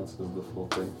still counts as the full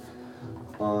thing.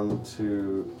 On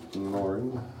to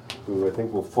Norn, who I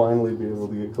think will finally be able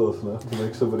to get close enough to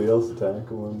make somebody else attack.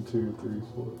 1, 2, 3,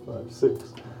 4, 5,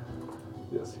 6.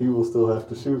 Yes, he will still have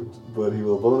to shoot, but he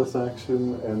will bonus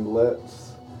action and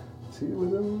let's see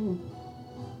with him.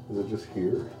 Is it just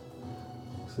here?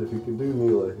 So if he can do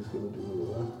Neela, he's gonna do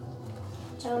Neela.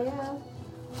 Hell yeah.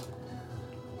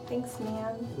 Thanks,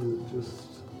 man. Is it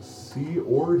just see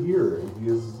or hear? And he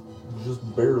is just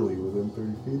barely within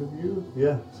 30 feet of you.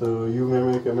 Yeah, so you may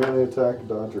make a melee attack,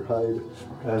 dodge or hide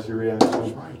as your That's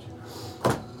reaction. right.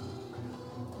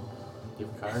 Give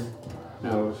a card?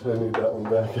 No, I need that one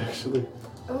back actually.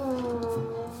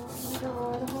 Oh my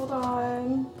god, hold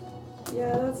on.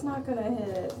 Yeah, that's not gonna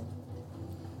hit.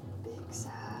 Big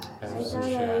sad. Have some got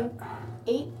shit. a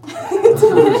 8.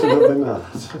 Unfortunately not.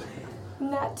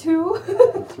 Nat 2.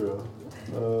 That's rough.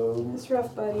 It's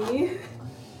rough, buddy.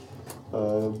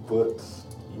 But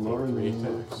Norn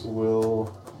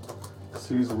will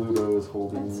seize Ludo as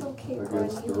holding That's okay, buddy.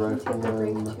 against the You can take a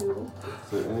break rifleman. too.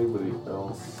 Is there anybody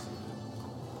else?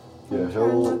 Yeah, I'm trying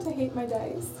he'll not to hate my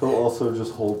dice. also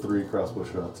just hold 3 crossbow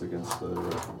shots against the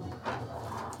rifleman.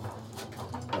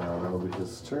 be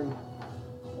his turn.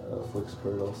 Flick's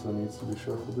card also needs to be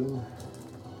shuffled in.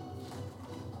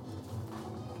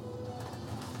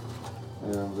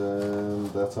 And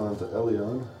then that's on to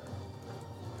Elion,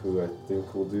 who I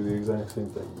think will do the exact same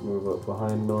thing. Move up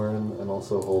behind Norin and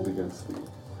also hold against the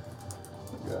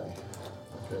guy.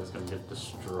 This guy's gonna get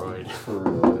destroyed.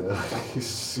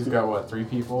 He's He's got what, 3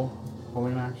 people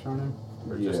holding an action on him?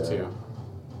 Or just 2?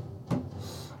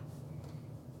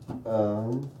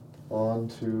 On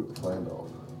to Landolf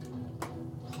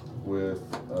with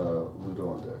Ludo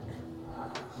on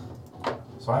deck.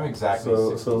 So I'm exactly.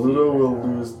 So 60 Ludo feet will right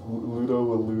now. lose. Ludo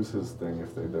will lose his thing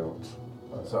if they don't.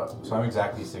 So I'm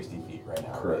exactly 60 feet right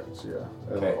now. Correct. Yeah.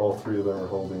 And Okay. all 3 of them are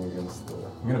holding against the.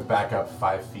 I'm gonna back up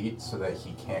 5 feet so that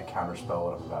he can't counterspell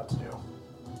what I'm about to do.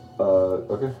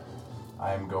 Okay.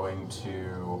 I'm going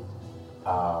to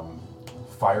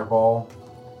fireball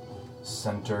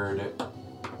centered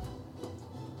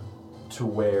to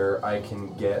where I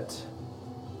can get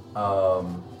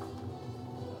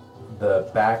the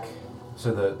back,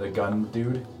 so the gun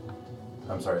dude,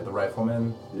 I'm sorry, the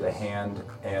rifleman, the Yes. hand,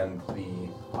 and the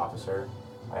officer.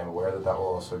 I am aware that will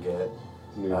also get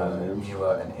Neela and Imsh.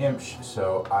 Neela and Imsh,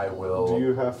 so I will... Do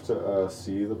you have to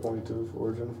see the point of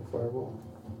origin for fireball?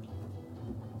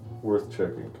 Worth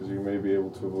checking, because you may be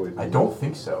able to avoid. I don't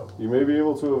think so. You may be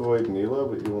able to avoid Neela,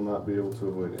 but you will not be able to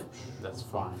avoid Imsh. That's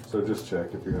fine. So just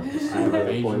check if you have to see I have the point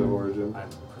evasion. of origin. I'm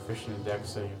proficient in dex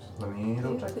saves. Let me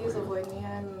double check. Please for you. avoid me.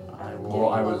 I'm I getting will- Well,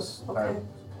 I low. was... Okay.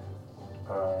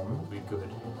 Will be good.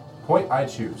 Point I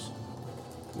choose.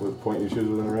 With point you choose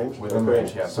within range? Within Okay,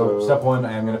 range, yeah. So step 1,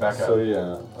 I am going to back up. So yeah,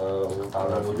 I don't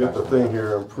know if we'll you get the backed thing up.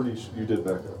 here. I'm pretty sure you did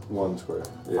back up 1 square.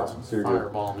 Yeah, Awesome. so you're good.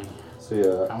 Fireball me. So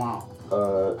yeah, Come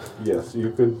on. yes,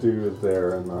 you could do it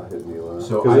there and not hit Neela.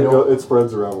 So because I don't- it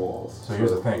spreads around walls. So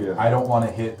here's the thing. Yeah. I don't want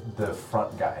to hit the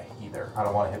front guy either. I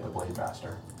don't want to hit the blade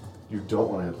master. You don't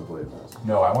want to hit the blade master.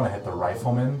 No, I want to hit the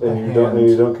rifleman. the And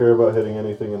you don't care about hitting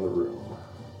anything in the room.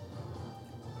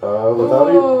 Without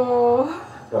Oh.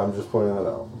 I'm just pointing that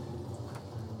out.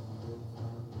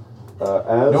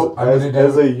 Nope, I'm gonna do-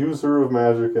 As a user of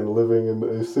magic and living in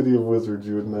a city of wizards,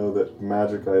 you would know that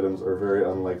magic items are very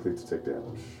unlikely to take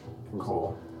damage.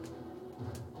 Cool.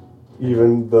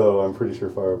 Even though I'm pretty sure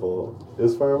Fireball...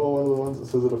 Is Fireball one of the ones that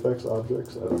says it affects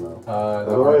objects? I don't know. That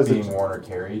Otherwise aren't being it's- worn or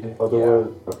carried. Otherwise...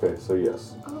 Okay, so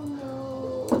yes. Oh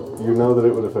no. You know that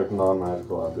it would affect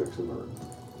non-magical objects in the room.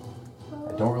 Yeah.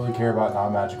 I don't really care about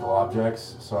non-magical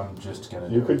objects, so I'm just gonna.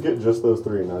 You do could it. get just those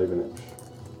 3, not even Imsh.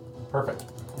 Perfect.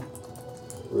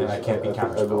 Which I can't be I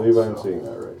counterspelled, believe I'm so- seeing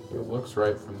that right. It looks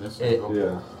right from this It- angle.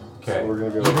 Yeah. Okay. So we're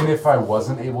gonna go... Even if I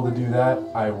wasn't able to do that,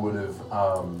 I would have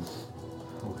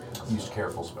used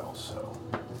careful spells. So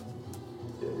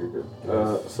Yeah, you're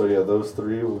good. So yeah, those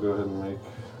 3 will go ahead and make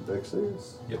dex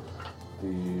saves. Yep.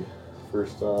 The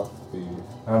first off, and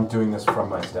I'm doing this from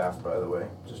my staff, by the way,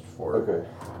 just for. okay,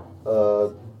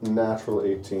 natural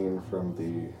 18 from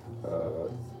the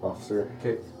officer.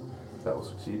 Okay. That will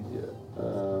succeed. Yeah.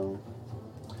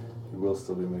 You will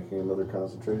still be making another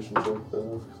concentration check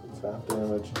though, 'cause it's half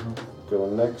damage. Go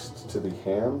next to the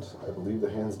hand. I believe the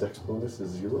hand's dex bonus is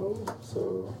 0.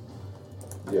 So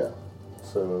yeah.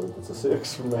 So it's a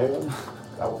 6 from the hand.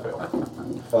 That will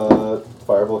fail.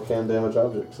 Fireball can damage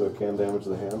objects, so it can damage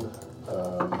the hand.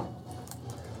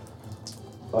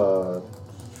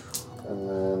 And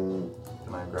then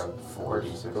And I grabbed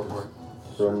 4d6. Go for it.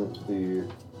 from the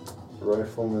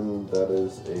rifleman, that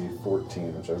is a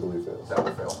 14, which I believe fails. That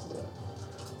will fail. Yeah.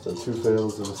 So 2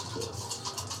 fails and a success.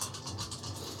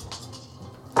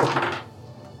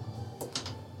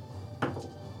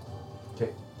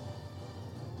 Okay.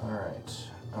 All right.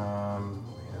 We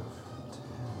have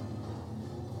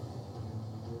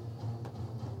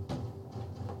 10.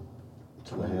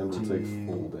 So the hand will take 20.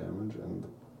 full damage, and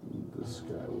this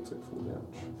guy will take full damage.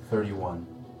 31.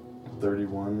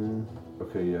 31.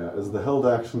 Okay, yeah. As the held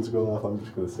actions go off, I'm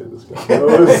just going to say this guy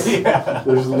goes. Yeah.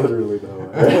 There's literally no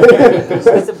way. Just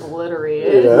gets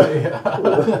obliterated.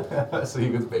 Yeah. So he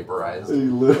gets vaporized. He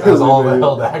literally As all the made-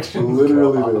 held actions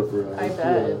Literally go off. vaporized. I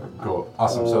bet. Yeah. Cool.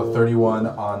 Awesome. So 31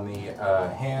 on the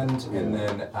hand, and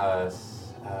Yeah. then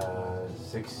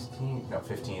 16, no,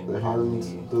 15 The on hand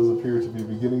the. does appear to be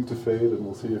beginning to fade, and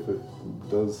we'll see if it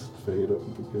does fade up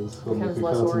because I'll make Becomes a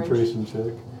less orange. concentration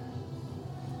check.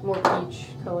 More peach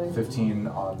color. 15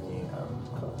 on the.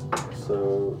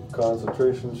 So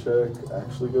concentration check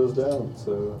actually goes down.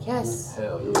 So Yes.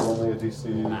 Hell it was yeah. only a DC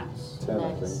Nice. 10,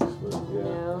 I Nice. think. But yeah.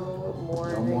 No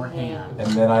more, No more hand.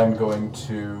 And then I'm going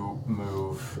to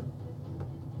move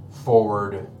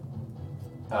forward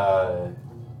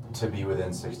to be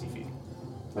within 60 feet.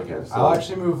 Okay, Okay, so- I'll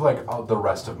actually move like the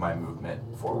rest of my movement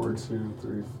 1, forward. 2,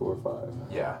 3, 4, 5.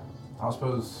 Yeah. I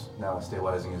suppose now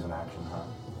stabilizing is an action,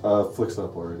 huh? Flick's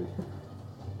up already.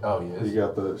 Oh, he is? You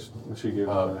got the. She gave him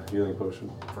a healing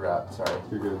potion. Forgot, sorry.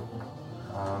 You're good.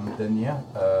 Then yeah,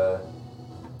 that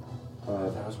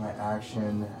was my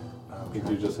action. You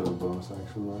do just have a bonus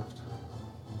action left.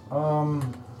 I'm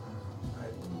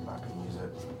not gonna use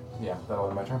it. Yeah, that'll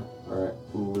end my turn. Alright,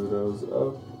 Ludo's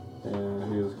up,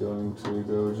 and he is going to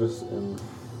go just in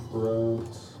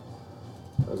front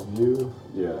of you.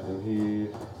 Yeah, and he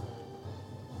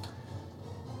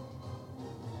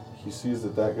sees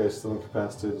that that guy's still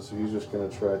incapacitated, so he's just going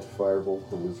to try to firebolt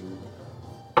the wizard.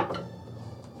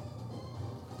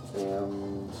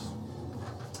 And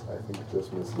I think it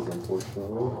just misses,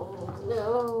 unfortunately. Oh,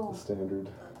 no. Standard.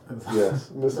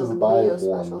 Yes, misses The by Leo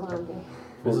special, 1. huh? Okay.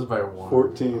 This is by 1.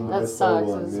 14. That missed by sucks.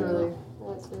 1, That's yeah.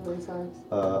 really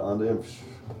sucks. On to Imsh.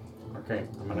 Okay,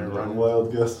 I'm gonna You have run.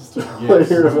 Wild guesses to Yes.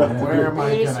 hear about. Where am I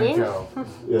Ready to gonna swing? go?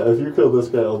 Yeah, if you kill this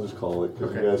guy, I'll just call it,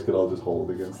 because Okay. you guys could all just hold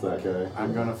against that guy.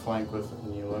 I'm gonna flank with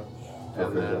Nila, and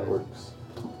Okay, that then works.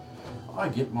 I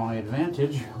get my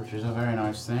advantage, which is a very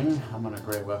nice thing. I'm gonna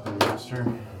Great Weapon Master.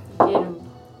 Get him.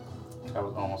 That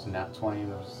was almost a nat 20.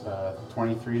 That was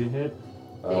 23 to hit.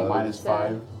 Big Minus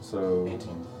 5, So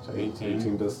 18. so 18.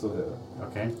 18 does still hit.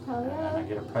 Okay. Hell And then I yeah.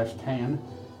 get a fresh 10.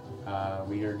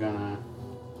 We are gonna.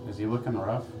 Is he looking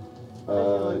rough?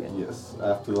 Yes.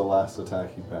 After the last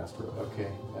attack, he passed rough. Okay,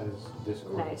 that is this.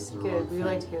 Nice. is the Good. wrong We thing.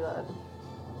 like to hear that.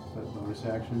 But bonus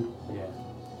action? Yeah.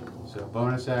 So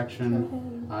bonus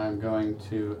action, I'm going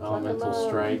to Elemental up.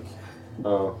 Strike.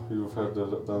 Oh, you've had to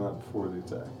have done that before the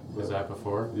attack. Is that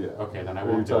before? Yeah. Okay, then I Are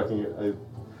you won't do it. talking? I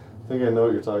think I know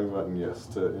what you're talking about, and yes,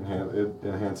 to enhance it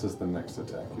enhances the next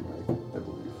attack you make, I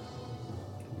believe.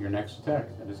 Your next attack.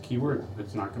 That is keyword.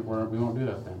 It's not good. We won't do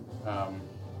that then.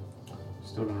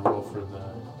 Still gonna roll for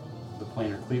the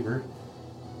planar cleaver.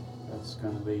 That's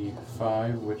gonna be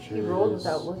 5, which He is rolled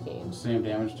without looking. same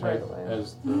damage type By the way.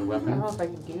 as the I don't weapon. know if I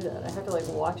can do that. I have to like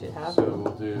watch it happen. So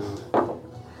we'll do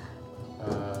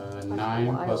 9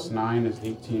 wild. plus 9 is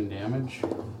 18 damage,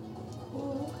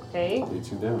 Okay.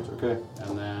 18 damage. Okay.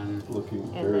 and then Looking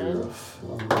And very then? rough.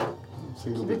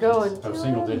 Single Keep it digits. going. oh,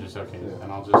 single digits. Okay, Yeah.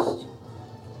 and I'll just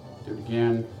do it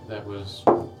again. That was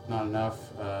not enough.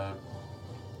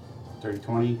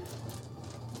 30-20.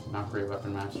 Not great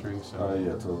weapon mastering. So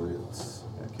Yeah, totally. It's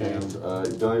okay. And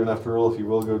you don't even have to roll if you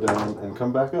will go down and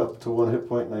come back up to 1 hit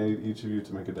point, and I need each of you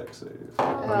to make a dex save.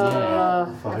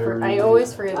 I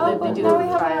always forget Oh, that but they do now the we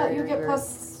have fire. you get reaver.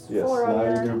 plus Yes, 4 on now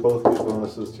your. you do both these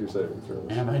bonuses to your saving throws.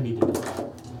 And I needed it.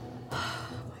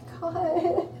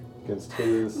 God. Against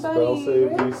his spell Buddy. save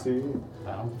DC.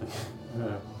 I don't think.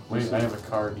 Wait, I have a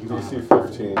card. You don't DC have a card.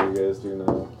 15, you guys do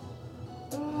know.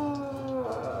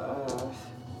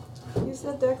 You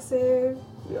said dex save.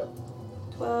 Yeah,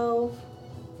 12.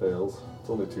 fails. It's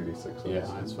only 2d6. Yeah,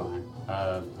 that's fine.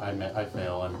 I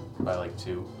fail and by like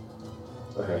 2.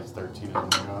 Okay. It's 13 is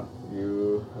what I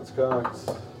got. That's cocked.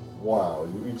 Wow,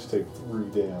 you each take 3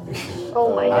 damage.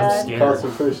 Oh my I'm god. scared.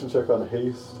 Concentration check on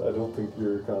haste. I don't think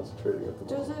you're concentrating at the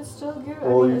Does moment. it still give?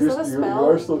 Well, I mean, is that a you spell?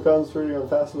 are still concentrating on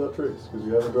Pass Without Trace, because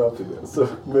you haven't dropped it yet. So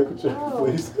make a check, Oh,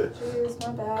 please. jeez,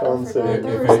 my bad. Con I save. forgot If,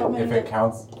 there if, were so it, many. if it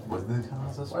counts, was it count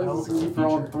as a Why spell? does it keep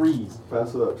rolling 3s?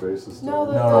 Pass Without Trace is No,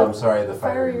 still. No, I'm sorry, the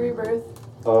fiery fiery rebirth.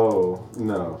 Oh,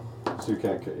 no. So you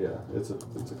can't, yeah, it's a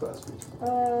class feature.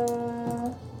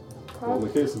 Well, in the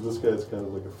case of this guy, it's kind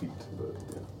of like a feat, but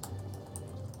yeah.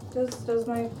 Does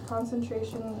my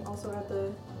concentration also add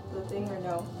the thing or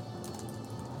no?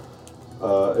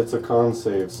 It's a con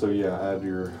save, so yeah, add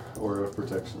your Aura of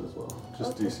Protection as well.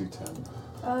 Just Okay. DC 10.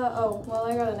 Oh, well,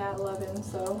 I got an at 11,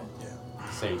 so.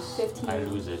 Say, 15. I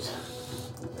lose it.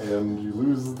 And you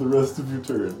lose the rest of your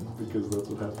turn, because that's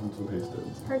what happens when haste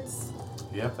ends. Hurts.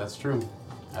 Yep, that's true.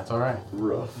 That's alright.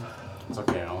 Rough. It's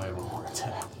okay, I only had 1 more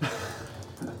attack.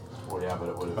 Well, yeah, but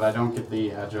it would have. But I don't get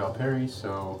the agile parry,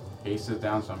 so ace is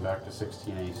down, so I'm back to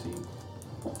 16 AC.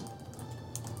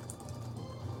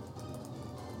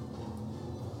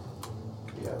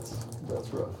 Yeah, that's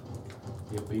rough.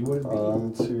 Yeah, but you would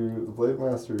To the Blade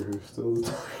Master, who's still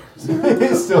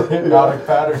He's still hypnotic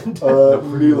pattern.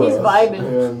 Mila. He's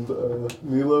vibing. And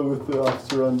Mila with the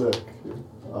officer on deck.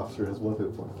 Officer has 1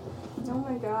 hit point. Oh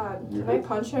my god. You Can I hit-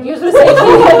 punch him? You was gonna say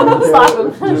slap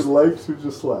him. You'd like to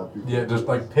just slap you. Yeah, just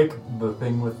like pick the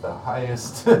thing with the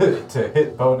highest to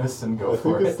hit bonus and go I think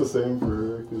for it's it. the same for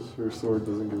her, because her sword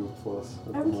doesn't give a plus.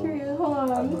 at the I'm moment. curious. Hold I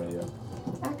have no on. idea.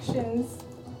 Actions.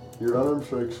 Your unarmed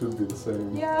strike should be the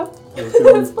same. Yeah. It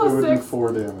It's plus would be 6.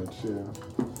 4 damage, yeah.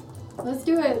 Let's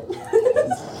do it.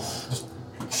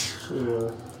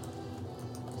 Yeah.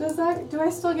 Do I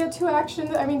still get 2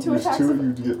 actions? I mean, 2 Use attacks?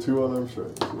 you get 2 unarmed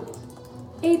strikes, yes.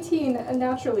 18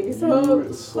 naturally, so...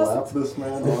 You slap this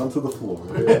man onto the floor.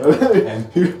 Yeah.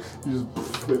 And you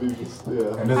just,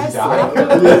 yeah. And does I he die? slap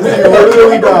Yes, you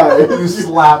literally die. You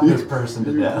slap this person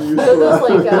to death. You Those, slap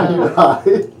like, him,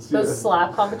 he dies. Those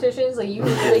slap competitions, like you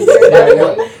like you're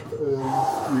that way.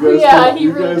 You he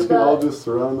really guys can all does. just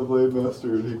surround the Blade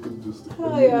Master and he can just...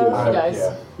 Hell yeah. He dies.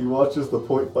 Yeah. He watches the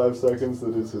 0.5 seconds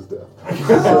that is his death.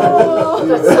 Oh,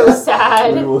 That's so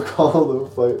sad. We will call the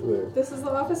fight there. this is the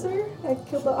officer? I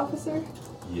killed the officer?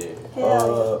 Yeah.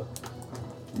 Hell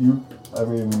I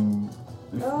mean,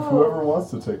 if Oh. whoever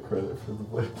wants to take credit for the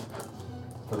Blade.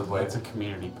 For the blade. It's a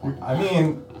community point. I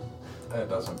mean, it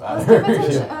doesn't yeah. Let's give matter.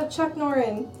 it to Chuck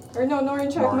Norin. Or no,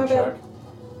 Norin Chuck, my Norn bad. check.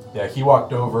 Yeah, he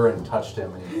walked over and touched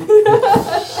him. And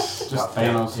Just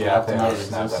Thanos Yeah, left him out of Thanos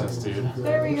snapped at existence, him. dude.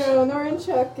 There we go. Norin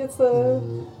Chuck gets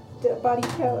the body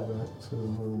count. Back to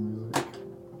normal music.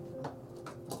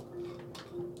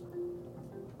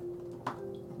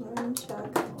 Norin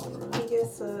Chuck. He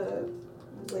gets a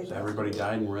blade. So everybody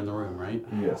died and we're in the room, right?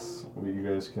 Yes, you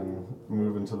guys can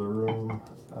move into the room.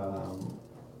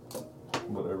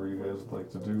 Whatever you guys would like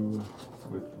to do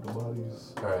with the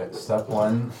bodies. Alright, step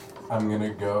 1, I'm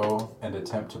gonna go and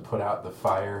attempt to put out the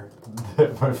fire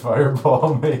that my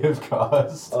fireball may have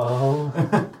caused.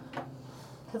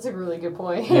 That's a really good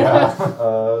point.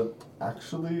 Yeah.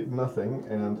 Actually, nothing.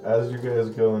 And as you guys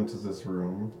go into this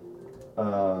room,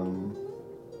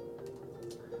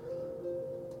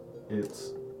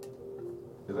 it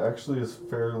actually is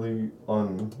fairly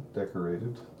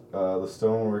undecorated. The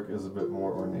stonework is a bit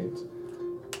more ornate.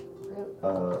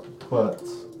 But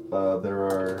there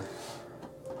are,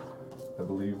 I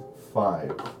believe,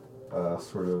 5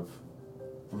 sort of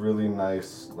really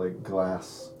nice, like,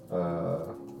 glass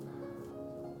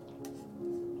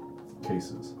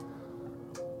cases.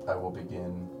 I will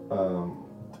begin.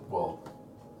 Well,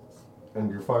 And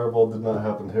your fireball did not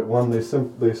happen to hit one. They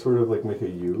sort of like make a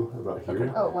U about here.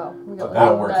 Okay. Oh wow. We got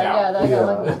That worked out. Yeah,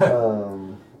 that got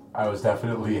lucky. I was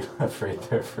definitely afraid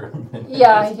there for a minute.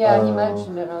 Yeah, he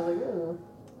mentioned it and I was like,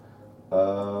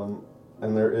 ooh.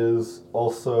 And there is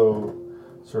also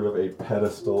sort of a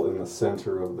pedestal in the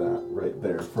center of that right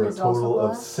there for Is a it also total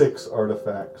of glass? 6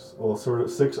 artifacts. Well, sort of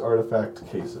 6 artifact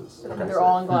cases. Okay. They're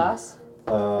all in glass?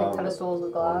 Like Um, pedestals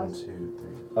with 1, glass? 2,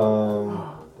 3.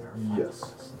 um, There are 5 yes.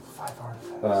 artifacts. 5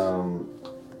 artifacts.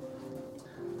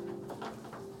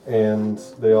 And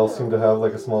they all seem to have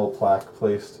like a small plaque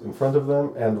placed in front of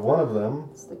them, and one of them,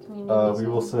 It's the community. we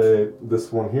will say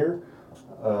this one here,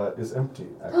 is empty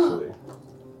actually.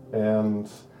 And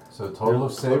So a total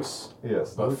of 6,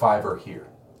 yes, but 5 are here.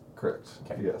 correct.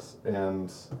 Okay. Yes,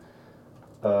 and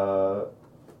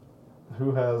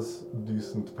who has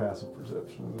decent passive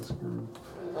perception in this group?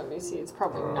 Let me see, it's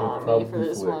probably not me probably for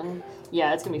this Flick. one.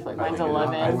 Yeah, it's gonna be Flick. I Mine's think it-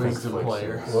 11. I think Wisdom Flick's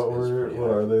player. is pretty What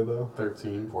high. are they though?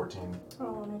 13. 14.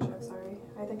 Oh, let me check, sorry.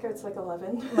 I think it's like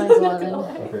 11. Mine's 11.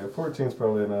 Okay, 14 is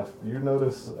probably enough. You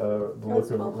notice the look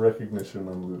That's of cool. recognition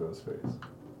on Ludo's face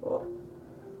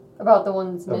About the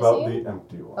one that's missing? about the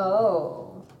empty one.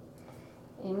 Oh.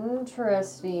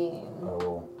 Interesting.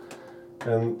 Oh,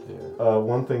 And yeah.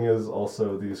 one thing is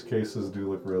also these cases do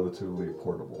look relatively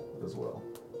portable as well.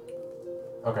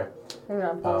 Okay. Maybe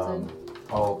I'm pausing.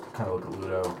 I'll kind of look at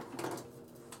Ludo.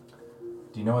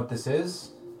 Do you know what this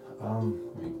is?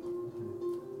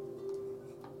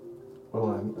 Well,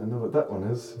 I know what that one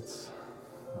is. It's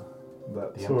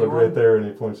that The sword empty right one? there, and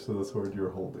he points to the sword you're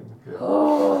holding. Yeah.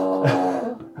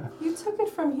 Oh. You took it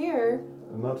from here.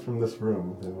 And not from this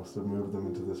room. They must have moved them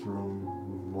into this room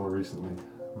more recently.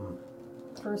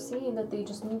 We're seeing that they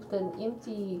just moved an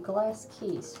empty glass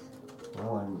case.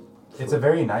 Well, It's a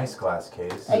very nice glass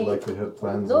case. I- like they had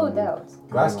plans. No on doubt.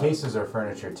 Glass going on. cases are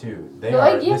furniture too. They No, are.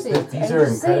 I get it. These I'm are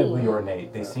just incredibly saying.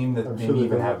 ornate. They seem that I'm maybe sure they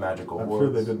even don't- have magical I'm words. sure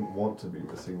they didn't want to be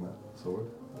missing that sword.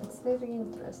 It's very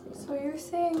interesting. So you're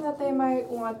saying that they might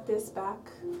want this back?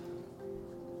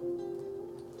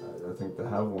 I think they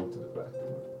have wanted it back.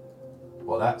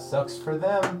 Well, that sucks for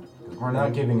them. 'Cause we're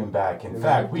not giving them back. In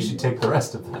fact, we should take the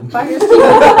rest of them. Fires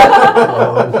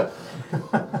Well,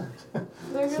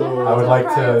 They're gonna So- have I would to like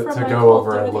pry to, it from to my go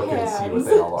over cultic and look and see what hands.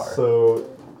 they all are. so,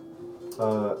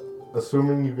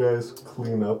 assuming you guys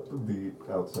clean up the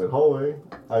outside hallway,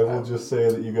 I will just say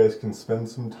that you guys can spend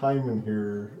some time in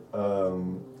here.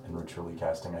 And ritually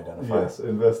casting identify. Yes,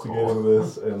 investigating Cool.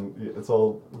 this, and it's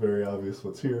all very obvious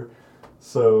what's here.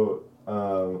 So,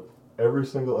 every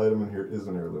single item in here is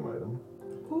an heirloom item.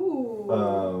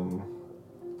 Ooh.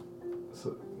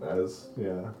 So as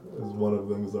one of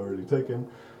them is already taken.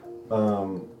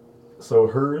 So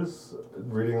hers,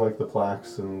 reading like the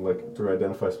plaques and like to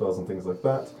identify spells and things like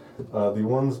that. The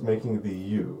ones making the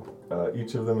U,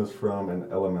 each of them is from an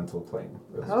elemental plane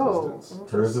of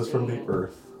existence. Hers is from the interesting.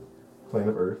 earth, plane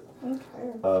of earth.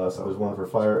 Okay. So there's one for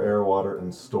fire, air, water,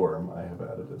 and storm. I have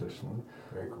added additionally.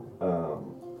 Very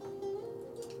cool.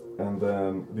 And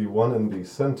then the one in the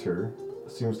center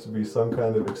seems to be some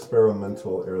kind of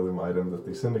experimental heirloom item that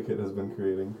the Syndicate has been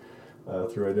creating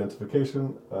through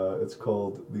identification. It's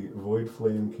called the Void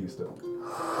Flame Keystone.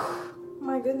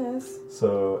 My goodness.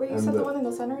 So, Wait, you and said the one in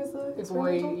the center is the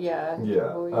experimental? Yeah.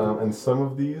 yeah, Void. and some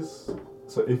of these,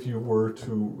 so if you were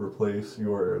to replace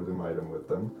your heirloom item with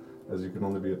them, as you can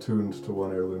only be attuned to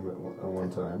one heirloom at one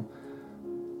time,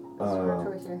 Smart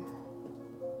choice here.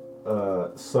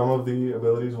 some of the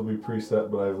abilities will be preset,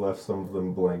 but I've left some of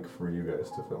them blank for you guys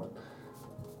to fill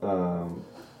in.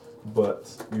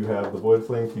 But you have the Void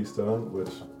Flame Keystone,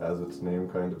 which, as its name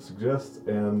kind of suggests,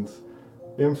 and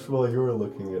Imps, while you're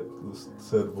looking at this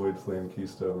said Void Flame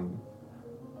Keystone,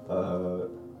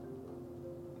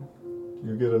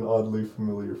 you get an oddly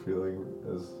familiar feeling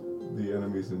as the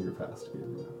enemies in your past gave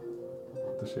you,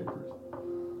 the Shapers.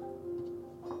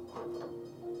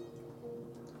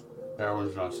 That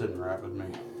one's not sitting right with me.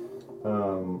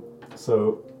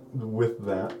 So with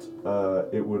that,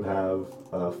 it would have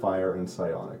fire and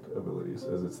psionic abilities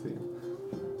as its theme.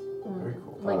 Very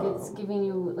cool. Like it's giving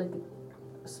you like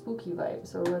a spooky vibe.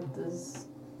 So what does?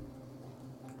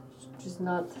 Just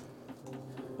not.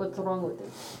 What's wrong with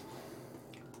it?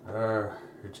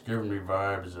 It's giving me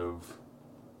vibes of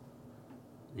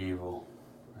evil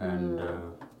and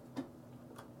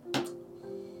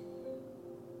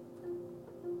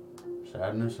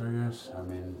sadness, I guess. I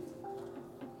mean,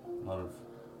 a lot of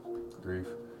grief,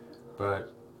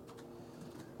 but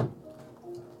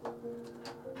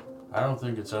I don't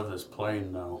think it's of this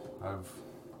plane, though. I've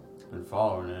been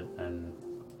following it, and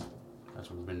that's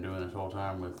what we've been doing this whole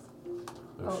time with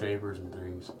those shapers and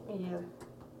things. Yeah.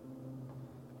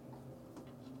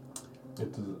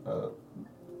 It does,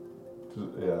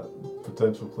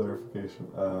 potential clarification.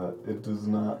 It does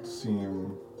not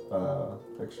seem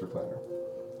extraplanar.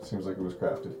 It seems like it was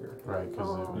crafted here. Right, because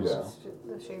Oh, it was... Yeah.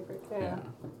 The shaper. Yeah. Yeah.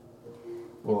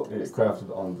 Well, it crafted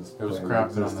on this It plane. was of crafted on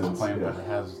this existence, plane, yeah. but it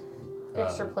has...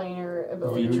 Extra planar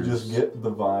ability. You features. just get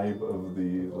the vibe of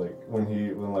the, like, when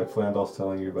like Flandol's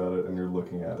telling you about it and you're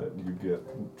looking at it, you get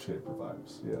Shaper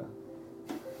vibes, yeah.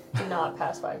 Do not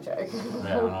pass 5 check.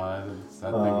 Yeah, no,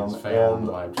 that thing is failed on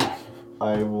the live check.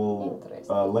 I will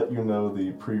Interesting. let you know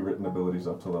the pre-written abilities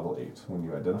up to level 8 when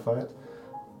you identify it.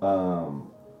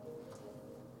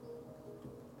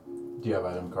 Do you have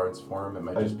item cards for him? It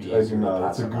might I just be do easier to not.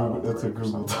 pass It's a them out Google. on It's a break or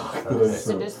Google something. Doc that I Okay.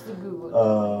 So sent. just the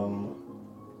Google.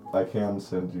 I can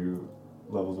send you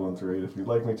levels 1 through 8 if you'd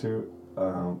like me to.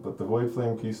 But the Void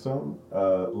Flame Keystone,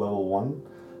 level 1,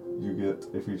 you get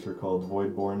a feature called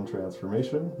Voidborn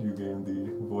Transformation. You gain the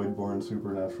Voidborn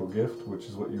Supernatural Gift, which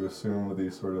is what you assume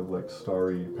these sort of like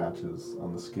starry patches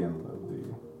on the skin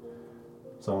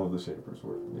of some of the Shapers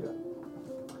were. Yeah.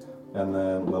 And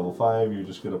then level 5, you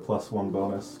just get a +1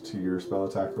 bonus to your spell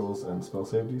attack rolls and spell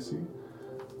save DC.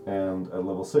 And at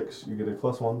level 6, you get a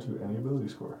 +1 to any ability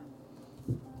score.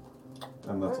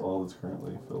 And that's all that's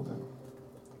currently filled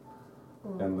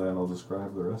in. And then I'll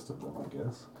describe the rest of them, I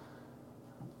guess.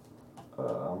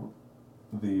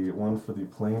 The one for the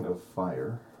Plane of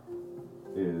Fire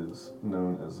is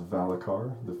known as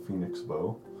Valakar, the Phoenix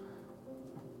Bow.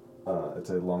 It's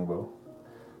a longbow.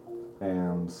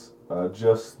 And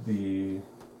just the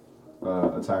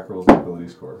attack rolls and ability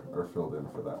score are filled in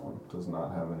for that one. Does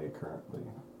not have any currently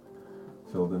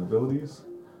filled in abilities.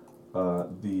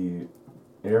 The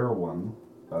air one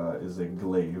is a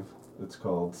glaive. It's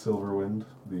called Silverwind,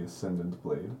 the Ascendant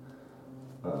Blade.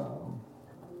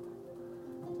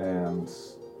 And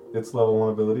its level 1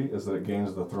 ability is that it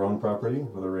gains the Throne property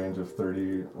with a range of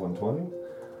 30, 120.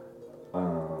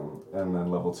 And then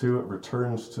level 2, it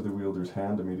returns to the wielder's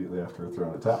hand immediately after a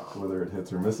thrown attack, whether it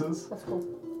hits or misses. That's cool.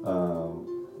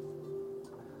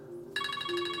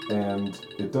 And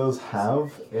it does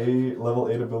have a level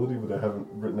 8 ability, but I haven't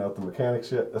written out the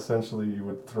mechanics yet. Essentially, you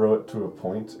would throw it to a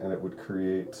point, and it would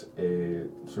create a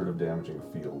sort of damaging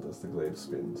field as the glaive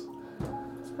spins.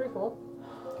 It's pretty cool.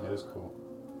 It is cool.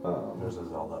 There's a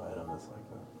Zelda item that's like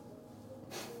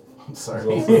that.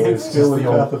 Sorry. It's still in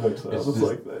the Path old- of Exile. it's It's just-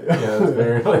 like that. Yeah, it's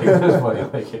very like it's funny.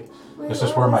 Like it, Wait, it's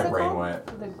just what where was my it brain called? went.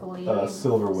 The glaive.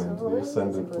 Silverwind, the Silverwind?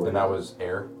 Ascendant That's a Blade. And that was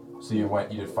air. So you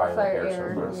did fire, Fire, air,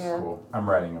 air, so that's yeah. cool. I'm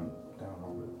writing them down a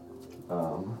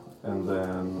little bit. And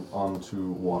then on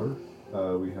to water.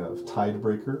 We have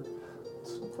Tidebreaker.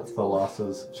 It's That's cool.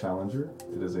 Thalassa's Challenger.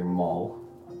 It is a maul.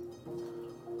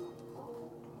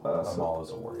 Amal is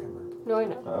a warhammer. No, I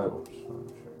know.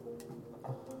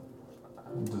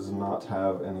 Does not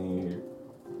have any,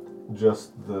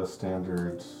 just the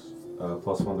standard +1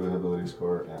 to an ability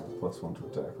score and +1 to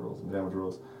attack rolls and damage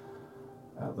rolls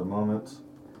at the moment.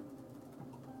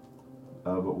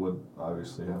 But would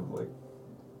obviously have like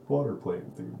water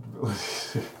plane themed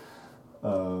abilities.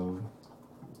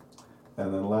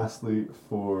 And then lastly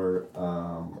for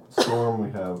Storm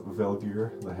we have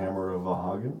Velgir, the Hammer of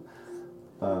Vahagen,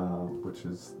 which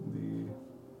is the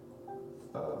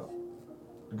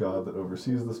god that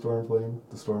oversees the storm plane,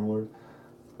 the Storm Lord,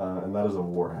 and that is a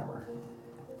warhammer.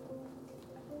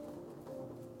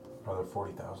 Are there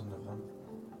 40,000 of them?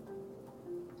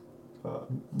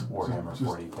 Warhammer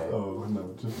 40K. Oh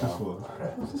no, just one.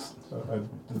 Okay.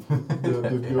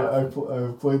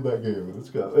 I've played that game and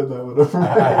that one over.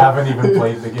 I haven't even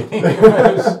played the game.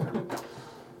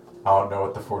 I don't know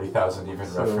what the 40,000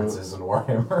 even references in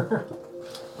Warhammer.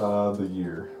 The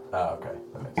year. Oh, okay,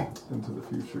 that makes sense. Into the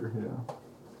future, yeah.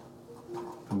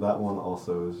 And that one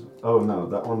also is. Oh no,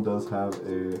 that one does have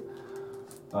a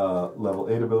level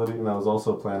 8 ability, and I was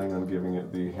also planning on giving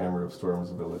it the Hammer of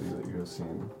Storms ability that you have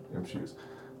seen him choose.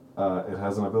 It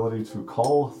has an ability to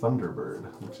call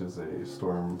Thunderbird, which is a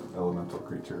storm elemental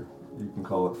creature. You can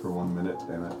call it for 1 minute,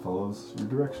 and it follows your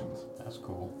directions. That's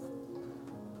cool.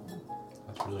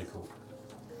 That's really cool.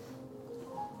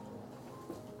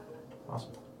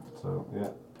 Awesome. So yeah,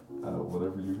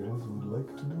 whatever you guys would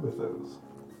like to do with those.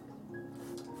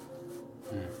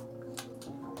 Hey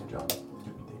John, do we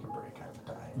take a break? I have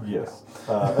to die. Yes.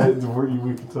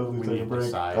 We can totally We take a need to break.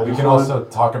 decide. I We just can wanted- also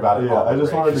talk about it. Yeah, on the I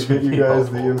just break, wanted which to get would you be guys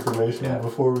the helpful. information Yeah.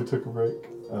 before we took a break.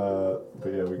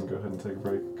 But yeah, we can go ahead and take a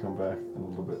break, come back in a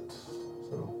little bit.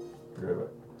 So, be right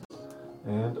back.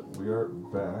 And we are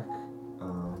back.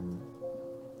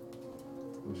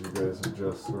 As you guys have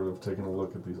just sort of taken a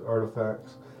look at these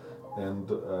artifacts, and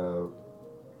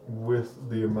with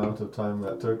the amount of time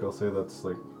that took, I'll say that's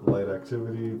like light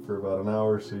activity for about an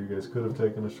hour, so you guys could have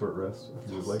taken a short rest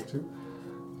if you would like to.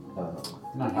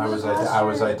 Nice. I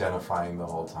was identifying the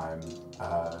whole time.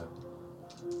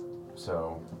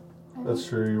 So That's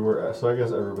true, you were. So I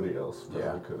guess everybody else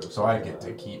probably could have. So I get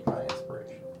to keep my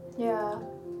inspiration. Yeah.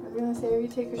 I was gonna say, if you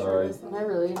take a short rest, I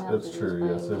really didn't have That's to true,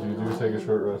 use yes. If you do take a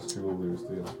short rest, you will lose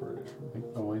the inspiration. I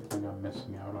think the only thing I'm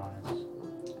missing out on is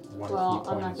one Well, key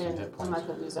I'm point not and some gonna. hit I'm points. not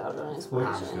gonna lose out on his Flick,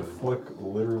 good. Flick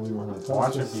literally went on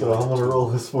Watch top, it be so like I'm gonna two. roll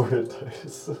his forehead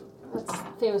dice. That's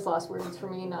famous last words for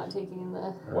me not taking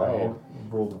the. Wow,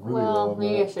 rolled really Well, well.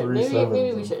 maybe I Matt. should. 3 Maybe sevens we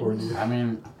and should. 40. I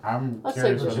mean, I'm Let's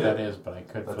curious take what it. that is, but I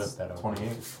could That's flip that over.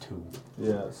 28. 2.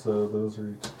 Yeah, so those are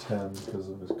each 10 because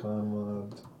of his con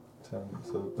mod. 10,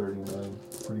 so 39.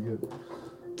 Pretty good.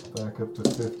 Back up to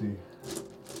 50.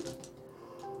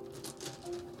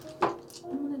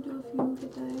 I'm gonna do a few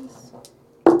hit dice.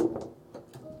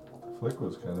 Flick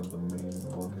was kind of the main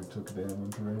one who took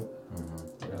damage, right? Mm-hmm.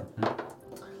 Yeah.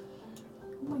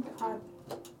 Oh my god.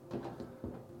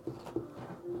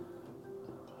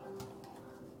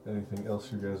 Anything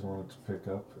else you guys wanted to pick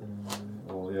up?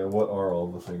 Well, yeah, what are all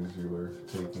the things you were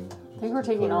taking? I think we're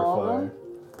taking all of them.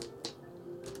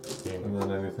 And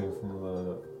then anything from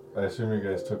the... I assume you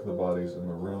guys took the bodies in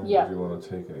the room. Yeah. Do you want to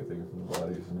take anything from the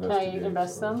bodies? Can I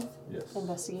invest them? Yes.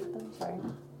 Investigate them. Sorry.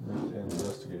 Make an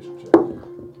investigation check.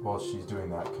 While she's doing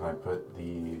that, can I put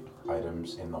the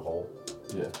items in the hole?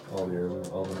 Yeah, all the heirloom,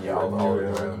 all the Yeah, all the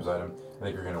heirlooms. items. I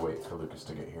think you're gonna wait for Lucas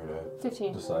to get here to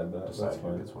 15 Decide that. decide That's who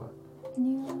fine. gets what. Can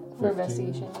you? for 15.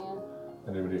 investigation. Yeah.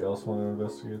 Anybody else want to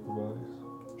investigate the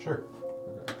bodies? Sure.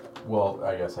 Okay. Well,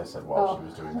 I guess I said while Oh. she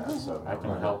was doing that, so I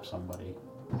can help somebody,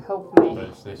 Help but me.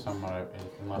 if they someone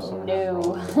unless Oh. someone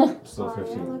No. has wrong. Still Sorry, I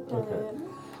 15. looked at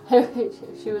Okay. it.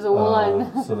 She was a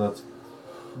 1. So that's,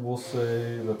 we'll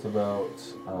say that's about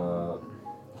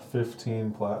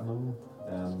 15 platinum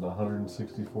and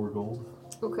 164 gold.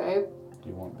 Okay. Do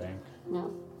you want bank?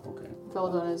 No. Okay.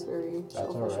 Veldon is very That's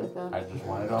selfish alright. with that. I just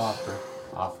wanted to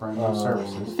offering no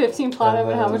services. 15 platinum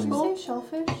and how much Did you gold? say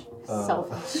shellfish?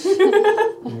 Selfish.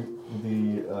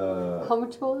 How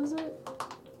much gold is it?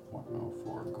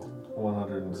 104 gold.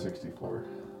 164.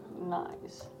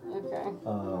 Nice. Okay.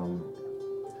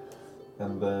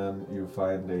 And then you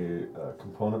find a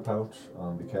component pouch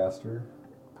on the caster.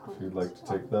 If you'd like to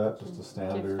take that, just a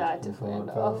standard Give that to component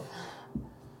Flandolf. pouch.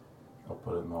 I'll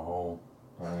put it in the hole.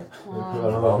 Alright. I Um,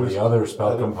 don't know All who's, the other spell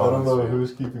I don't components. know we-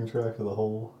 who's keeping track of the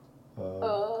whole.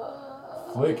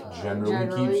 Flick generally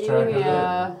keeps track of it.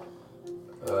 yeah.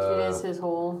 It Uh, is his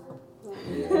whole.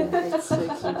 Yeah. It's to keep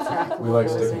track of We what like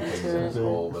goes sticking things in into his it.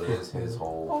 hole, but it is his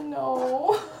hole. Oh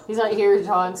no. He's not here,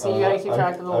 John, so you gotta keep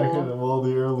track of the I whole. can, well,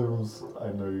 the heirlooms I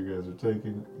know you guys are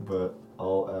taking, but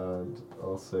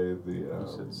I'll say the You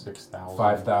said 6,000.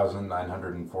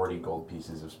 5,940 gold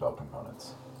pieces of spell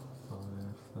components.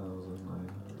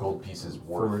 5,900 Gold pieces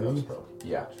worth of 40? spell.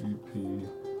 Yeah, GP.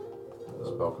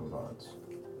 spell components.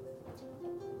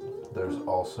 There's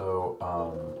also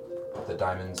the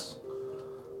diamonds.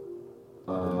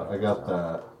 I got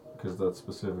that because that's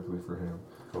specifically for him.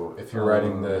 Cool. If you're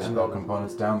writing the spell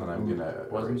components down, then I'm gonna.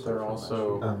 Wasn't erase it there from that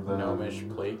also And then- gnomish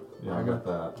plate? Yeah, I got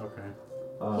that. Okay.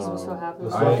 He's so happy.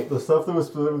 The stuff that was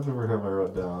specifically for him, I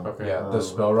wrote down. Okay. sheet. Yeah, the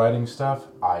spell writing stuff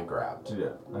I grabbed. Yeah,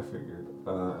 I figured.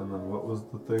 And then what was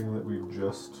the thing that we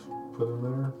just put in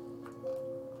there?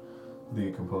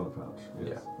 The component pouch.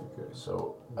 Yes. Okay.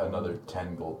 So another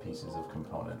 10 gold pieces of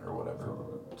component or whatever.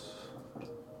 Component.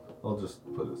 I'll just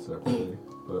put it separately,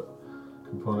 but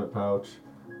component pouch,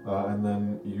 and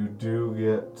then you do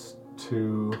get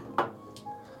 2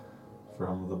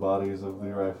 from the bodies of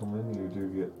the riflemen. You do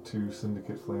get 2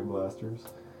 syndicate flame blasters,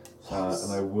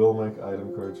 and I will make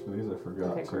item cards for these. I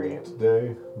forgot Okay, to great.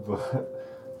 today, but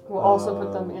We'll also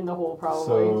put them in the hole, probably.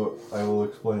 so I will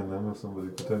explain them if somebody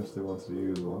potentially wants to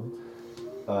use one.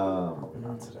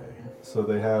 Not today. So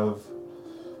they have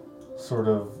sort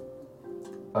of,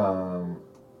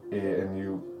 and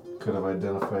you could have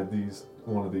identified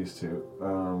one of these two.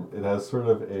 It has sort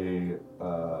of a,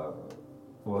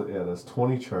 it has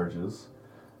 20 charges.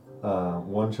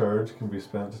 One charge can be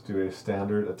spent to do a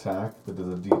standard attack that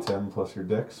does a D10 plus your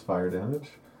dex fire damage.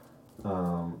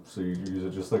 So you use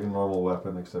it just like a normal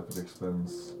weapon, except it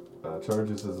expends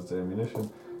charges as its ammunition.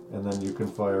 And then you can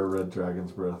fire Red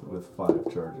Dragon's Breath with 5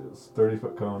 charges.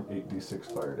 30-foot cone, 8d6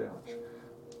 fire damage.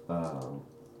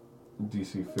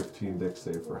 DC 15 dex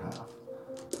save for half.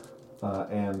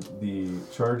 And the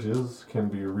charges can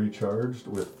be recharged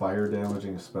with fire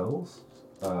damaging spells,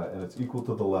 and it's equal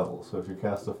to the level. So if you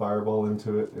cast a fireball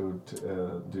into it, it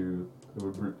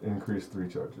would increase 3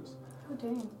 charges. Oh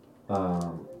dang.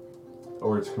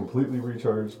 Or it's completely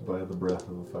recharged by the breath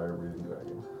of a fire-breathing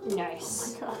dragon.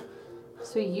 Nice. Oh my god.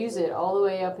 So you use it all the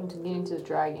way up into getting to the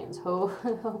dragons. Hope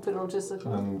it'll just.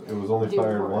 And it was only Do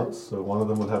fired more. once, so one of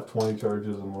them would have 20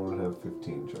 charges and one would have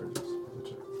 15 charges.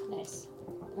 Nice.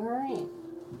 Alright.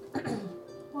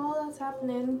 While that's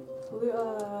happening,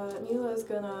 Neela's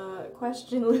gonna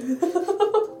question Lu.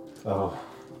 Oh,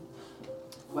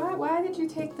 Why did you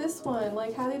take this one?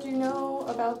 Like, how did you know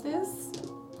about this?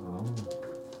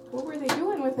 What were they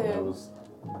doing with I it? was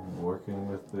working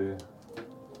with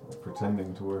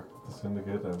pretending to work with the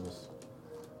syndicate.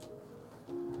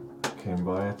 Came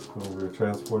by it when we were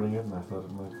transporting it, and I thought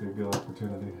it might be a good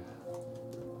opportunity.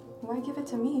 Why give it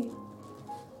to me?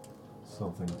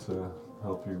 Something to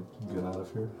help you get out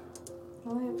of here.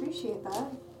 Well, I appreciate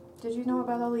that. Did you know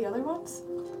about all the other ones?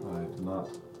 I did not,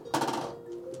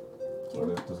 but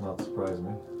it does not surprise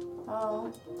me.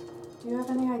 Oh. Do you have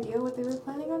any idea what they were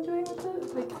planning on doing with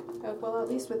it? Like, well, at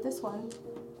least with this one.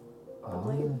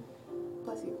 Blade.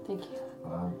 Bless you. Thank you.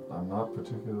 I'm not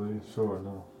particularly sure,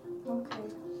 no. Okay.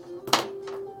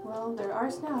 Well, they're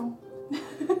ours now.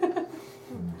 And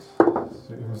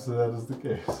seems that is the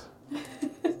case.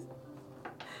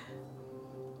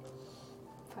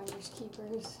 Finders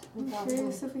keepers. I'm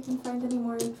curious if we can find any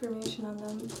more information on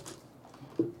them.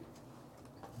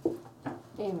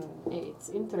 It's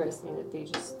interesting that they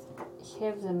just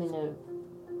have them in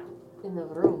a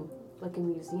room, like a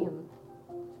museum.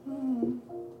 Hmm.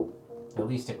 At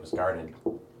least it was guarded.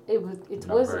 It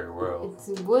Not was very well.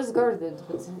 it was guarded,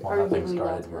 but Well, nothing's arguably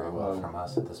guarded not very well. well from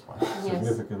us at this point. Yes.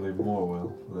 Significantly more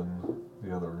well than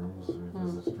the other rooms we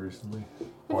visited recently.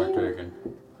 Point taken.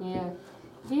 Yeah.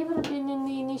 Have you ever been in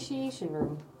the initiation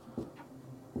room?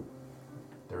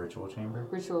 The ritual chamber?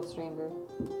 Ritual chamber.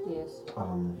 Yes.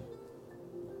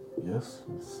 Yes,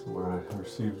 it's where I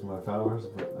received my powers,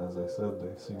 but as I said,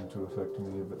 they seem to affect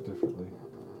me a bit differently.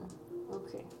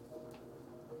 Okay.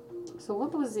 So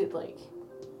what was it like?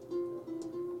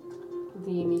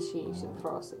 The initiation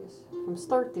process, from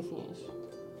start to finish.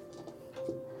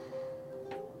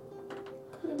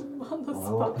 On the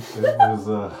Well, spot. it was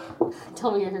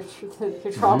Tell me your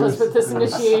traumas with this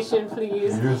initiation,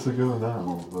 please. years ago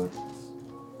now, but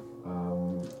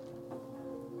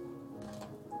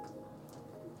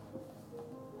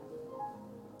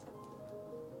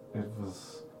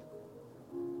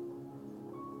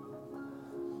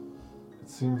it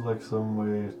seemed like some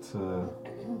way to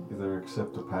either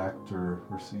accept a pact or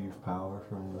receive power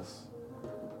from this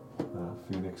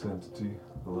Phoenix entity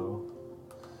below.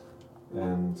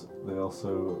 And they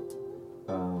also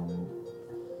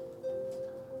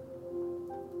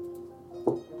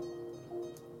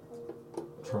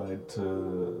tried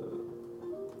to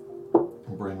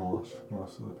brainwash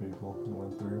most of the people who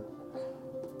went through.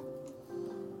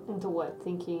 Into what?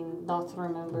 Thinking not to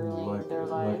remember their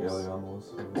Like lives. Elion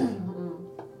was.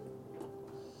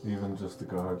 Even just the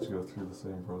guards go through the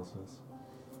same process,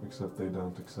 except they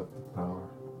don't accept the power.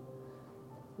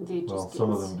 They just Well, get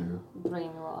some of them do,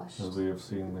 brainwashed. as we have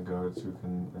seen the guards who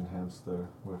can enhance their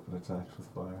weapon attacks with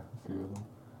fire. A few of them.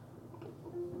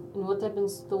 And what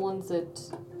happens to the ones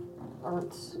that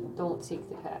don't seek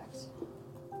the pact?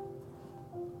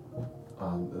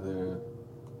 They're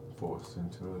forced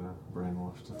into a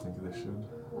brainwash to think they should.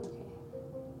 Okay.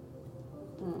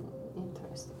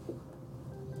 Interesting.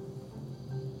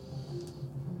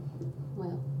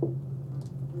 Well,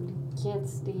 we can't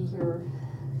stay here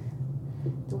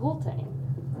the whole time.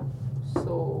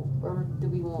 So, where do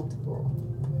we want to go?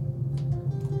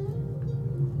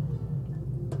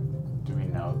 Do we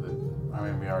know that? I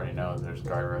mean, we already know there's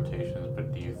guard rotations,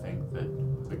 but do you think that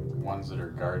the ones that are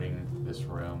guarding this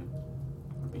room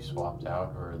would be swapped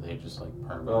out, or are they just like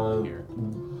permanently here?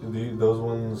 Those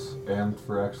ones, and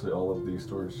for actually all of these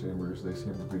storage chambers, they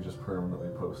seem to be just permanently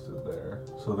posted there.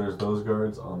 So there's those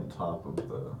guards on top of the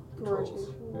patrols.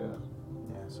 Rotation. Yeah.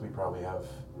 Yeah, so we probably have,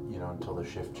 until the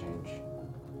shift change.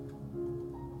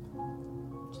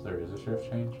 So there is a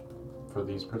shift change for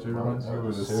these particular Well, ones. I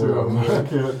would assume. assume. I can't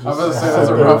just about to say, sit that's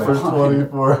a there rough for line.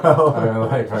 24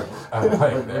 hours. I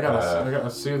like They're gonna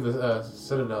sue the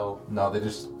Citadel no, they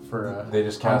just for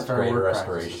cast unfair greater work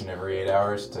restoration every 8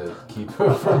 hours to keep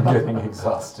them from getting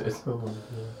exhausted. Oh my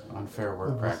God. unfair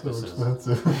work That'd be so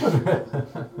practices. expensive.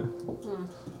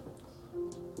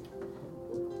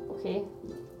 Okay,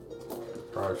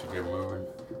 Probably should get moving.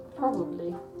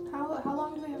 probably. How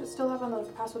long do we still have on the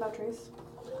pass without trace?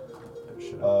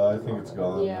 I think it's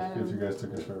gone. Yeah. If you guys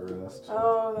took a short rest.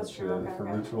 Oh, that's Which, true. Okay, for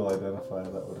okay. ritual identify,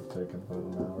 that would have taken about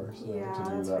an hour. So Yeah, to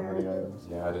do that's that fair. many items.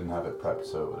 Yeah, I didn't have it prepped,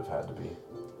 so it would have had to be.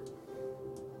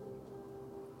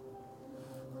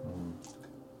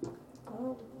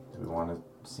 Oh, Do we want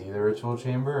to see the ritual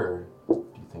chamber, or do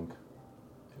you think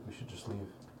we should just leave?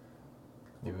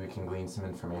 Maybe we can glean some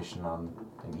information on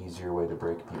an easier way to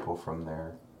break people from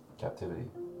their captivity,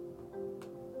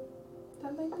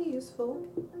 that might be useful.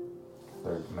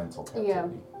 their mental Yeah.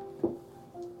 captivity.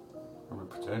 I mean,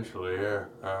 potentially, yeah.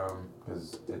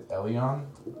 Because Elion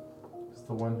is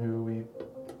the one who we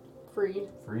Freed.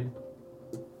 freed.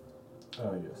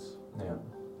 Oh, yes. Yeah,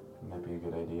 it might be a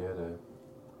good idea to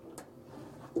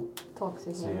Talk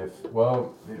to see him. if.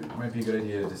 Well, it might be a good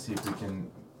idea to see if we can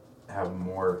have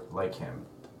more like him.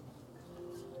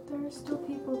 There are still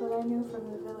people that I knew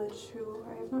from the village who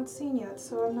I have not seen yet,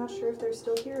 so I'm not sure if they're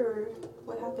still here or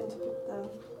what happened to them.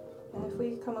 And if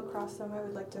we come across them, I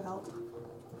would like to help.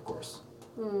 Of course.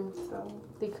 So,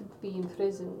 They could be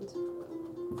imprisoned,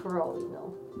 for all we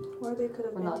know. or they could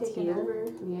have We're been not taken here. over.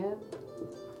 Yeah.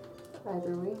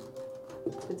 Either way.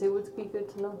 But it would be good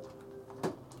to know.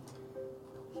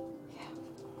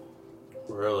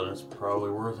 Well, then it's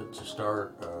probably worth it to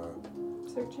start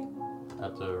Searching.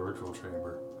 at the ritual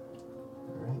chamber.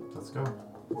 Alright, let's go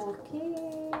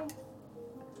Okay.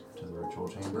 to the ritual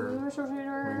chamber. Commercial We're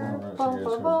trader. gonna Bum, rush you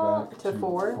bum, guys bum. back To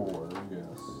 4. 4,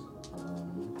 yes.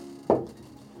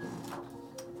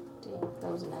 Dang,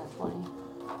 that was a nat 20.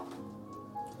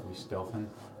 Are we stealthing?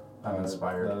 I'm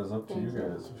inspired. That is up to you Thank you.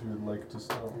 guys if you would like to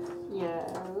stealth. Yeah.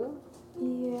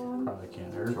 Yeah, Probably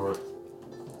can't hurt. Sure.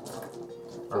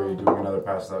 Are you doing another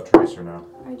pass without trace or no?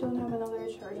 I don't have another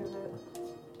charge of it.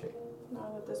 Okay.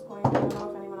 Not at this point. I don't know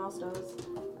if anyone else does.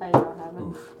 I don't have it.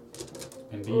 Oof.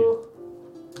 Indeed. Ooh.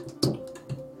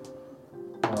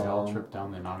 They all trip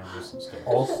down the non-existent stairs.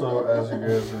 Also, as you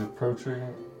guys are approaching,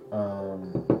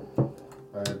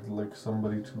 I'd like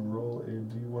somebody to roll a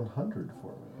D100 for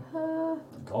me.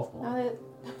 Golf ball. Not it.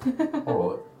 Oh,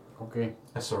 well, Okay.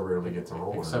 I so rarely get to roll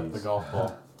one of Except the these. golf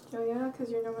ball. Oh yeah, because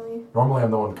you're normally. Normally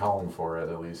I'm the one calling for it,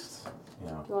 at least, Do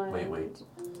you want lately.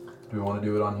 Do we want to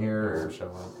do it on here, or? Show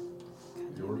up.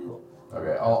 Your call.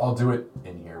 Okay, I'll do it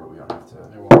in here, but we don't have to.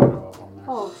 They won't show up on there.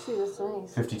 Oh, shoot, that's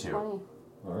nice. 52. 20.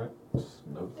 Alright. Just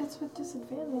note. It's with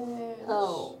disadvantage.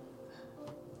 Oh.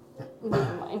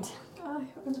 Never mind. I'm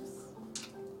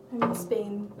in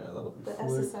Spain. Yeah, that'll be The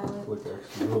S is silent. Flick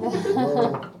actually will be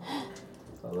low.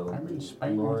 That'll I'm in be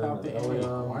Spain Lauren without the and A.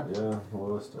 Elion. What? Yeah, the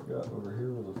lowest I got over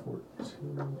here was a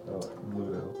 14. Oh,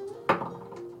 Ludo.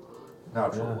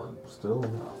 Natural Yeah, one. still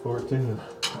 14.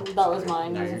 That was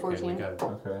mine. No, It was a you're kidding. 14. We gotta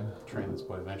Okay. train this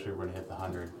boy. Eventually, we're gonna hit the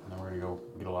 100, and then we're gonna go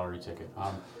get a lottery ticket.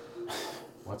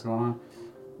 What's going on?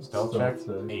 Stealth check.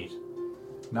 Stealth check. 8.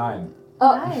 9.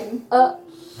 9.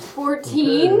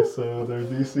 14? Okay, so their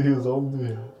DC is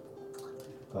only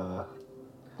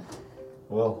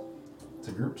Well, It's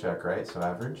a group check, right? So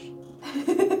average.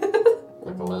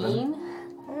 Like 11? mean.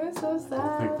 I'm so I don't think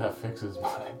sad. that fixes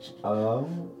much.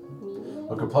 Mean.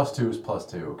 Look, a +2 is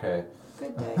 +2, okay?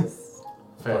 Good dice.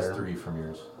 Fair. +3 from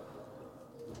yours.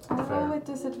 I Fair. roll with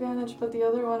disadvantage, but the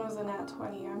other one was a nat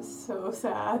 20. I'm so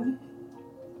sad.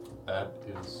 That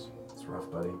is, It's rough,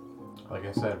 buddy. like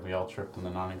I said, we all tripped on the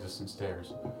non-existent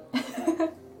stairs.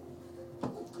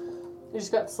 You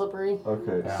just got slippery.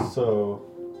 okay, Yeah. so,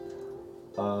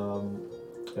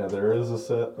 yeah, there is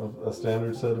a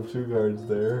standard set of 2 guards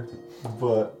there,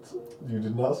 but you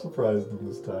did not surprise them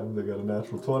this time. They got a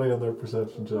natural 20 on their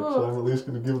perception check, so I'm at least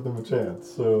going to give them a chance.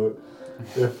 So,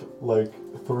 if like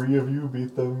 3 of you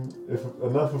beat them, if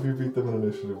enough of you beat them in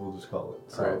initiative, we'll just call it.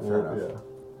 So Alright, fair enough. Yeah.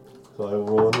 So I will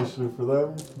roll initiative for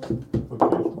them.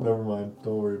 Okay, never mind.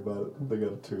 Don't worry about it. They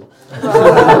got a 2.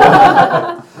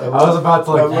 I was about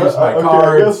to like use my okay,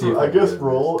 card. I guess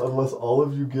roll unless all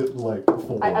of you get like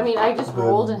 4. I mean, I just Then-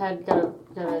 rolled and had got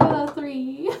I a got a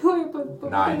 3. But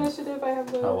 9. initiative, I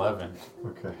have the. 11.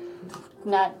 Okay.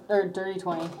 nat or dirty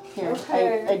 20. Here,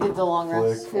 Okay. I did the long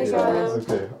rest. Click. I Yeah, got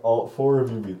okay. All 4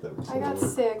 of you beat them. I got so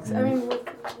 6. I mean,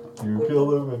 you kill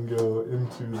them and go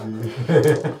into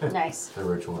the. Nice. The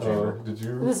ritual chamber. Did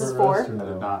you? This is rest 4? or I did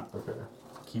no? not. Okay.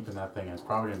 Keeping that thing is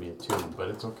probably going to be a 2, but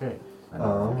it's okay.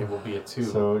 Um, It will be a 2.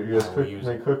 So you guys I will use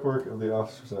make it. quick work of the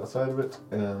officers outside of it,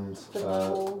 and The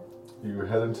roll. you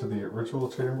head into the ritual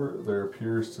chamber. There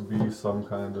appears to be some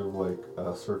kind of like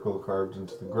circle carved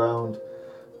into the ground,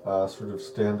 sort of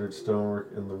standard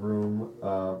stonework in the room.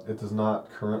 It does not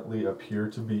currently appear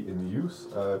to be in use.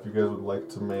 If you guys would like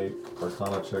to make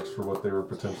Arcana checks for what they were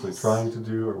potentially trying to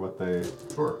do or what they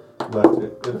Sure. left,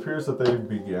 it appears that they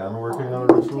began working on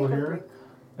a ritual here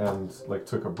and like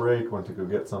took a break, went to go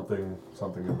get something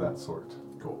of that sort.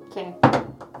 Cool. Okay.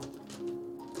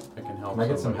 I can help. Can I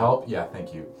get some somebody. help? Yeah,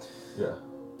 thank you. Yeah.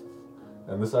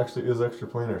 And this actually is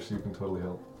extraplanar, so you can totally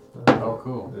help. Oh,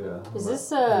 cool. Yeah. Is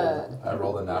this I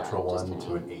rolled a natural just 1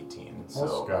 to an an 18, Let's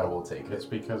so go. I will take It's it.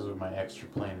 because of my extra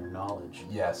planar knowledge.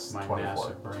 Yes, My 24.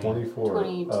 massive brain. 24.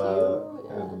 22,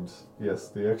 yeah. And yes,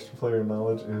 the extra player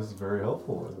knowledge is very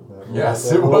helpful. Yes,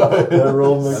 that it roll, was. That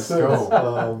roll makes Let's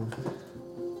sense.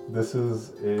 This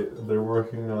is they're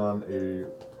working on a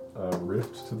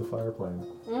rift to the fire plane.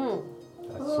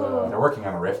 That's They're working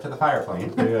on a rift to the fire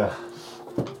plane. Yeah.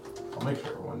 I'll make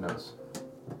sure everyone knows.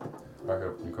 I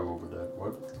hope you come over that.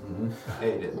 What? Mm-hmm.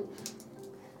 It is.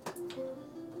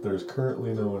 There's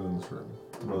currently no one in this room.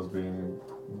 It was being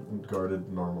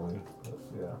guarded normally. But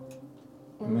yeah.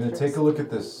 I'm going to take a look at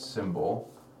this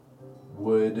symbol.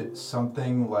 Would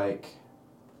something like,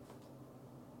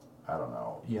 I don't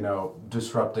know,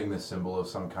 disrupting the symbol of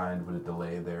some kind, would it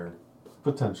delay their...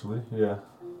 Potentially, yeah.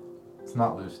 It's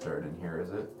not loose dirt in here,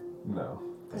 is it? No.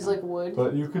 It's like wood.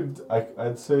 But you could,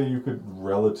 I'd say you could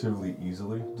relatively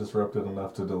easily disrupt it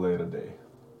enough to delay it a day.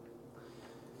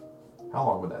 How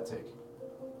long would that take?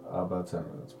 About 10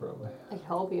 minutes, probably. I can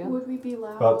help you. would we be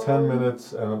loud? About 10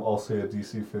 minutes, and I'll say a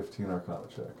DC 15 Arcana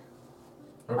check.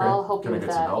 Okay. I'll help Can you I with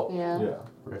get that. some help? Yeah. Yeah.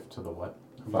 Rift to the what?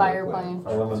 Fire plane.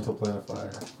 Elemental plane of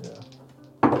fire.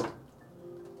 Yeah.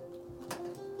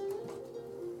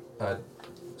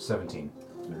 17.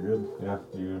 You're good. Yeah.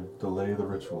 You delay the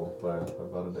ritual by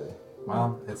about a day.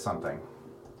 Well, it's something.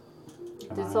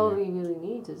 That's all we really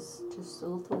need is just a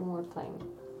little more time.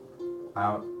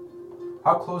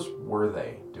 How close were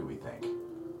they, do we think?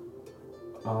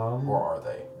 Or are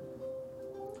they?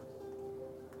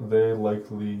 They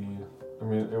likely. I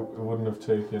mean, it wouldn't have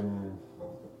taken.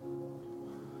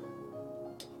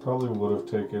 Probably would have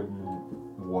taken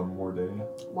one more day.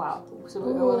 Wow. So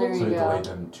well, there So you we go. delayed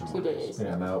them 2 2 more days.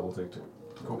 Yeah. Now it will take 2.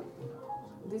 Cool.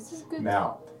 This is good.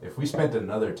 Now, if we spent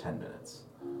another 10 minutes,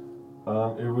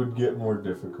 It would get more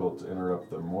difficult to interrupt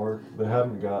them more. They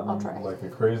hadn't I'll gotten try. like a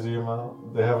crazy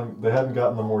amount. They hadn't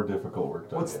gotten the more difficult work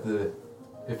done. what's yet. the,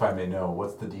 if I may know,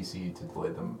 what's the DC to delay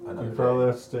them another You probably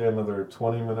day? have to stay another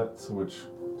 20 minutes, which,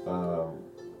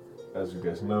 as you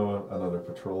guys know, another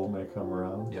patrol may come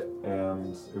around. Yep.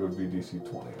 And it would be DC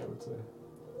 20, I would say.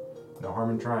 No harm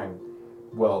in trying.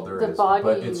 Well, there The is, but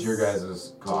it's bodies- your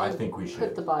guys' call. I think we Put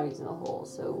should. the bodies in the hole,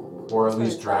 so. Or at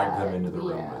let's least drag try them into the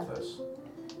room yeah. with us.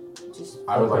 Just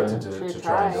I would like Okay. to Should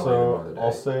try and try. delay them another So day.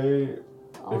 I'll say,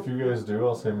 I'll- if you guys do,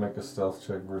 I'll say make a stealth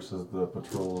check versus the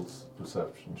patrol's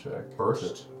perception check.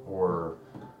 First or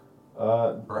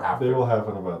after? They will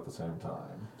happen about the same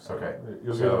time. So Okay.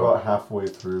 You'll get So- about halfway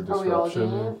through Are we all disruption.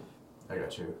 doing it? I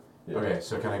got you. Yeah. Okay,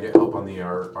 so can I get help on the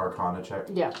Arcana check?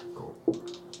 Yeah. Cool.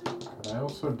 Could I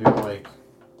also do like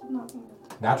Not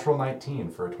Natural 19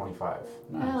 for a 25.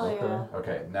 Hell Okay. yeah.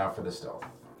 Okay, now for the stealth.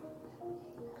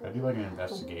 Could I do like an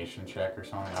investigation check or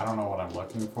something? I don't know what I'm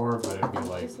looking for, but it'd be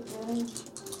like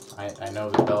I know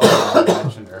the bell I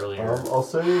mentioned earlier. I'll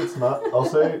say it's not. I'll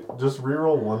say just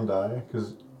reroll one die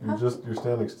because you're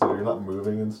standing still. You're not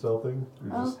moving and stealthing.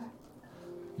 You're just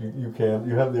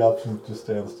you have the option to just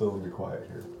stand still and be quiet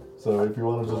here. So if you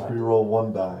want to just reroll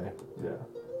one die, yeah.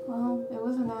 Well, it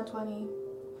was a nat 20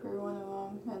 for one of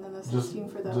them, and then a 16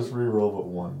 for the other. Just reroll but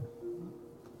one.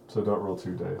 So don't roll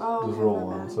 2 dice. Oh, just okay, roll my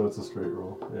one. bad. So it's a straight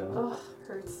roll. Yeah. Ugh,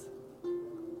 hurts.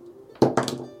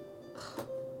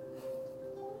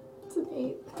 It's an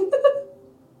 8.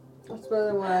 That's better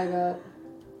than what I got.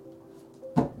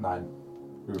 9.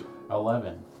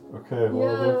 11. Okay,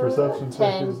 well, the perception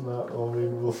check 10. is not. I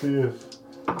mean, we'll see if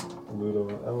Ludo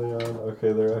and Elion.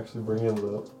 Okay, they're actually bringing it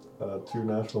up. 2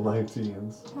 natural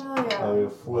 19s. Hell yeah. A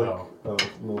flick. Wow.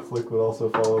 No, flick would also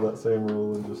follow that same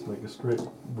rule and just make a straight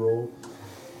roll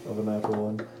of a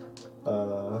natural 1.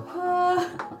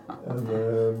 And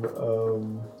then,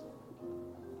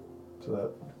 so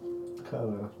that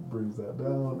kind of brings that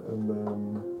down, and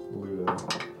then Ludo,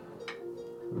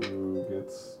 who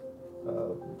gets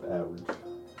average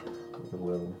with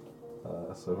 11.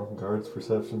 So guard's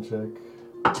perception check.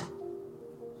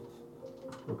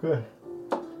 Okay.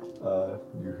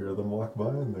 You hear them walk by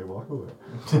and they walk away.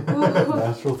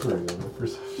 Natural 3 on the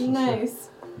perception. Nice.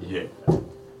 Yeah.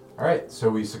 Alright, so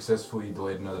we successfully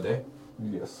delayed another day.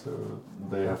 Yes, so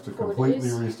they have to 4 completely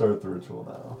days? restart the ritual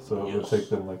now. So it would take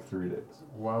them like 3 days.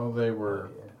 While they were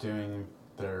doing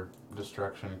their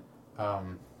destruction, could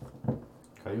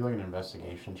I do like an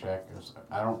investigation check? 'Cause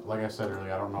I don't, like I said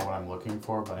earlier, I don't know what I'm looking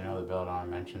for, but I know that Belladonna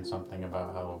mentioned something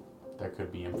about how there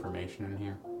could be information in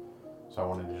here. So I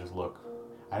wanted to just look.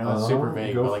 I know that's super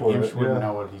vague, go but like for Imsh it, wouldn't yeah.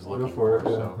 know what he's Go looking for it, for.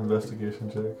 yeah. So Investigation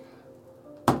check.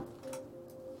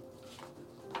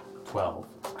 12.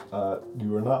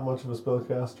 You are not much of a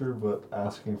spellcaster, but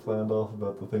asking Flandolf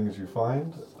about the things you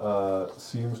find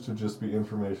seems to just be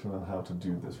information on how to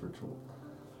do this ritual.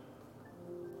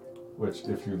 Which,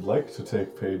 if you'd like to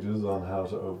take pages on how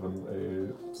to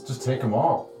open Let's just take them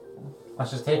all.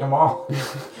 Let's just take them all.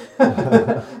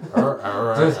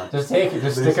 Alright. Just take it.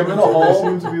 Just They stick them in the seem to- They hole.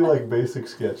 seem to be like basic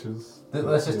sketches.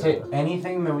 Let's just Yeah. take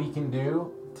anything that we can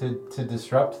do to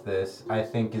disrupt this. I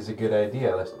think is a good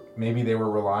idea. Maybe they were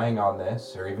relying on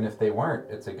this, or even if they weren't,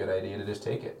 it's a good idea to just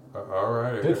take it.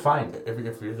 Alright. Good find. If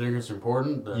you think it's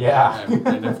important, then, Yeah.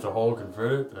 and if the hole can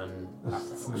fit it, then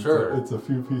sure. It's a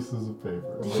few pieces of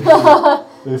paper.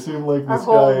 They seem like Our this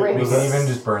whole guy. race. We can even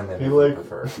just burn them He if we like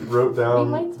prefer. wrote down.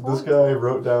 We might This guy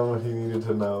wrote down what he needed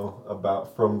to know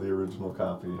about from the original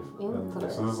copy. And Interesting.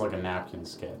 So this is like a napkin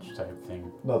sketch type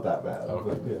thing. not that bad, Okay.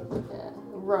 but yeah. Yeah,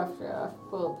 rough draft,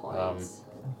 bullet points.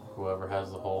 Whoever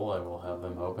has the hole, I will have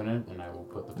them open it, and I will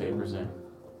put the papers in.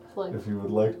 Like, If you would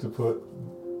like to put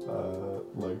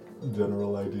like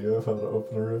general idea of how to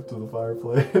open a rift to the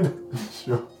fireplace,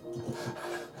 sure.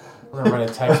 We're gonna write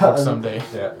a textbook someday.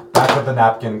 Yeah. Back of the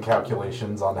napkin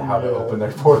calculations on how to Yeah. open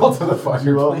their portal to the Do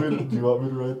you want me to, fireplace. do you want me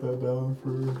to write that down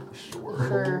for?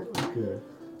 sure. Okay.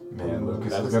 Man,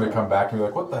 Lucas That is is gonna not- come back and be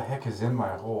like, "What the heck is in my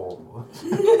hole?"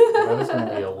 That is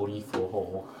gonna be a lethal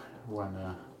hole when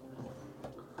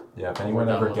Yeah, if We're anyone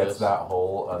done ever with gets this. that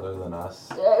hole other than us,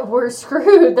 We're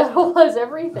screwed. That whole has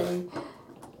everything.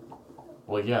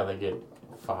 well, yeah, they get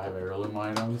 5 heirloom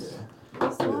items.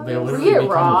 As long They as- literally get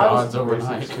become robbed. gods Basic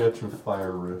overnight. sketch of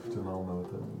fire rift, and I'll know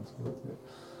what that means. But,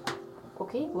 yeah.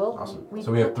 Okay, well, awesome.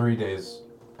 So we have 3 days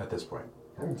at this point.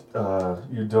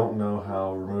 You don't know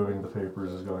how removing the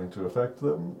papers is going to affect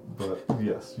them, but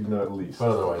yes, you know at least. But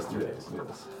otherwise, 3 days.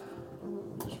 Yes.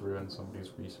 Just ruin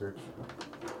somebody's research.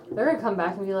 they're gonna come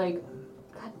back and be like,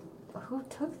 God, who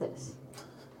took this?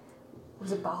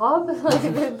 Was it Bob? Like,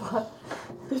 did Bob?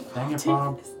 Dang it,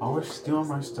 Bob! Always stealing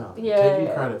my stuff. Yeah, Taking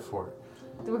yeah. credit for it.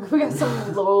 We got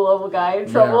some low-level guy in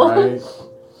trouble. Yeah, right.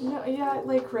 No, yeah,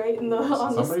 like right in the on the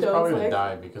Somebody's stove, probably gonna like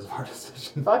die because of our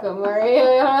decision. Fuck him, right?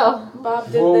 I don't know.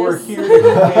 Bob did Well, we're this. here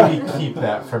to maybe keep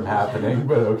that from happening,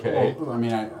 but okay. Well, I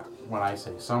mean, when I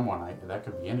say someone, that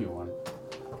could be anyone.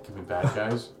 It could be bad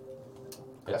guys.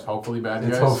 It's hopefully bad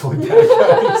It's guys. hopefully bad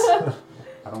guys.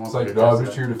 I don't want It's to like, no, I'm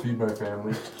just here to feed my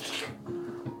family.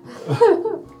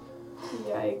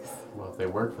 Yikes. Well, if they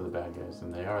work for the bad guys,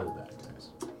 then they are the bad guys.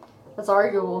 That's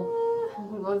arguable.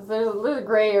 There's a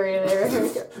gray area there.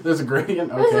 There's a gradient.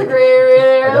 There's a Okay. gray area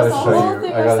there. I gotta There's a show whole you.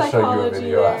 thing I of gotta show you a psychology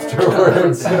video there.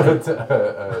 afterwards. It's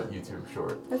a YouTube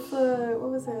short. That's the what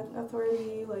was it?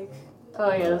 Authority, like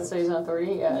Oh yeah, that's Stays on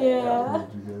Authority. Yeah. yeah.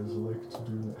 What would you guys like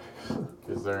to do next?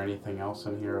 Is there anything else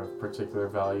in here of particular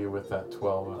value with that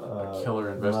 12? A killer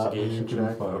Not investigation you can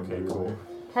check? find, Okay, really. cool.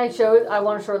 Can I show it? I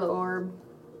want to show the orb.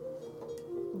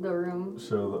 The room.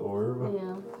 show the orb.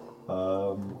 Yeah.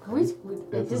 His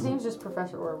doesn't- name's just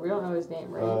Professor Orb. We don't know his name,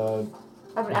 right? Da-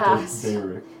 I haven't asked.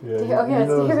 Derek. Yeah, Oh you yeah,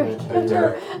 know it's his Derek. name,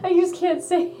 Derek. I just can't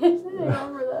say it. I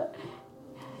remember that.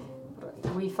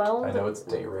 We found. I know it's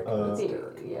Derek. But it's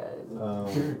Derek. Yeah.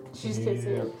 She just can't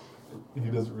say it. He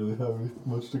doesn't really have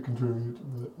much to contribute,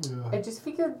 but yeah. I just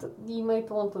figured you might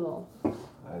want to know.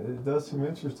 It does seem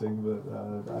interesting, but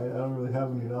I don't really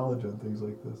have any knowledge on things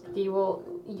like this.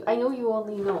 I know you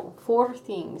only know 4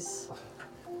 things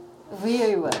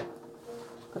very well,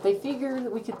 but I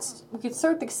figured we could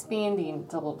start expanding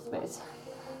it a little bit.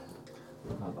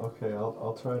 Okay,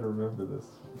 I'll try to remember this.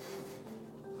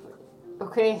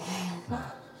 Okay.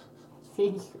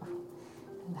 Thank you.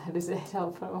 That is it.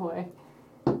 I'll put him away.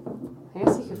 I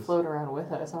guess he could float around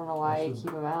with us. I don't know why I keep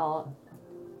him out.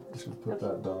 I should put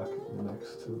that dock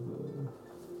next to the...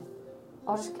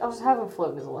 I'll just have him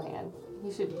float in his little hand.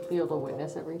 He should be able to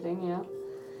witness everything, you know?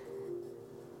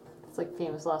 It's like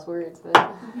famous last words, but...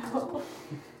 No.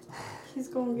 He's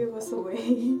gonna give us away.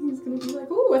 He's gonna be like,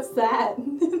 ooh, what's that?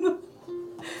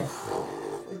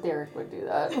 Derek would do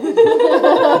that.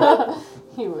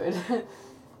 He would.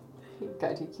 He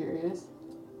got you curious.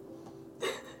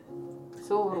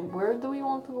 So, where do we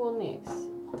want to go next?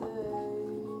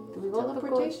 Do we want to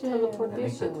go to I think the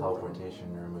teleportation?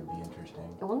 teleportation room would be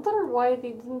interesting. I wonder why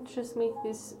they didn't just make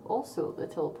this also the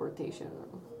teleportation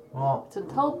room. Well, To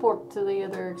teleport to the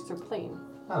other extra plane.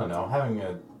 I don't know. Having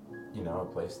a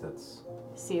place that's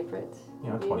Separate.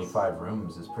 25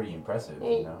 rooms is pretty impressive.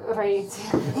 Eh, You know. Right.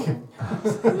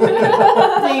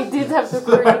 They did have to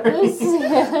create this.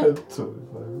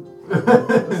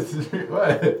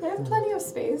 What? They have plenty of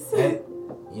space. I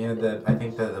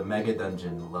think that the mega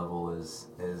dungeon level is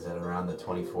at around the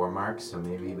 24 mark, so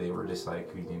maybe they were just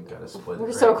like, we didn't gotta split. We're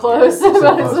it so right close. here. So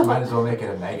Might as close. well. Might as well make it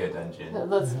a mega dungeon.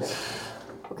 That's fair.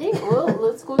 Okay, well,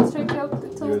 let's go check out the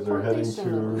You guys are heading to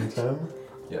teleportation room. room 10?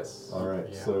 Yes. Alright,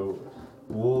 Yeah. so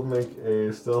we'll make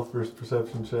a stealth versus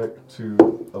perception check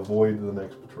to avoid the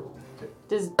next patrol.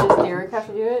 Does Derek have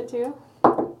to do it too?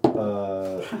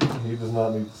 He does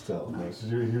not need to stealth. No,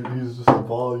 he's just a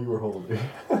ball you were holding.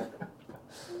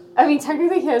 I mean,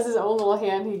 technically he has his own little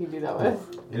hand he can do that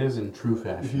with. It is in true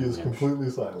fashion. He is Mitch. completely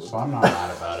silent. So I'm not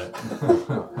mad about it.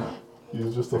 He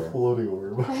is just a floaty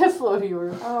orb. Floaty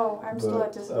orb. Oh, I'm still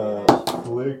at But, disadvantage.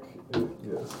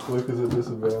 Flick is at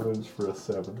disadvantage for a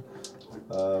 7.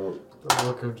 The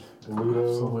look of Ludo.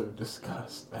 absolute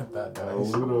disgust at that dice.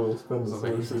 Ludo spends a That's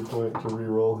amazing. sorcery point to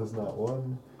re-roll his not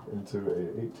 1 into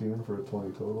a 18 for a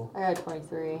 20 total. I got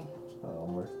 23. I'll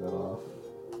mark that off.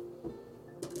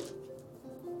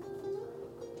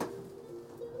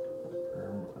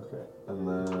 Okay, and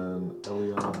then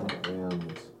Elion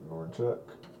and Norchuk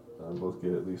both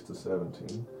get at least a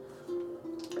 17.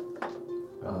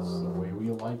 That's the way we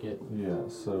like it. Yeah,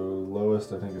 so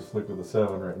lowest I think is Flick with a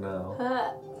 7 right now.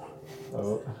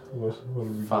 Oh, what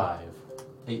did we 5.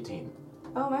 18.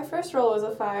 Oh, my first roll was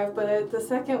a 5, but the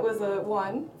second was a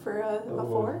 1 for a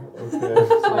 4. Okay, so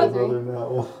 23. another nat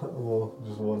one. Well,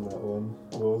 just one nat one.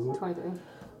 What was it? 23.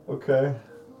 Okay.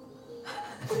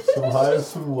 Some highs,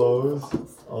 some lows.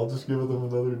 I'll just give them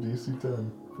another DC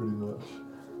 10, pretty much.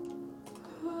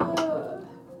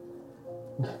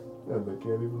 And they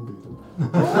can't even beat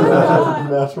him.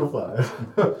 Natural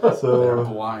 5. They're So,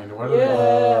 blind. What are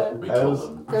Yeah. We killed as,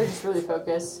 them. They're just really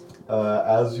focused.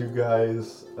 as you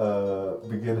guys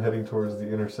begin heading towards the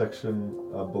intersection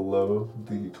below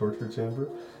the torture chamber,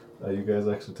 you guys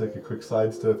actually take a quick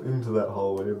sidestep into that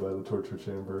hallway by the torture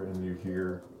chamber, and you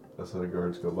hear a set of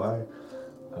guards go by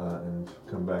and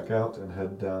come back out and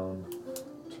head down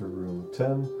to room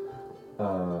 10.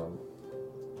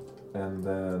 And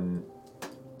then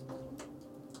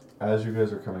as you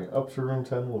guys are coming up to room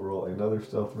 10, we'll roll another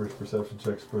stealth versus perception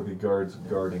checks for the guards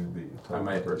guarding the I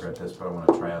might regret this, but I want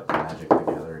to try out the Magic the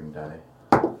Gathering die.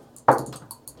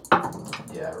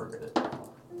 Yeah, I regret it.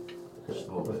 Just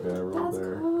a little bit. Okay, I rolled That's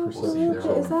their cool. perception We'll see,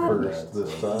 check Is that- first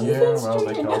this time. Yeah, well,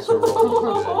 they can also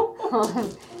roll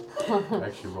good. I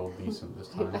actually rolled decent this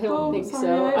I time. don't think sorry,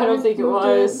 so. I don't think it moved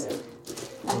was. it.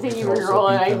 I think We you can were also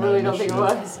rolling. beat I them really in don't think it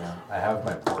initiative. was. Yeah, I have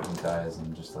my portent dies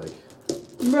and just like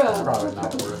Bruh. Probably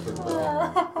not worth it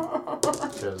though.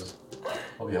 Because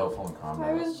I'll be helpful in I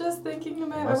combat. was just thinking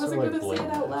about I Unless wasn't they're, going to like, say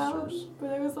it out blade loud, masters. but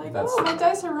I was like, That's- oh, my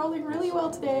dice are rolling really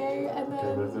well today, and okay,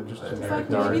 but then if they're just It's generic like,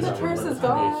 darts, maybe the it would curse is be a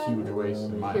gone. huge waste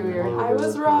in my Here we are. opinion. I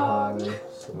was wrong.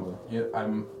 So, Yeah,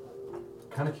 I'm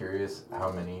kind of curious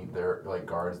how many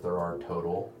guards there are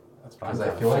total, That's fine. because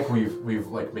I feel like we've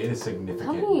like made a significant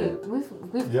How many? bit.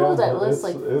 We've yeah, pulled at least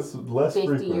like it's less 50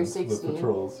 or frequent, 60. the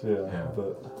patrols, Yeah.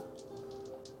 but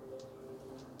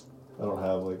I don't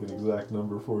have like an exact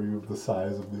number for you of the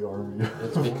size of the army.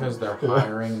 It's because they're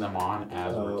hiring them on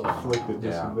as we're killing flick them. at Yeah.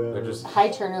 disadvantage. They're just High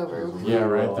turnover. yeah,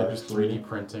 right. Well, They're just actually, 3D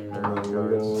printing their And then we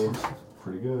guards. go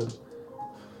pretty good.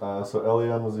 So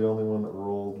Elion was the only one that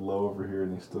rolled low over here,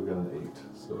 and he still got an 8.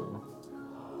 So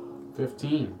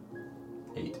 15.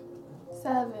 8.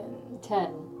 7. 10.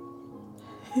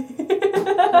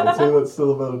 I'd say that's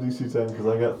still about a DC 10 because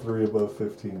I got 3 above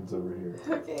 15s over here.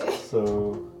 Okay.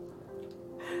 So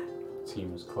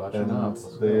Team is clutching and up.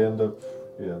 Let's they go.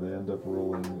 end up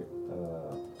rolling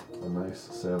a nice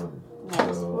 7.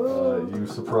 Nice. So you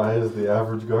surprise the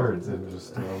average guards and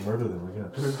just murder them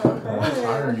again. Okay.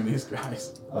 Hiring these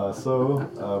guys.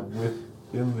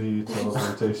 Within the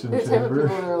teleportation There's type of chamber.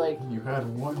 people that are like, You had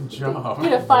one job.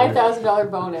 get a $5,000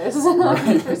 bonus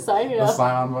Right. for signing A up.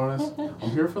 sign-on bonus. I'm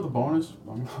here for the bonus.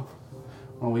 I'm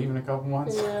gonna leave in a couple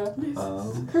months. Yeah.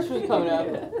 Um, Christmas coming up.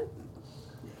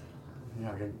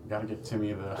 Yeah, gotta get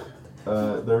Timmy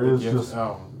the. there is gift. just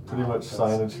Oh, pretty no, much that's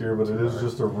signage here, but it too is hard.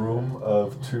 just a room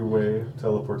of 2-way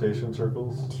teleportation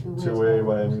circles. Two-way 2-way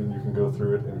by I mean you can go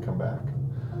through it and come back.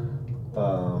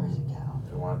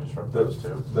 They want to disrupt There, those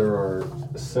two. there are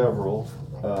several.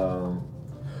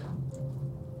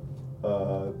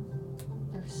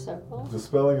 There's several.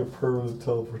 Dispelling a permanent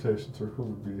teleportation circle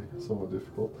would be somewhat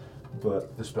difficult,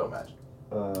 but Dispel magic.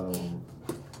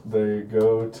 they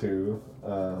go to.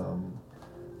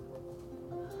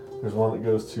 There's one that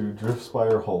goes to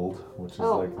Driftspire Hold, which is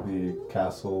Oh. like the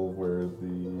castle where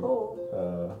the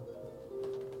Oh.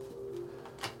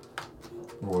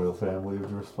 royal family of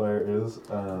Driftspire is.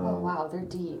 Oh wow, they're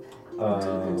deep. They're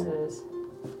deep into this.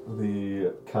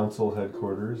 The council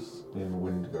headquarters in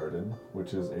Wind Garden,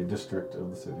 which is a district of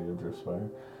the city of Driftspire.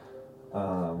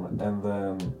 And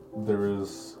then there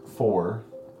is 4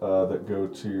 that go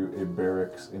to a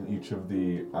barracks in each of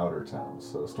the outer towns.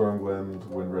 So Stormglen,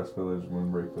 Windrest Village,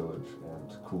 Moonbreak Village,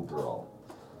 and Kuldural.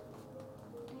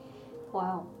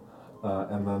 Wow.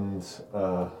 And then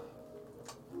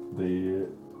the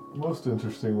most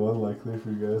interesting one, likely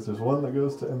for you guys, there's one that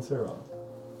goes to Enceron.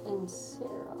 And Sarah.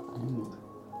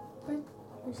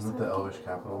 Isn't it the Elvish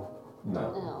capital?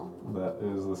 No. No. That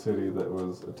is the city that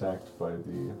was attacked by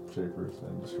the Shapers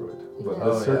and destroyed. But Yeah. the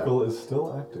Oh, yeah. circle is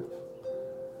still active.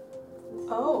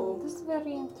 Oh. This is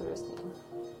very interesting.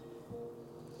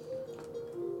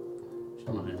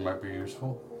 Some of these might be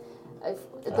useful. I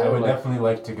There- would definitely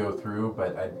like to go through,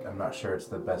 but I'm not sure it's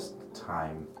the best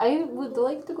time. I would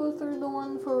like to go through the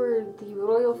one for the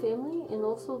royal family and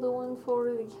also the one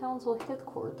for the council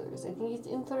headquarters. I think it's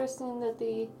interesting that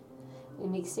it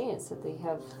makes sense that they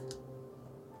have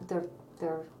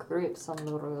their grips on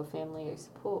the royal family, I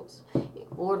suppose.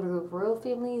 Or the royal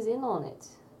family is in on it.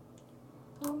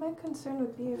 Well, my concern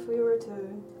would be if we were to,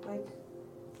 like,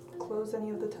 close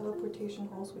any of the teleportation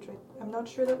holes, which I'm not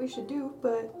sure that we should do,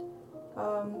 but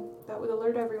that would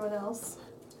alert everyone else.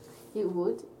 It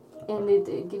would. And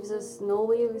it gives us no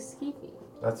way of escaping.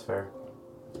 That's fair.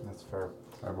 That's fair.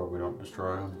 How about we don't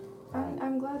destroy them?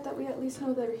 I'm glad that we at least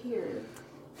know they're here.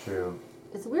 True.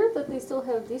 It's weird that they still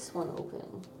have this one open.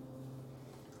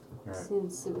 Right.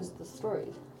 Since it was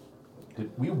destroyed.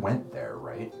 We went there,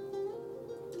 right?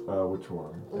 Which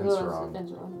one? Edjrana.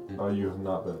 Edjrana. You have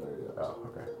not been there yet. Oh,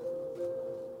 okay.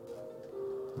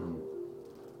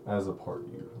 As a party,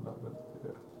 you have not been there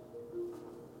yet.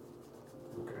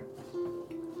 Okay.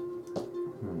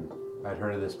 I'd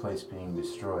heard of this place being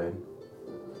destroyed.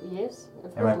 Yes.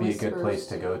 I've It heard might be a good whispers. place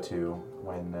to go to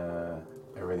when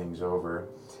everything's over.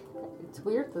 It's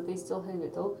weird that they still have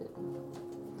it open.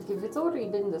 Like if it's already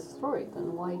been destroyed,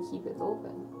 then why keep it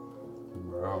open?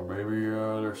 Well, maybe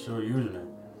they're still using it.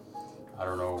 I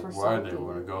don't know For why they something.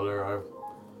 want to go there.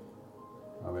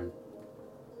 I mean,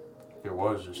 it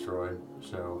was destroyed,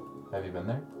 so. Have you been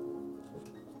there?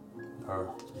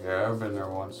 Yeah, I've been there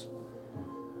once.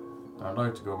 I'd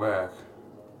like to go back.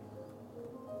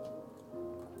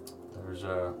 There's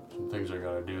some things I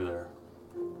gotta do there.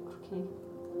 Okay.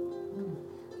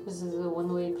 This is a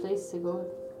one-way place to go.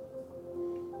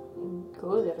 And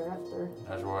go there after.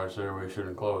 That's why I say we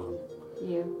shouldn't close them.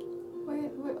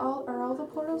 Wait, Yeah. are all the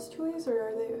portals 2 ways, or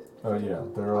are they? Oh yeah,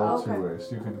 they're all Okay. 2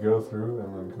 ways. You could go through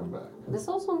and then come back. This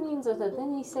also means that at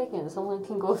any second someone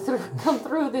can come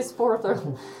through this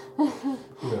portal.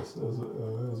 Yes, as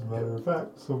a matter of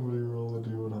fact, somebody roll a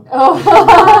D100. Oh.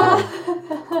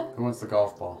 Who wants the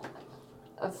golf ball?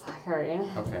 Fine.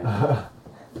 Okay.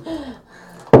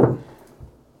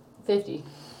 50.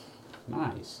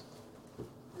 Nice.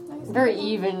 Nice. Very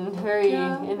even. Very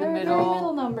Yeah, in the very middle.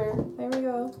 middle number. There we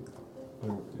go.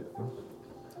 Yeah.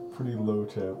 Pretty low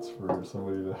chance for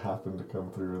somebody to happen to come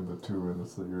through in the 2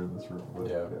 minutes that you're in this room. But,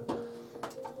 Yeah.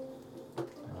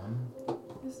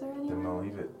 gonna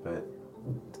leave it, but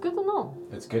It's good to know.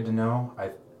 it's good to know.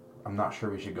 I'm not sure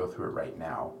we should go through it right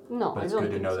now, No, but I it's don't good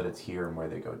to think know so. that it's here and where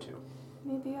they go to.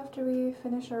 Maybe after we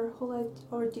finish our whole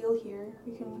ordeal here,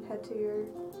 we can head to your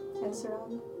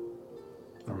Edjrana.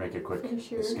 Or make a quick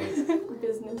Finish your escape.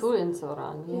 business. To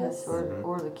Edjrana, yes, Yes. Mhm.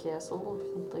 or the castle or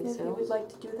someplace If you else. would like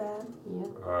to do that.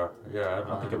 Yeah. Yeah, I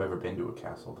don't think I've ever been to a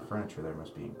castle. The furniture there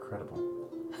must be incredible.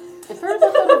 At first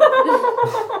I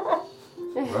thought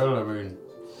Well, I mean,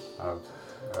 I've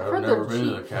heard never they're been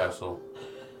to the cheap. castle.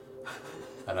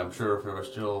 And I'm sure if it was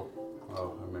still,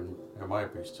 well, I mean, it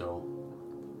might be still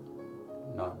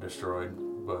not destroyed,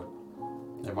 but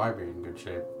it might be in good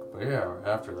shape. But yeah,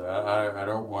 after that, I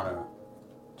don't want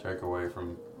to take away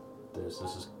from this.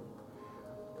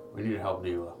 We need to help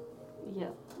Neela.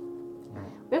 yeah.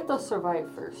 We have to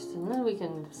survive first, and then we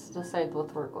can decide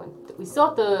what we're going to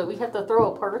do. We have to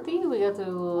throw a party. We got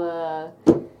to,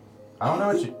 I don't know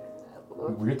what you.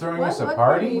 We're throwing What- us a what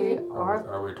party? we are,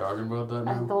 Are we talking about that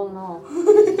I now? don't know.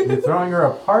 You're throwing her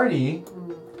a party?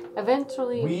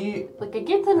 Eventually, We. like a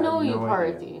get to have know you no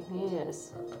party.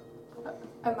 Yes.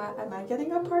 Am I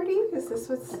getting a party? Is this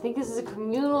what's... I think this is a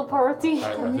communal party.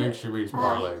 I think she means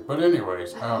parlay. But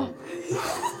anyways,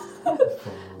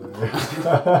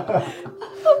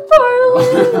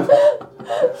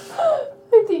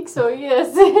 I think so,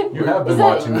 yes. You have been Is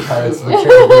that- watching the Pirates of the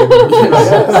Caribbean.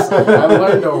 yes, I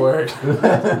learned a word.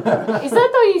 Is that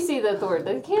how you say that word?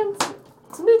 I can't.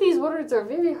 Some of these words are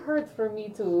very hard for me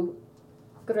to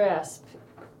grasp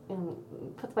and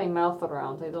put my mouth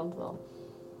around. I don't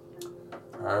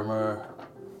know.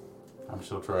 I'm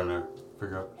still trying to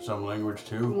figure out some language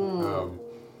too. Mm.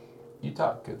 You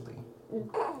talk goodly.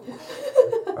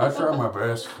 I try my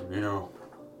best, you know.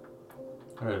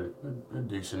 I had a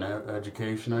decent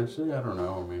education, I'd say. I don't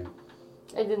know. I mean,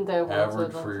 I didn't have one, so I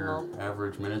average don't for your know.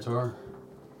 average Minotaur.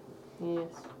 Yes.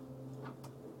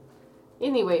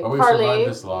 Anyway, Oh, we parlay. survived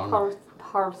this long.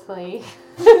 Parlay.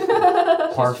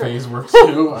 Parfaits work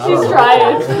too. I She's don't know.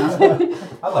 trying.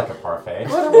 I like a parfait.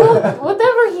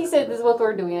 Whatever he said is what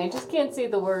we're doing. I just can't say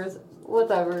the words.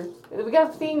 Whatever. We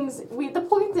got things. The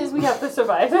point is we have to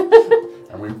survive.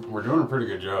 And we're doing a pretty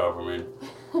good job. I mean,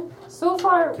 So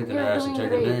far, kicking you're ass doing and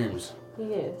taking great. names.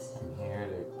 Yes. I'm here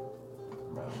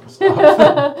to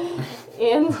stop.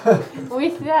 And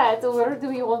with that, where do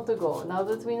we want to go? Now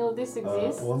that we know this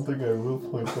exists. One thing I will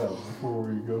point out before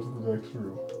we go to the next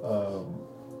room,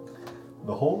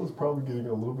 the hole is probably getting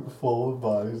a little bit full of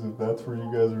bodies if that's where you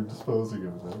guys are disposing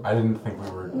of them. I didn't think we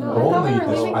were No, I thought we only were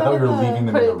this. leaving I thought we them were in the- leaving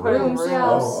them in the Put it in rooms. rooms. Yeah.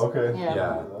 Oh, okay. Yeah.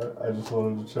 Yeah. I just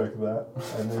wanted to check that.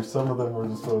 I knew some of them were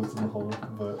disposed in the hole,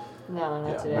 but No, not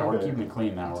Yeah, today. No, we're Okay. keeping it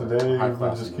clean now. We're today high we're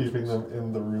class just individuals. keeping them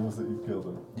in the rooms that you've killed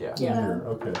them. Yeah. Yeah. Here,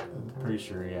 okay. Pretty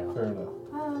sure, yeah. Fair enough.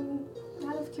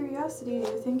 Out of curiosity, do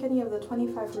you think any of the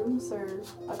 25 rooms are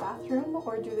a bathroom,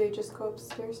 or do they just go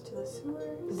upstairs to the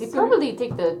sewers? They probably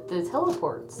take the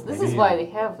teleports. This is Maybe why in- they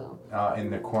have them. In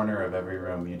the corner of every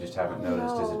room, you just haven't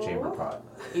noticed, is a chamber No. pot.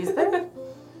 Is there?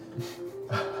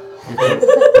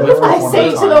 I I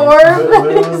say to the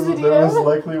worm. There was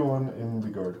likely one in the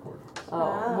guard quarters.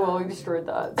 Oh, well, we destroyed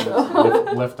that.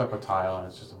 So. Lift up a tile and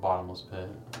it's just a bottomless pit.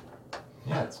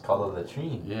 Yeah, it's called a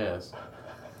latrine. Yes.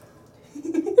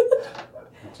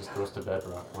 It just goes to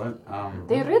bedrock. What?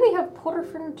 They really have poor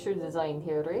furniture design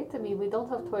here, right? I mean, we don't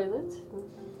have toilets.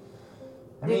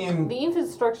 I mean, the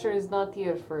infrastructure is not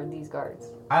here for these guards.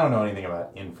 I don't know anything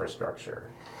about infrastructure,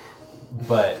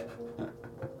 but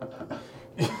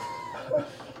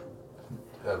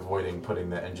avoiding putting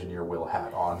the engineer Will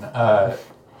hat on.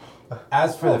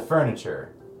 As for the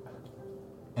furniture,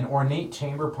 an ornate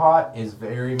chamber pot is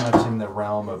very much in the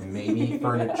realm of maybe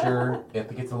furniture. I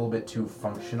think it's a little bit too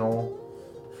functional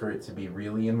for it to be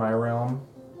really in my realm,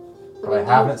 but I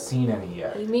haven't seen any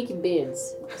yet. We make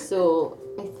beds, so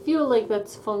I feel like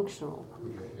that's functional.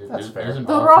 That's fair. Isn't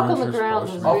The all rock on the furniture ground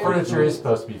supposed is to All be furniture is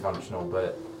supposed to be functional,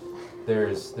 but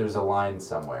there's a line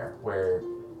somewhere where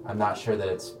I'm not sure that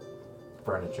it's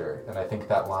furniture, and I think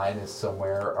that line is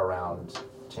somewhere around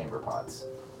chamber pots.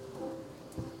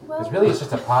 Because really, it's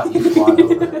just a pot you squat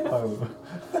over.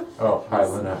 Oh, hi,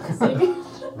 Luna.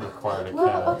 required a Well,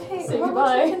 cat. okay, Say what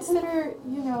goodbye. would you consider,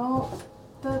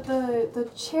 the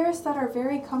chairs that are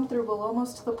very comfortable,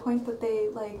 almost to the point that they,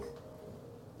 like,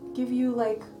 give you,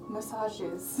 like,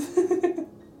 massages?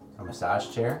 A massage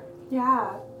chair?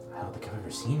 Yeah. I don't think I've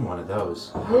ever seen one of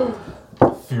those.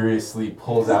 Furiously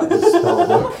pulls out his spell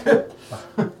book.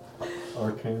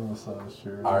 Arcane massage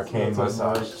chair. Arcane That's a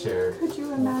massage chair. Could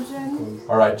you imagine?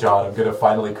 All right, John, I'm gonna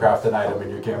finally craft an item in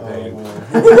your campaign. Oh,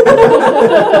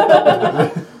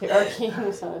 The arcane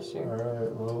massage chair.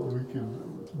 Alright, well, we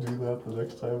could to do that the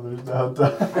next time there's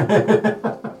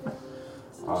downtime.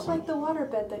 Sounds Awesome. like the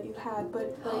waterbed that you had,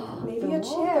 but like maybe The a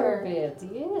chair. waterbed.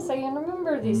 Yes, I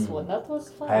remember this one. That was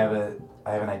fun. I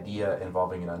have an idea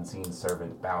involving an unseen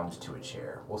servant bound to a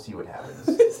chair. We'll see what happens.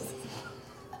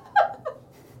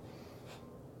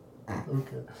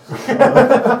 Okay.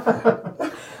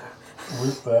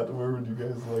 With that, where would you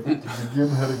guys like to begin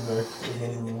heading next? And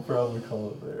then we'll probably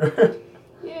call it there.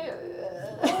 Yeah.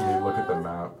 Let me look at the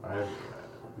map.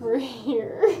 We're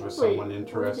here. Was someone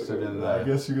interested in I the?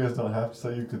 guess you guys don't have to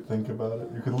say. You could think about it.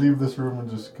 You could leave this room and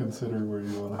just consider where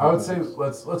you want to. I would say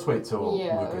let's wait till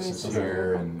Yeah, Lucas is we-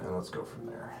 here and let's go from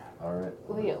there. All right.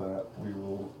 With Yeah. that, we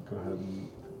will go ahead and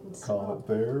call it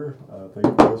there. Thank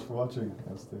you guys for watching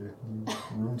as they move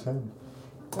room 10.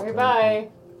 Bye bye.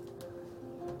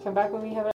 Come back when we have